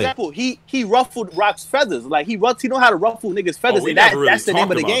single day. For example, he ruffled Rock's feathers. Like he know how to ruffle niggas' feathers, and that's the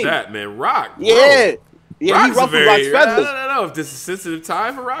name of the game. That man, Rock. Yeah. Yeah, he ruffled Rock's feathers. I don't know if this is a sensitive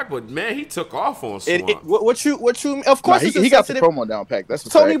time for Rock, but man, he took off on Swamp. What you? Of course, he got the promo down packed. That's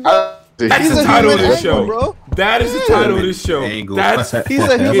Tony. That's the title of this show, bro. That is the title of this show. He's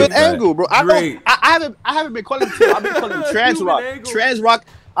a human angle, bro. I haven't been calling him. I've been calling him Trans Rock. Trans Rock.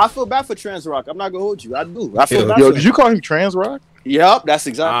 I feel bad for Trans Rock. I'm not gonna hold you. I do. I feel bad. Yo, did you call him Trans Rock? Yep, that's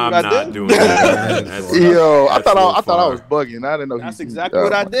exactly what I did. Doing that. Yo, I thought I was bugging. I didn't know. That's exactly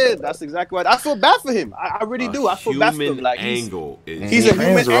what I did. That's exactly what I feel bad for him. I really do. I feel bad for him. Like he's a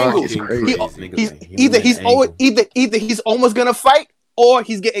human angle. Either he's almost gonna fight or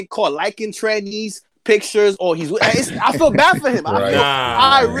he's getting caught liking trannies pictures or I feel bad for him.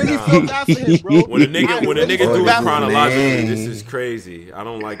 I really feel bad for him, bro. When a nigga do it chronologically, this is crazy. I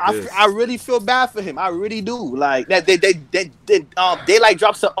don't like this. I really feel bad for him. I really do. Like that they like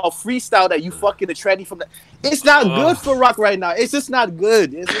drops a freestyle that you fucking the tranny from the. It's not good for Rock right now. It's just not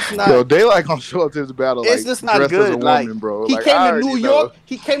good. It's just not. Yo, they like gonna show up to this battle. It's just not good. Woman, bro. He came to New York.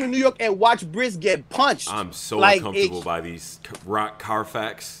 He came to New York and watched Briz get punched. I'm so uncomfortable by these Rock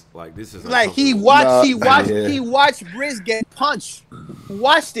Carfax. Like this is like he watched Briz get punched.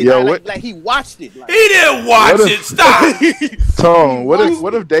 Watched it. Yo, like he watched it. Like, he didn't watch it. Stop. Tone,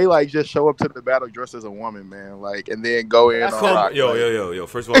 what if Daylight just show up to the battle dressed as a woman, man? Like, and then go in on Rock. Yo.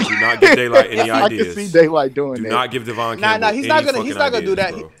 First of all, do not give Daylight any ideas. I can see Daylight doing that. Do not give Devon Campbell Nah, he's not gonna do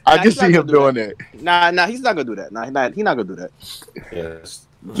that. I can see him doing that. Nah, he's not gonna do that. Nah, he's not gonna do that. Yes.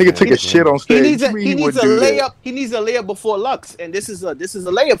 Nigga took a shit on stage. He needs a layup. He needs a layup before Lux, and this is a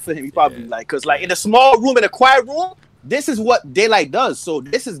layup for him. He probably because in a small room, in a quiet room, this is what Daylight does. So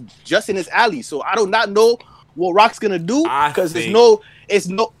this is just in his alley. So I do not know what Rock's gonna do because it's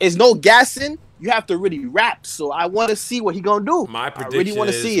no gassing. You have to really rap. So I want to see what he gonna do. My prediction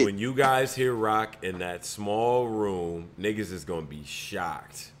is when you guys hear Rock in that small room, niggas is gonna be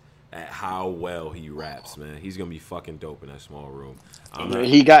shocked at how well he raps, man. He's gonna be fucking dope in that small room.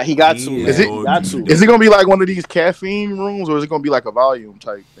 He got to. Is it gonna be like one of these caffeine rooms, or is it gonna be like a volume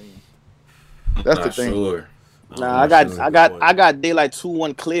type thing? That's the thing. Sure. Nah, I got Daylight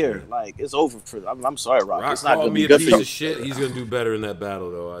 2-1 clear. Like it's over for. I'm sorry, Rock. It's not gonna be good piece of shit. He's gonna do better in that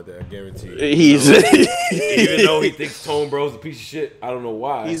battle, though. I guarantee you. Even though he thinks Tone Bro's a piece of shit, I don't know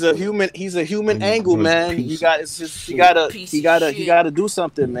why. He's a human angle, man. He gotta do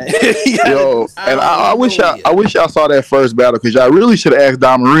something, man. Yo, and I wish y'all saw that first battle because y'all really should have asked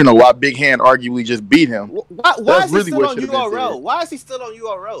Don Marino why Big Hand arguably just beat him. Why is he still on URL? Why is he still on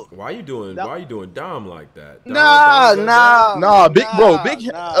URL? Why are you doing Dom like that? Nah,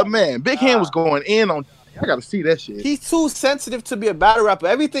 Big Hand was going in on. I gotta see that shit. He's too sensitive to be a battle rapper.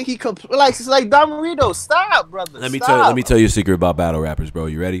 Everything he it's like Don Marino. Stop, brother. Let me tell you a secret about battle rappers, bro.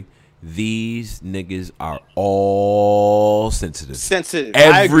 You ready? These niggas are all sensitive.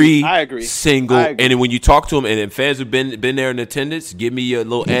 Every I agree. Single. And when you talk to them, and fans have been there in attendance, give me your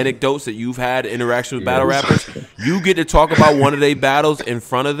little anecdotes that you've had interaction with battle rappers. You get to talk about one of their battles in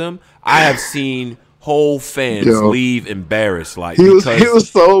front of them. I have seen whole fans leave embarrassed. Like he was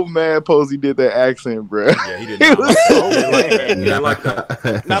so mad. Posey did that accent, bro. Yeah, he did not like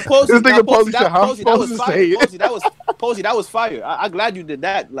that. Now Posey, this nigga Posey said, "How supposed to say it?" Posey, that was fire. I'm glad you did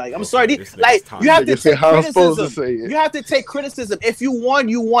that. Like, I'm sorry. Like, you have to take criticism. You have to take criticism. If you won,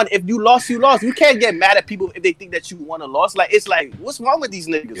 you won. If you lost, you lost. You can't get mad at people if they think that you won or lost. Like, it's like, what's wrong with these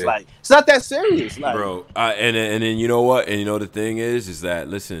niggas? Yeah. Like, it's not that serious, like, bro. And then you know what? And you know the thing is that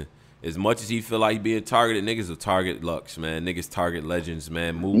listen. As much as he feel like being targeted, niggas will target Lux, man. Niggas target legends,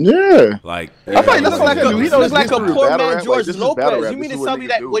 man. Move. Yeah. Like, I thought he looked like a poor man George Lopez. You mean to tell me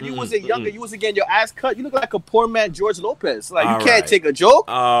that when you was younger, you was getting your ass cut? You look like a poor man George Lopez. Like, you can't take a joke.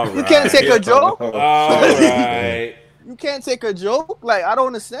 You can't take a joke. All right. You can't take a joke. Like, I don't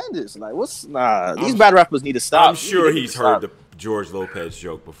understand this. Like, these bad rappers need to stop. I'm sure he's heard the George Lopez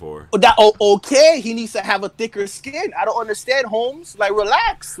joke before. Okay, he needs to have a thicker skin. I don't understand, Holmes. Like,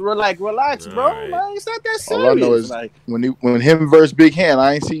 relax, bro. Like, it's not that serious. All I know is like when him versus Big Hand,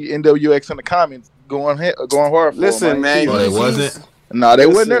 I ain't see NWX in the comments going hard. Listen, man. It wasn't. Nah, they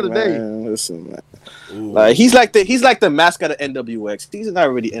wasn't there today. Listen, man. Like, he's like the mascot of NWX. He's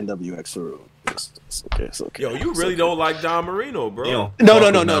not really NWX for real. It's okay. Yo, you really don't like Don Marino, bro? No. He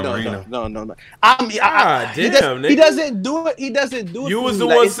doesn't do it. He doesn't do it. You was the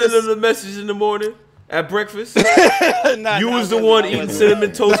one sending the message in the morning at breakfast. You was the one eating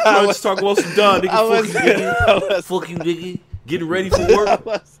cinnamon toast crunch, talking about some Don. Fuck you, nigga. Getting ready for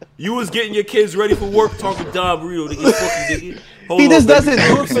work. You was getting your kids ready for work, talking Don Marino. Nigga, fuck you, nigga. He just doesn't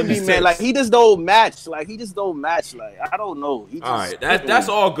do it for me, man. Like, he just don't match. Like, I don't know. All right, that's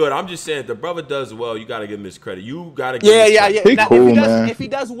all good. I'm just saying, the brother does well. You gotta give him his credit. You gotta give him his credit. He cool, man. If he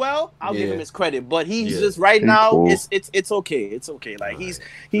does well, I'll give him his credit. But he's just right now. Cool. It's okay. It's okay. Like, he's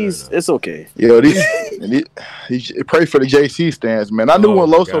it's okay. Yo, he pray for the JC stands, man. I knew when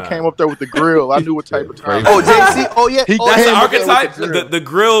Loso came up there with the grill. I knew what type of time. Oh, JC. Oh yeah. That's the archetype. The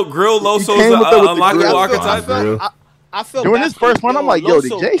grill Loso's unlockable archetype. I feel during this first one, I'm like, yo,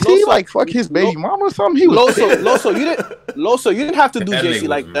 did JC like fuck his baby mama or something? He was Loso, you didn't have to do JC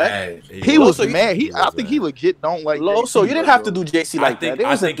like that. He was mad. I think he legit don't like Loso. You didn't have to do JC like that.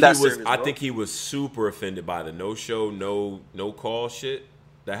 I think he was super offended by the no show, no call shit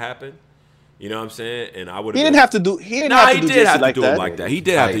that happened. You know what I'm saying? And I would. He didn't have to do. He did have to do it like that. He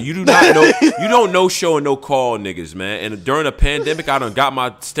did have to. You do not know. You don't no show and no call niggas, man. And during a pandemic, I done got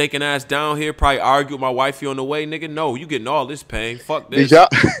my staking ass down here. Probably argued with my wifey on the way, nigga. No, you getting all this pain. Fuck this.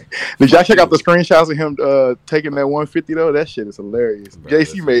 Did y'all check out the screenshots of him taking that 150 though? That shit is hilarious.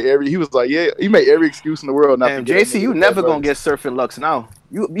 JC made he was like, yeah, he made every excuse in the world. Damn, JC, you never gonna get surfing Lux now.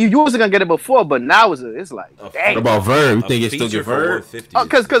 You wasn't gonna get it before, but now it's like, dang. What about Verb? You think it's still get Verb?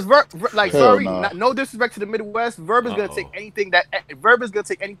 Because Verb, like, sorry, no disrespect to the Midwest, Verb is gonna take anything that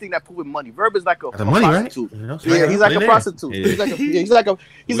proving money. Verb is like a prostitute. Right? Yeah, he's like a prostitute. He's like a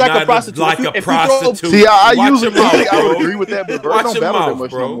prostitute. Like a prostitute. See, I would agree with that, but Verb don't battle that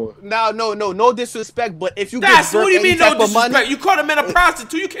much no more. No disrespect, but if you what do you mean no disrespect? You called him in a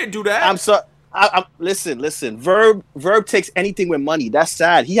prostitute. You can't do that. I'm sorry. Listen. Verb takes anything with money. That's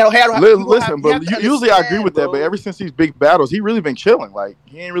sad. Usually I agree with that. But ever since these big battles, he really been chilling. Like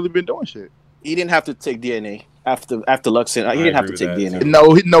he ain't really been doing shit. He didn't have to take DNA after Lux. He didn't have to take DNA.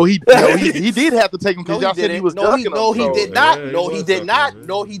 No, he did have to take him because y'all said he was ducking him. No, he did not. No, he did not.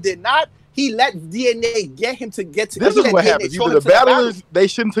 No, he did not. He let DNA get him to get to. This is what happens. Either the battlers, they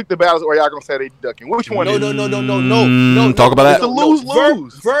shouldn't take the battles, or y'all gonna say they ducking. Which one? No. Talk about that. It's a lose.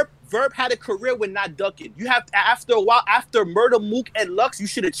 Verb had a career with not ducking. You have after a while, after Murder Mook and Lux, you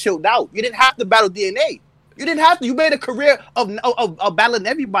should have chilled out. You didn't have to battle DNA. You didn't have to. You made a career of battling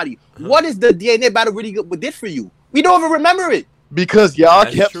everybody. What is the DNA battle really did for you? We don't even remember it. Because y'all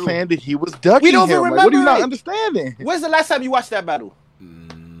kept saying that he was ducking we don't him. Even remember what are you not it. Understanding? When's the last time you watched that battle?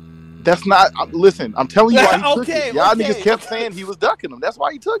 That's not. Listen, I'm telling you why he took it. Y'all niggas kept saying he was ducking him. That's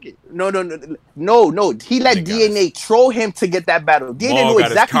why he took it. No. He let DNA troll him to get that battle. DNA knew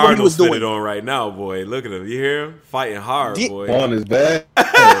exactly what he was doing. It on right now, boy. Look at him. You hear him fighting hard, boy. On his back.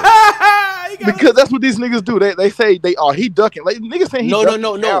 Because that's what these niggas do. They say he ducking. Like niggas saying he ducking.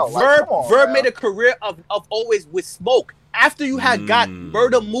 No. Verb made a career of always with smoke. After you had got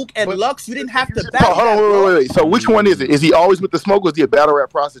Murder Mook and Lux, you didn't have to battle. Hold on, wait. So which one is it? Is he always with the smoke, or is he a battle rap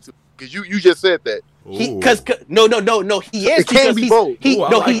prostitute? Because you just said that. No. He is. It can't be both. He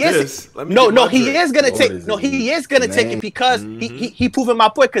is gonna take it because he proving my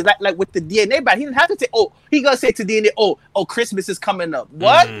point. Because like with the DNA battle, he didn't have to take. Oh, he gonna say to DNA, oh, Christmas is coming up.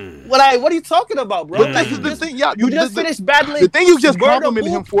 What? What are you talking about, bro? Like you just finished battling. The thing you just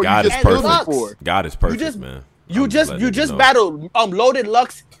complimented him for. God is perfect. God is perfect, man. You just battled Loaded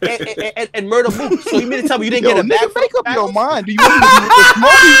Lux and Murder Mook. So you mean to tell me you didn't get a back? Make up your mind. Do you want him to be with the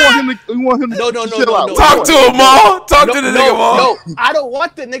smoke? You want him to No. Talk to him, Maul. Talk to the nigga, Maul. No, I don't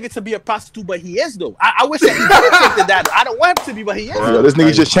want the nigga to be a prostitute, but he is though. I wish that he didn't take the data. I don't want him to be, but he is. Yo, this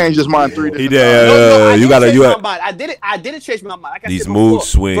nigga just changed his mind 3 different times. I didn't change my mind. Like these mood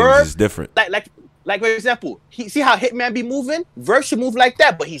swings is different. Like for example, see how Hitman be moving? Verb should move like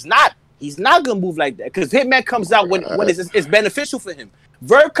that, but he's not. He's not gonna move like that because Hitman comes out when it's beneficial for him.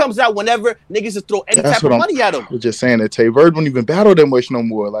 Verb comes out whenever niggas just throw any type of money at him. We're just saying that Tay Verb don't even battle that much no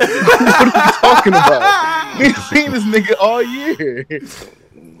more. Like, what are you talking about? We've seen this nigga all year.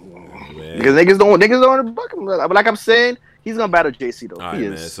 Because niggas don't buck him. But like I'm saying, he's gonna battle JC though. All right,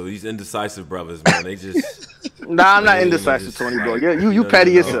 man. So these indecisive brothers, man, they just. Nah, I'm not indecisive, Tony, bro. You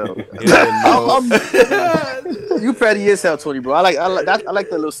petty as hell. You petty as hell, Tony, bro. I like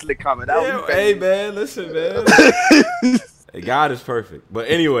the little slick comment. Hey, man, listen, man. Hey, God is perfect. But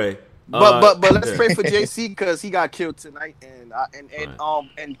anyway. But let's pray for JC because he got killed tonight, and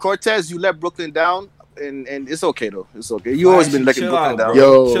Cortez, you let Brooklyn down. And it's okay though. It's okay. You always been letting Brooklyn down.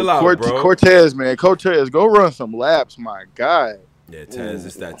 Yo, chill out, Cortez, man. Cortez, go run some laps, my God. Yeah, Tez,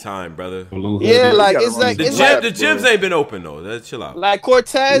 it's that time, brother. Yeah, like it's like the gyms ain't been open though. Let's chill out. Like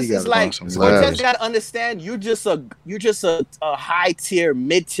Cortez is like Cortez gotta understand you're just a high tier,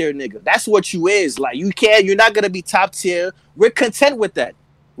 mid tier nigga. That's what you is. Like you're not gonna be top tier. We're content with that.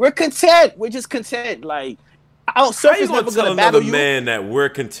 We're content. We're just content. Like Surface never gonna battle you. Man, that we're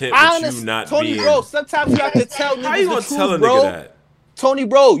content with you not Tony, being. Bro, sometimes you have to tell niggas How you gonna the truth, tell a bro. nigga that? Tony,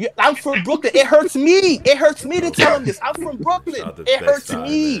 bro, I'm from Brooklyn. It hurts me. It hurts me to tell him this. I'm from Brooklyn. It hurts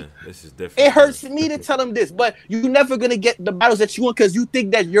me. Man. This is different. It hurts me to tell him this. But you're never gonna get the battles that you want because you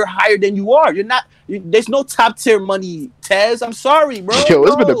think that you're higher than you are. You're not. There's no top tier money, Tez. I'm sorry, bro. Yo,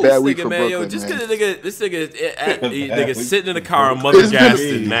 it's been a bad week for Brooklyn, yo, just because this nigga sitting in the car on mother gas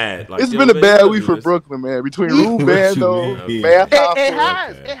and mad. Like, it's been a bad week for Brooklyn, man. Between Rube Bando,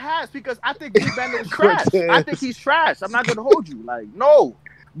 it has because I think Rube Bando is trash. I think he's trash. I'm not gonna hold you. Like, no.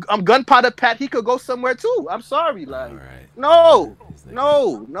 Gunpowder Pat, he could go somewhere too. I'm sorry, like, no,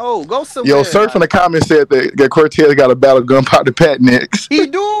 go somewhere. Yo, Surf in the comments said that Cortez got to battle Gunpowder Pat next. He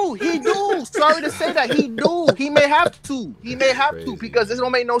do. Sorry to say that, he do. He may have to because this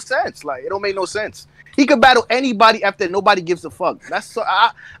don't make no sense. Like, it don't make no sense. He could battle anybody after nobody gives a fuck. That's so.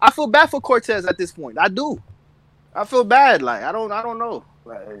 I feel bad for Cortez at this point. I do. I feel bad. Like, I don't know.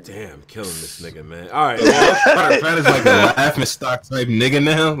 Like, damn, killing this nigga, man. All right, Pat is like a laughing stock type nigga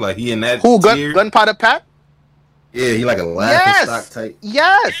now. Like he in that. Who Gunpowder Pat? Yeah, he like a laughing stock type.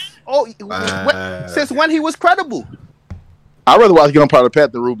 Yes. Oh, since when he was credible? I'd rather watch Get on Part of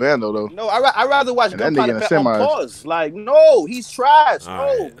Pat than Rubando though. No, I'd rather watch Get on Part of Pat on pause. Like, no, he's trash.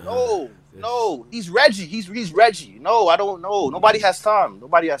 No, he's Reggie. He's Reggie. No, I don't know. Nobody has time.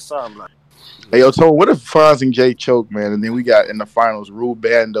 Like, hey, yo, so what if Fonz and Jay choke, man, and then we got in the finals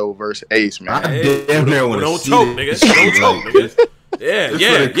Rubando versus Ace, man? Don't choke, niggas. Yeah.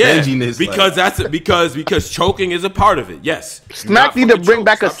 Because choking is a part of it. Yes. Smack need to bring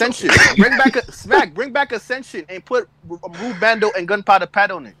back Ascension. Bring back Ascension and put Rubando and Gunpowder Pat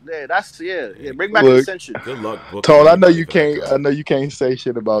on it. Yeah. Bring back Ascension. Good luck, Tone. I know you can't say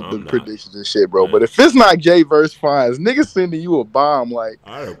shit about the predictions and shit, bro. But if it's not Jay versus Fonz, niggas sending you a bomb. Like,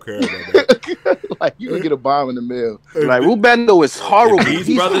 I don't care about that. Like, you can get a bomb in the mail. Like, Rubando is horrible.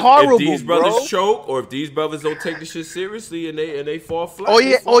 He's horrible. If these brothers choke, or if these brothers don't take the shit seriously and they fall flat. Oh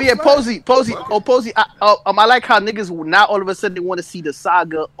yeah, Posey. I like how niggas now all of a sudden they want to see the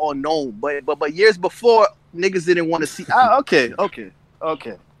saga or known, but years before niggas didn't want to see. Okay. What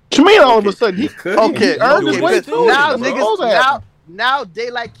you mean all of a sudden? Now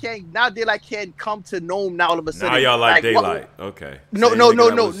Daylight can't come to Gnome now all of a sudden. Now y'all like Daylight. Okay. No,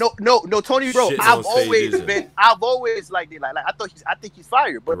 Tony, bro. I've always liked Daylight. Like, I think he's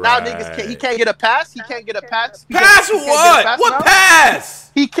fired. But now niggas he can't get a pass. He can't get a pass. Pass what? What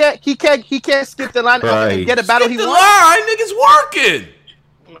pass? He can't skip the line and get a battle he wants. Niggas working.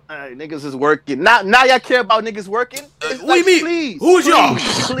 Niggas is working. Now y'all care about niggas working? What do you mean? Please. Who's y'all?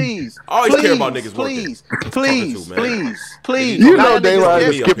 Please. I always care about niggas working. Please. You know Daylight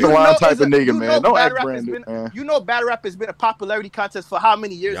is skip the line type of nigga, man. Don't act brand new, man. You know Battle Rap has been a popularity contest for how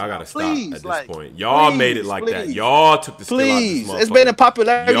many years? Y'all gotta stop at this point. Y'all made it like that. Y'all took the skill out of this motherfucker. It's been a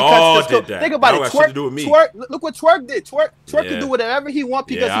popularity contest. Y'all did that. Think about it. Twerk. Look what Twerk did. Twerk can do whatever he wants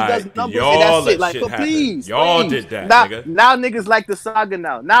because he does numbers and that's it. Like, please. Y'all did that, nigga. Now niggas like the saga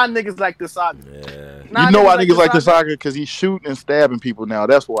now. Now niggas like the saga. Yeah. You know why niggas like the saga? Because he's shooting and stabbing people now.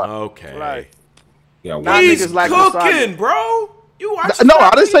 That's why. Okay. Right. Yeah, he's cooking, bro. No,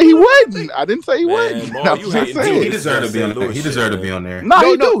 I didn't say he wasn't. I didn't say he wasn't. He deserved to be on there. He deserved to be on there. No,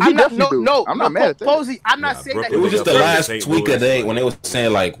 he do. He definitely do. I'm not mad at that. Posey, I'm not saying that. It was just the last tweak of day when they was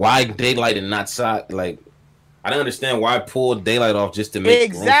saying like why Daylight and not Sock. Like, I don't understand why pull Daylight off just to make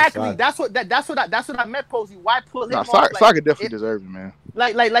exactly. That's what I meant, Posey. Why pull him off? Soccer definitely deserves it, man.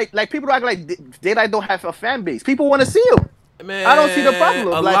 Like people act like Daylight don't have a fan base. People want to see him. Man, I don't see the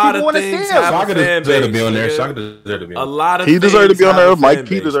problem. Like, people want to see him. Soccer deserved to be on there. Soccer deserved to be on there. A lot of he deserved to be on there. Mike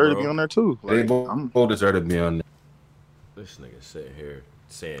P deserved to be on there too. They both deserve to be on there. This nigga sitting here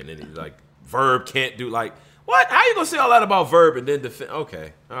saying that he's like Verb can't do like what? How you gonna say all that about Verb and then defend?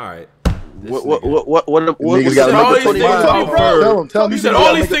 Okay, all right. What niggas got You said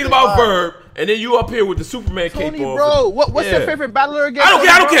all these things about Verb, and then you up here with the Superman cape on. Bro, what's your favorite battler again? I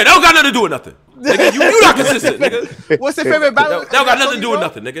don't care. That don't got nothing to do with nothing. Nigga, you not consistent, nigga. What's your favorite battler? That got nothing to do with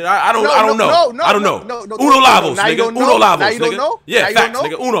nothing, nigga. I don't know. Uno Lavos, nigga. Uno Lavos, nigga. Yeah, facts,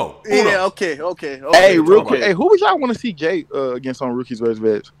 nigga. Uno. Yeah, okay. Hey, real quick. Hey, who would y'all want to see Jay against on Rookies vs.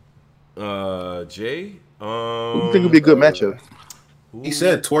 Vets? Jay? Who you think would be a good matchup? He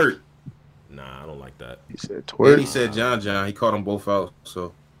said Twerk. Nah, I don't like that. He said Twerk. He said John. He called them both out.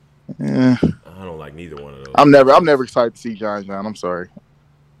 So yeah, I don't like neither one of those. I'm never excited to see John. I'm sorry.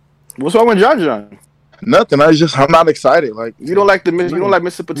 What's wrong with John? Nothing. I'm not excited. Like, you don't like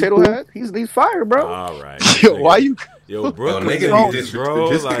Mr. Potato Head? He's fired, bro. All right. Yo, why you? Yo, bro, this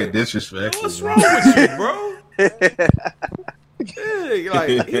nigga disrespectful. What's wrong with you, bro? Yeah,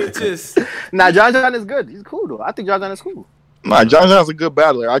 like he just. Nah, John is good. He's cool though. I think John is cool. Nah, John's a good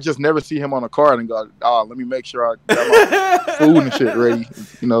battler. I just never see him on a card and go, let me make sure I got my food and shit ready.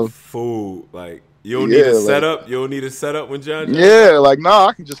 You know, food like. You don't need a setup? You don't need a setup when John? Yeah, like,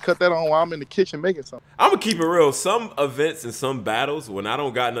 I can just cut that on while I'm in the kitchen making something. I'm going to keep it real. Some events and some battles, when I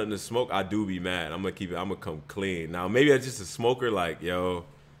don't got nothing to smoke, I do be mad. I'm going to come clean. Now, maybe I'm just a smoker, like, yo,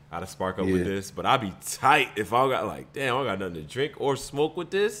 I got to spark up with this. But I be tight if I got, like, damn, I got nothing to drink or smoke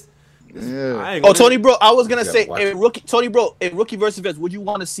with this. Tony, bro, I was going to say, in Rookie versus Vets, would you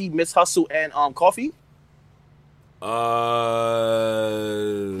want to see Miss Hustle and Coffee? Miss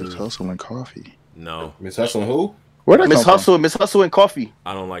Hustle and Coffee. No. Miss Hustle and who? Where Miss Hustle and Coffee.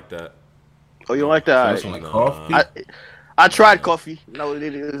 I don't like that. Oh, you don't like that? Hustle and Coffee? I tried Coffee. No,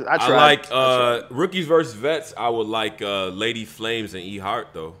 I tried. I like Rookies versus Vets. I would like Lady Flames and E Heart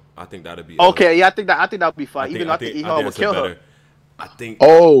though. I think that'd be okay. Yeah, I think that would be fine. Even though I think E Heart would kill her. I think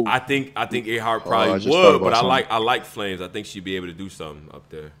E Heart probably would, but I like Flames. I think she'd be able to do something up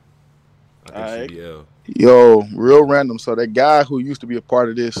there. I think she'd be ill. Yo, real random. So that guy who used to be a part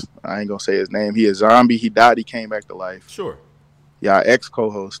of this, I ain't gonna say his name. He a zombie. He died. He came back to life. Sure. Yeah,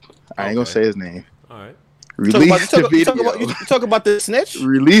 ex-co-host. I ain't gonna say his name. All right. Release the video. You talk about the snitch?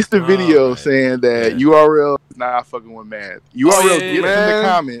 Release the video saying that URL is not fucking with math. URL gets in the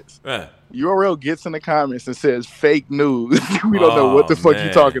comments. URL gets in the comments and says fake news. We don't know what the fuck you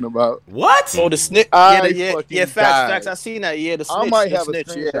talking about. What? Oh, the snitch. Yeah, facts. I seen that. Yeah, the snitch. I might have a snitch.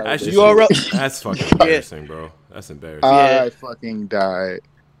 URL. That's fucking embarrassing, bro. That's embarrassing. I fucking died.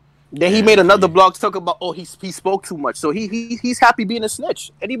 Then he made another blog talk about he spoke too much. So he's happy being a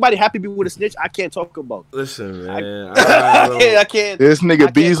snitch. Anybody happy being with a snitch, I can't talk about. Listen, man. I can't. This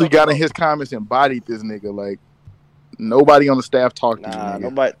nigga Beasley got in his comments and bodied this nigga. Like nobody on the staff talked to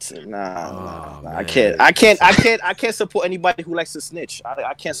him. I can't support anybody who likes to snitch.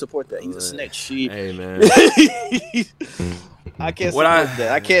 I can't support that. He's a snitch. Hey man. I can't support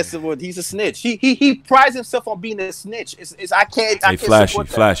that. I can't support. He's a snitch. He prides himself on being a snitch. I can't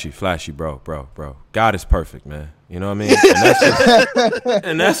flashy, bro. God is perfect, man. You know what I mean?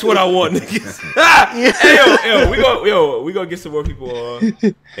 And that's what I want, niggas. Hey, we gonna get some more people on.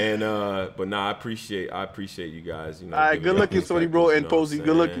 And but nah, I appreciate you guys. You know, all right, good looking, Tony, bro, and Posey.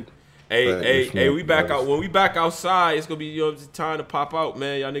 Good looking. Hey, we back out. When we back outside, it's gonna be time to pop out,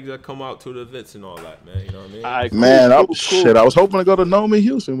 man. Y'all niggas that come out to the events and all that, man. You know what I mean? Right, man, cool. I was hoping to go to Nome in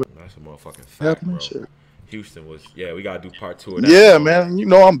Houston. That's a motherfucking fact, bro. Shit. Houston was, we gotta do part 2 of that. Yeah, man. You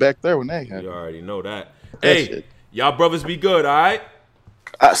know I'm back there when that happens. You already know that. Hey, y'all brothers be good, all right?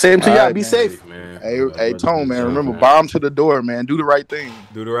 Same to y'all. Be safe, man. Hey, Tone, man. Remember, bomb to the door, man. Do the right thing.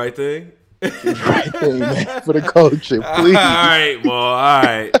 Do the right thing. Do the right thing, man. For the culture, please. All right, well, all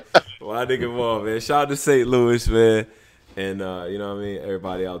right. Well, I think more, man. Shout out to St. Louis, man. And, you know what I mean?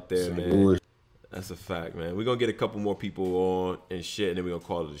 Everybody out there, man. Louis. That's a fact, man. We're going to get a couple more people on and shit, and then we're going to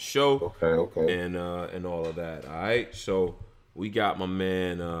call it a show. Okay. And all of that, all right? So, we got my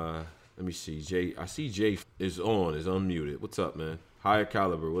man, let me see. Jay. I see Jay is unmuted. What's up, man? Higher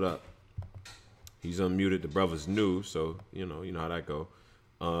Caliber, what up? He's unmuted. The brother's new, so, you know how that go.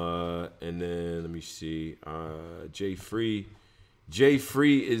 And then, let me see. Jay Free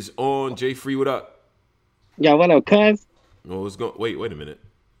is on. Jay Free, what up? Yeah, what up, cuz? Oh, wait a minute.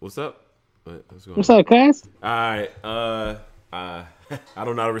 What's up? What's up, cuz? All right. I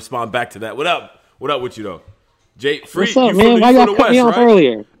don't know how to respond back to that. What up? What up with you though? Jay Free. What's up, man? Why y'all cut me off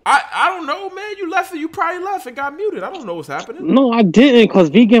earlier? I don't know, man. You probably left and got muted. I don't know what's happening. No, I didn't, because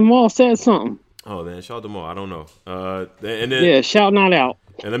Vegan Mall said something. Oh, man, shout out to Mall. I don't know. And then shout not out.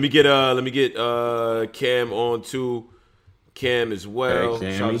 And let me get Cam on too. Cam as well.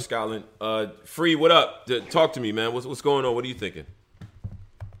 Hey, shout out to Scotland. Free, what up? Talk to me, man. What's going on? What are you thinking?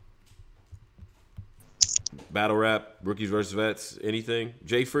 Battle rap, rookies versus vets, anything?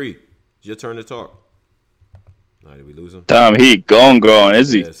 Jay Free, it's your turn to talk. All right, did we lose him? Damn, he gone,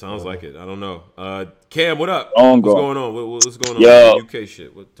 is he? Yeah, it sounds like it. I don't know. Cam, what up? What's going on? What's going on? Yo, with the UK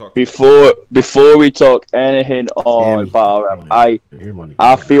shit. Talk before we talk anything on battle rap, I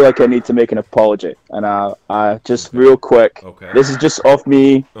feel like I need to make an apology, and I just real quick. Okay. This is just off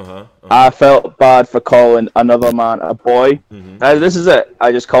me. I felt bad for calling another man a boy. This is it.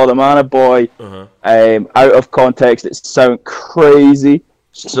 I just called a man a boy. Out of context, it sounds crazy.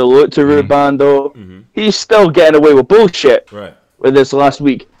 Salute to Rubando. He's still getting away with bullshit with this last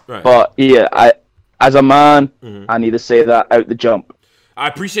week. But yeah, as a man, I need to say that out the jump. I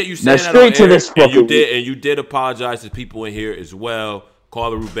appreciate you saying that on air, and you did apologize to people in here as well.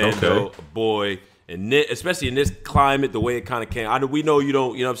 Call Rubando a boy. And especially in this climate, the way it kind of came. We know you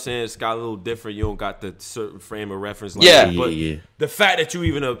don't, you know what I'm saying? It's got a little different. You don't got the certain frame of reference. Like that. But the fact that you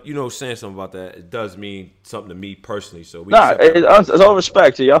even, saying something about that, it does mean something to me personally. So it's all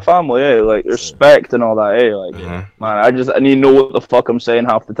respect to your family, like respect and all that, man, I need to know what the fuck I'm saying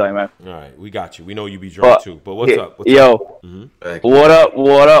half the time, man. All right, we got you. We know you be drunk too. But what's up? What up?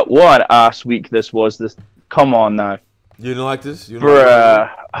 What an ass week this was. Come on now. You didn't like this? Bruh.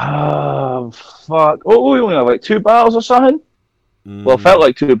 Fuck. Oh, we only have like 2 battles or something? Well, it felt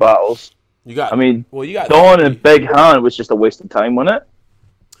like 2 battles. You got Dawn and Big Hand was just a waste of time, wasn't it?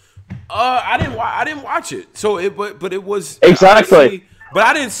 I didn't watch it. So but it was exactly. But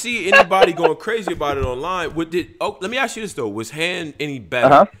I didn't see anybody going crazy about it online. Let me ask you this though: was Hand any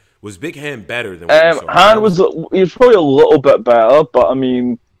better? Was Big Hand better than what you saw? Hand he was probably a little bit better, but I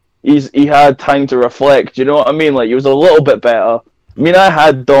mean, he had time to reflect. You know what I mean? Like he was a little bit better. I mean, I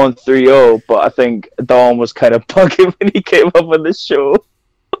had Dawn 3-0, but I think Dawn was kind of bugging when he came up on the show.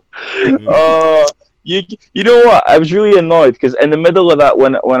 You know what? I was really annoyed because in the middle of that,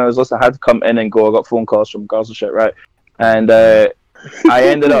 when I was listening, I had to come in and go. I got phone calls from girls and shit, right? And I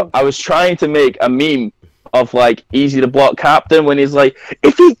ended up, I was trying to make a meme of like Easy to Block Captain when he's like,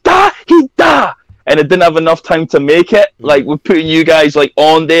 if he die, he die. and it didn't have enough time to make it. Like, we're putting you guys, like,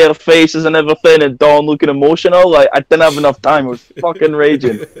 on their faces and everything, and Don looking emotional. Like, I didn't have enough time. I was fucking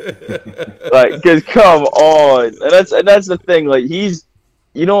raging. Like, cause come on. And that's the thing. Like, he's,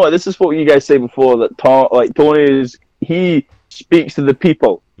 you know what? This is what you guys say before, that Tony he speaks to the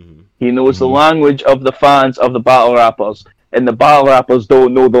people. He knows the language of the fans of the battle rappers, and the battle rappers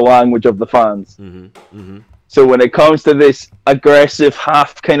don't know the language of the fans. So when it comes to this aggressive,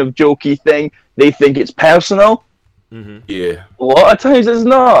 half kind of jokey thing, they think it's personal. Yeah. A lot of times it's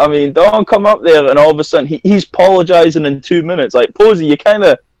not. I mean, don't come up there and all of a sudden he's apologizing in 2 minutes. Like, Posey, you kind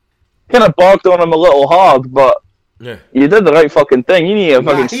of barked on him a little hard, but you did the right fucking thing. You need to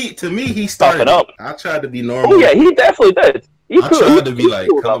fucking. To me, he started up. I tried to be normal. Oh yeah, he definitely did. I tried to be like,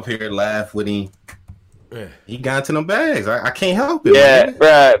 come up here, laugh with him. He got to them bags. I can't help it. Yeah,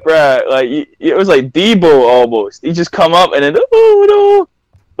 right. Like, it was like Debo almost. He just come up and then, oh,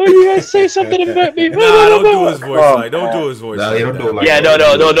 you guys say something about me. Nah, don't do his voice. Don't do his voice. No, don't do it like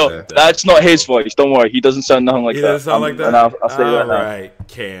that. No. That's not his voice. Don't worry. He doesn't sound nothing like that. He doesn't sound like that? And I'll say that now. All right,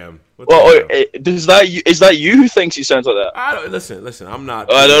 Cam. Well, is that you who thinks he sounds like that? I don't listen. I'm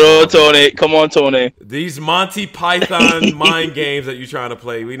not. I don't know, Tony. Come on, Tony. These Monty Python mind games that you're trying to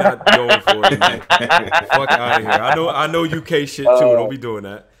play, we not going for it, man. Fuck out of here. I know UK shit too. Don't be doing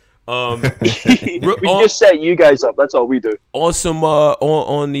that. We just set you guys up. That's all we do. On some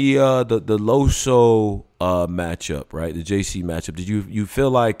on the Loso matchup, right? The JC matchup. Did you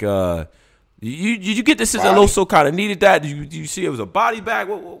feel like did you get this as a Loso kind of needed that? Did you see it was a body bag?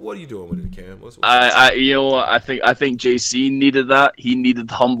 What are you doing with it, Cam? I you know what? I think JC needed that. He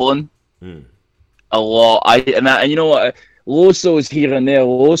needed humbling a lot. And you know what? Loso is here and there.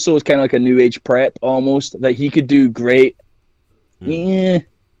 Loso is kind of like a new age prep almost, that he could do great. Yeah,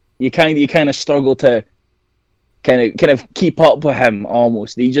 you kind of struggle to kind of keep up with him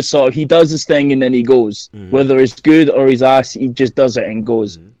almost. He just he does his thing and then he goes. Whether it's good or his ass, he just does it and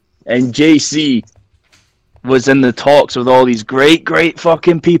goes. And JC was in the talks with all these great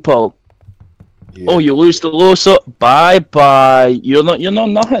fucking people. Yeah. Oh, you lose to Loso, bye. You're not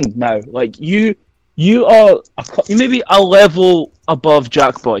nothing now. Like you are maybe a level above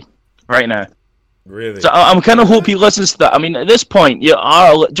Jack Boy right now. Really? So I'm kind of hope he listens to that. I mean, at this point, you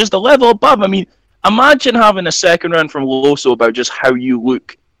are just a level above. I mean, imagine having a second round from Loso about just how you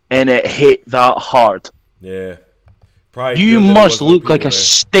look, and it hit that hard. Yeah. Probably you must look like a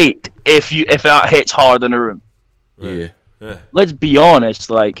state if that hits hard in a room. Yeah. Let's be honest.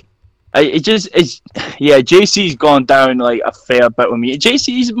 Like, JC's gone down like a fair bit with me.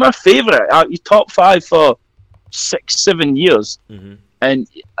 JC's my favorite. He's top 5 for 6-7 years, and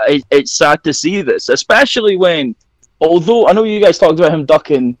it's sad to see this, especially when, although I know you guys talked about him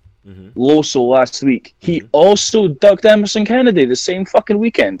ducking Loso last week, he also ducked Emerson Kennedy the same fucking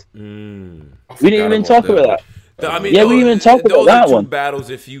weekend. We didn't even talk about that. I mean, we even talked about that one. Battles,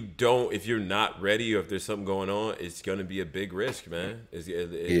 if you're not ready, or if there's something going on, it's going to be a big risk, man. It's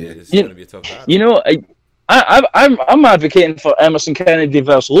going to be a tough battle. You know, I'm advocating for Emerson Kennedy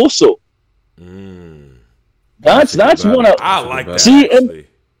versus Loso. That's one of. I like that. See,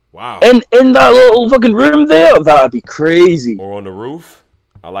 wow. In that little fucking room there, that'd be crazy. Or on the roof.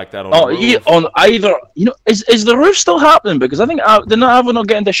 I like that on the roof. Yeah, on either. You know, is the roof still happening? Because I think they're not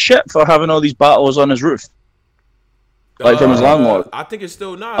getting the shit for having all these battles on his roof. Like from his landlord. I think it's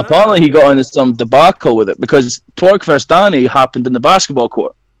still not. Apparently, he got into some debacle with it because Twerk vs. Danny happened in the basketball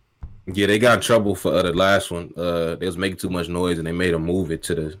court. Yeah, they got in trouble for the last one. They was making too much noise and they made them move it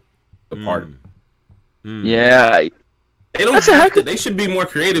to the park. Yeah. They should be more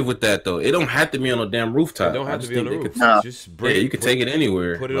creative with that though. It don't have to be on a damn rooftop. It don't have to be on the roof. Just you can take it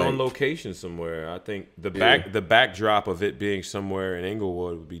anywhere. Put it on location somewhere. I think the backdrop of it being somewhere in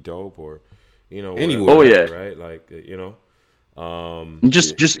Inglewood would be dope, or anywhere. Oh yeah, right. Like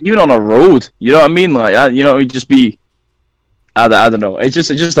just even on a road. You know what I mean? Like it'd just be. I don't know. It's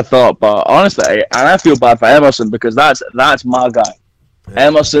just a thought, but honestly, I feel bad for Emerson because that's my guy. Yeah.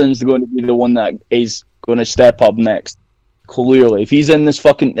 Emerson's going to be the one that is going to step up next. Clearly, if he's in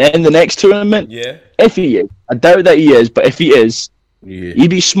the next tournament, if he is, I doubt that he is, but if he is, he'd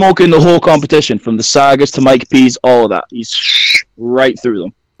be smoking the whole competition from the Sagas to Mike P's, all of that. He's right through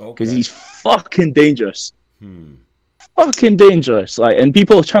them because he's fucking dangerous. Fucking dangerous. Like, and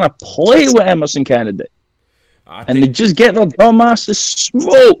people are trying to play with Emerson Kennedy, and they just get their dumbasses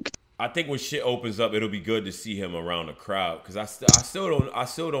smoked. I think when shit opens up, it'll be good to see him around a crowd because I still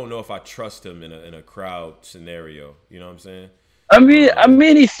don't know if I trust him in a crowd scenario. You know what I'm saying? I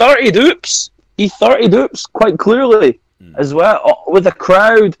mean, he 30'd oops. He 30'd oops quite clearly as well with a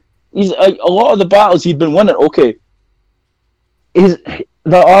crowd. He's a lot of the battles he'd been winning. Okay, the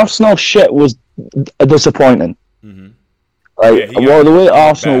Arsenal shit was disappointing. Mm-hmm. Like the way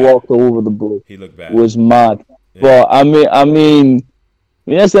Arsenal walked over the ball was mad. Yeah. But I mean,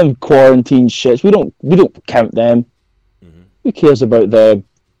 that's them quarantine shits. We don't count them. Mm-hmm. Who cares about the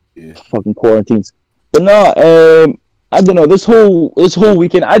fucking quarantines? But no, I don't know. This whole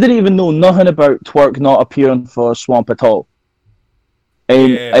weekend, I didn't even know nothing about Twerk not appearing for Swamp at all.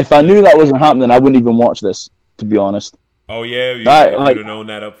 And if I knew that wasn't happening, I wouldn't even watch this. To be honest. Oh yeah, you would have known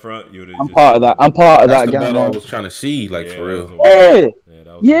that up front. I'm part of that. I'm part of that. That's the battle I was trying to see, like for real.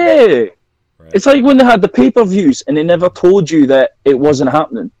 Yeah. Right. It's like when they had the pay-per-views and they never told you that it wasn't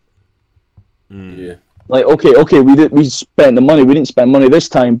happening. Yeah. Like okay, we spent the money. We didn't spend money this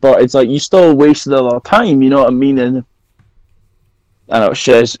time, but it's like you still wasted a lot of time. You know what I mean? And I know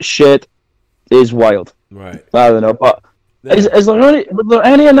shit is wild. Right. I don't know, but is there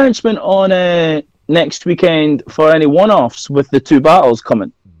any announcement on next weekend for any one-offs with the two battles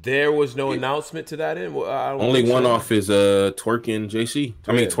coming? There was no announcement to that end. Only one-off is Twerking JC.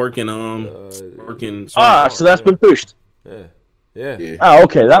 I mean Twerking Twerking. So that's been pushed. Yeah. Oh,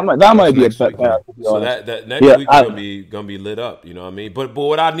 okay. That might be a bit better. So that next week is gonna be lit up. You know what I mean? But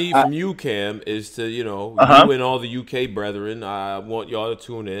what I need from you, Cam, is to you and all the UK brethren. I want y'all to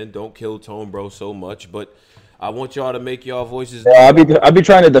tune in. Don't kill Tone Bro so much, but I want y'all to make y'all voices. I be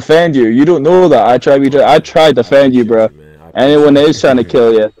trying to defend you. You don't know that. I try to defend you, bro. Anyone that is trying to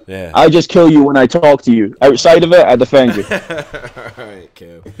kill you, I just kill you when I talk to you. Outside of it, I defend you. All right,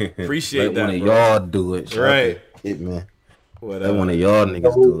 Cam. Appreciate that. One of y'all do it, right? Man. Let one of y'all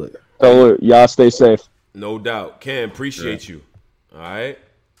niggas do it. So y'all stay safe. No doubt, Cam. Appreciate you. All right.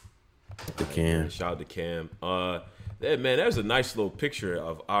 Cam. Shout out to Cam. Man, there's a nice little picture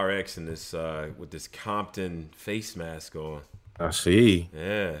of RX in this with this Compton face mask on. I see.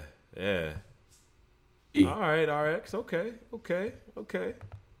 Yeah. All right, RX. Okay.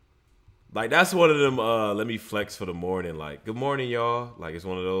 Like that's one of them. Let me flex for the morning. Like, good morning, y'all. Like it's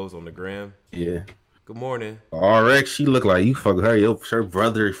one of those on the gram. Yeah. Good morning. RX, she look like you fuck her. Her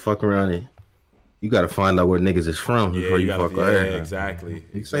brother fuck around it. You gotta find out where niggas is from before you fuck her. Yeah, exactly.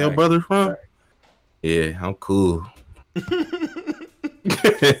 You say your brother from? Yeah, I'm cool. I'm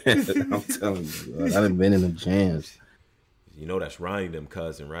telling you, bro. I done been in the jams. You know that's Ronnie them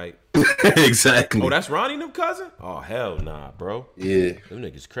cousin, right? Exactly. Oh, that's Ronnie them cousin? Oh, hell nah, bro. Yeah. Them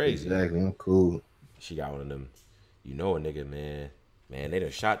niggas crazy. Exactly, I'm cool. She got one of them. You know a nigga, man. Man, they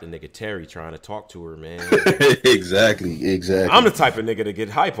done shot the nigga Terry trying to talk to her, man. Exactly. I'm the type of nigga to get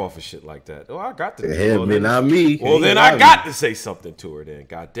hype off of shit like that. Oh, I got to. Hell, man, not me. Well, then I got to say something to her then.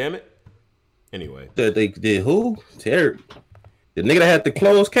 God damn it. Anyway. They did who? Terry. The nigga that had the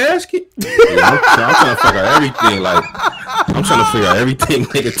closed casket? Yeah, I'm trying to figure out everything. Like, I'm trying to figure out everything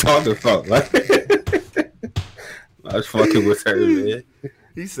nigga talking about. Like, I was fucking with her, man.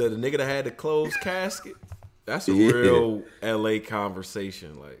 He said the nigga that had the closed casket. That's a real LA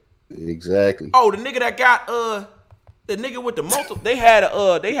conversation, like. Exactly. Oh, the nigga that got the nigga with the multiple. They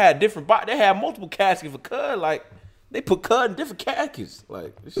had different. They had multiple caskets for Cud. Like they put Cud in different caskets.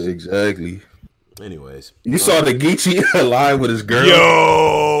 Like exactly. Anyways, you saw the Geechee line with his girl.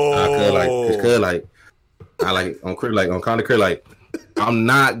 Yo, I like on crib, like on Conor Crib, like I'm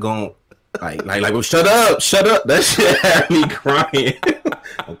not gonna like well, shut up. That shit had me crying.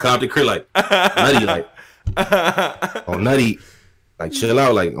 On Compton Crib, like Nutty, like on Nutty, like chill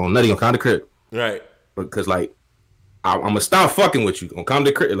out, like on Nutty on Compton Crib, right? Because like I'm gonna stop fucking with you on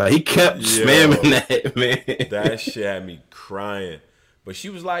Compton Crib. Like he kept spamming that, man. That shit had me crying. But she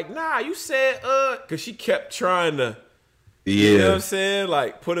was like, nah, you said, because she kept trying to, you know what I'm saying?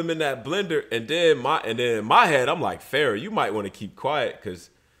 Like, put him in that blender. And then in my head, I'm like, Farrah, you might want to keep quiet.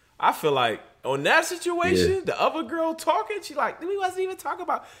 Because I feel like on that situation, the other girl talking, she like, we wasn't even talking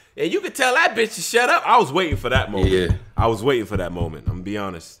about. And you could tell that bitch to shut up. I was waiting for that moment. Yeah. I was waiting for that moment. I'm going to be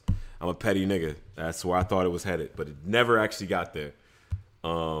honest. I'm a petty nigga. That's where I thought it was headed. But it never actually got there.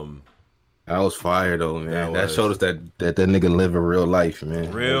 That was fire though, man. That showed us that nigga live a real life,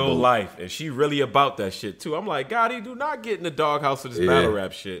 man. Real life. And she really about that shit too. I'm like, Gotti, do not get in the doghouse for this battle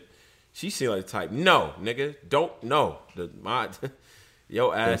rap shit. She seemed like the type, no, nigga, don't know.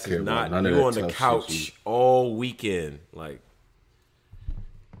 Your ass is not, you on the couch all weekend. Like,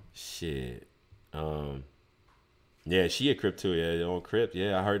 shit. Yeah, she a Crip too. Yeah, on Crip.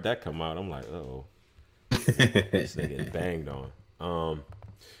 Yeah, I heard that come out. I'm like, uh-oh. This nigga getting banged on.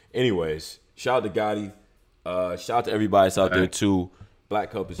 Anyways, shout out to Gotti. Shout out to everybody that's out there too. Black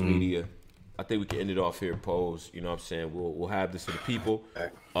Compass Media. I think we can end it off here, Pose. You know what I'm saying? We'll have this for the people.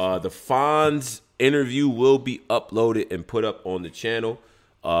 The Fonz interview will be uploaded and put up on the channel.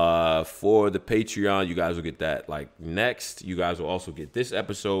 For the Patreon, you guys will get that like next. You guys will also get this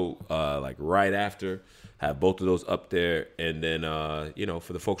episode like right after. Have both of those up there. And then,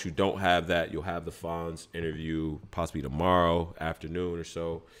 for the folks who don't have that, you'll have the Fonz interview possibly tomorrow afternoon or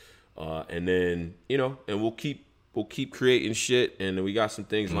so. And then, and we'll keep creating shit. And then we got some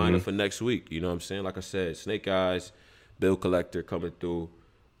things lined up for next week. You know what I'm saying? Like I said, Snake Eyes, Bill Collector coming through.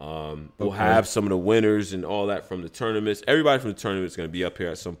 We'll have some of the winners and all that from the tournaments. Everybody from the tournament is going to be up here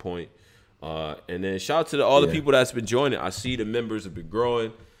at some point. And then shout out to all the people that's been joining. I see the members have been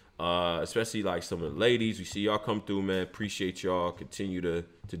growing. Especially like some of the ladies. We see y'all come through, man. Appreciate y'all. Continue to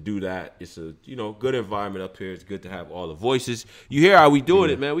do that. It's a good environment up here. It's good to have all the voices. You hear how we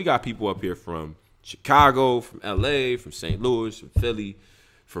doing it, man. We got people up here from Chicago, from LA, from St. Louis, from Philly,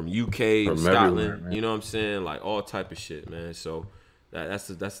 from UK, from Scotland. You know what I'm saying? Like all type of shit, man. So that's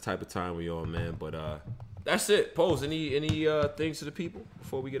the type of time we on, man. But that's it. Pose any things to the people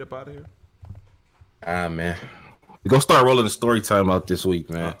before we get up out of here? Man. We're going to start rolling the story time out this week,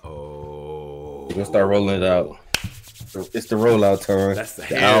 man. We're going to start rolling it out. It's the rollout time. That's the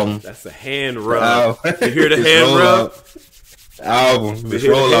hand. That's the hand rub. You hear the hand rub? Album. It's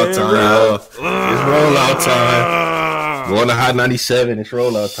rollout time. It's rollout time. Going to Hot 97. It's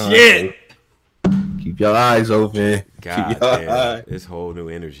rollout time. Shit. Keep your eyes open. God damn. It's whole new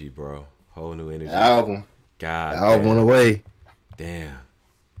energy, bro. Whole new energy. Album. God. The album on the way. Damn.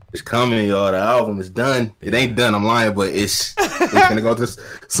 It's coming, y'all. The album is done. It ain't done. I'm lying, but it's gonna go to.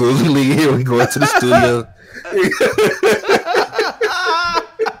 So we leave here, we go into the studio.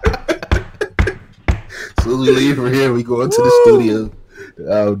 So we leave from here, we go into the studio. The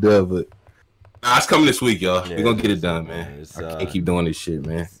album done, but it's coming this week, y'all. We're gonna get it done, man. I can't keep doing this shit,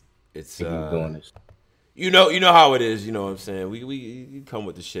 man. It's keep doing this. You know how it is. You know what I'm saying. We come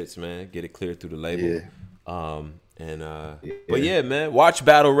with the shits, man. Get it cleared through the label. Yeah. But yeah, man, watch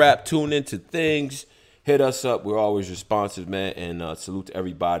Battle Rap, tune into things, hit us up. We're always responsive, man, and salute to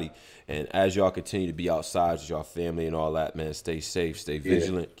everybody. And as y'all continue to be outside with y'all family and all that, man, stay safe, stay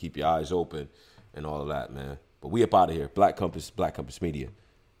vigilant, keep your eyes open and all of that, man. But we up out of here. Black Compass Media.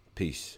 Peace.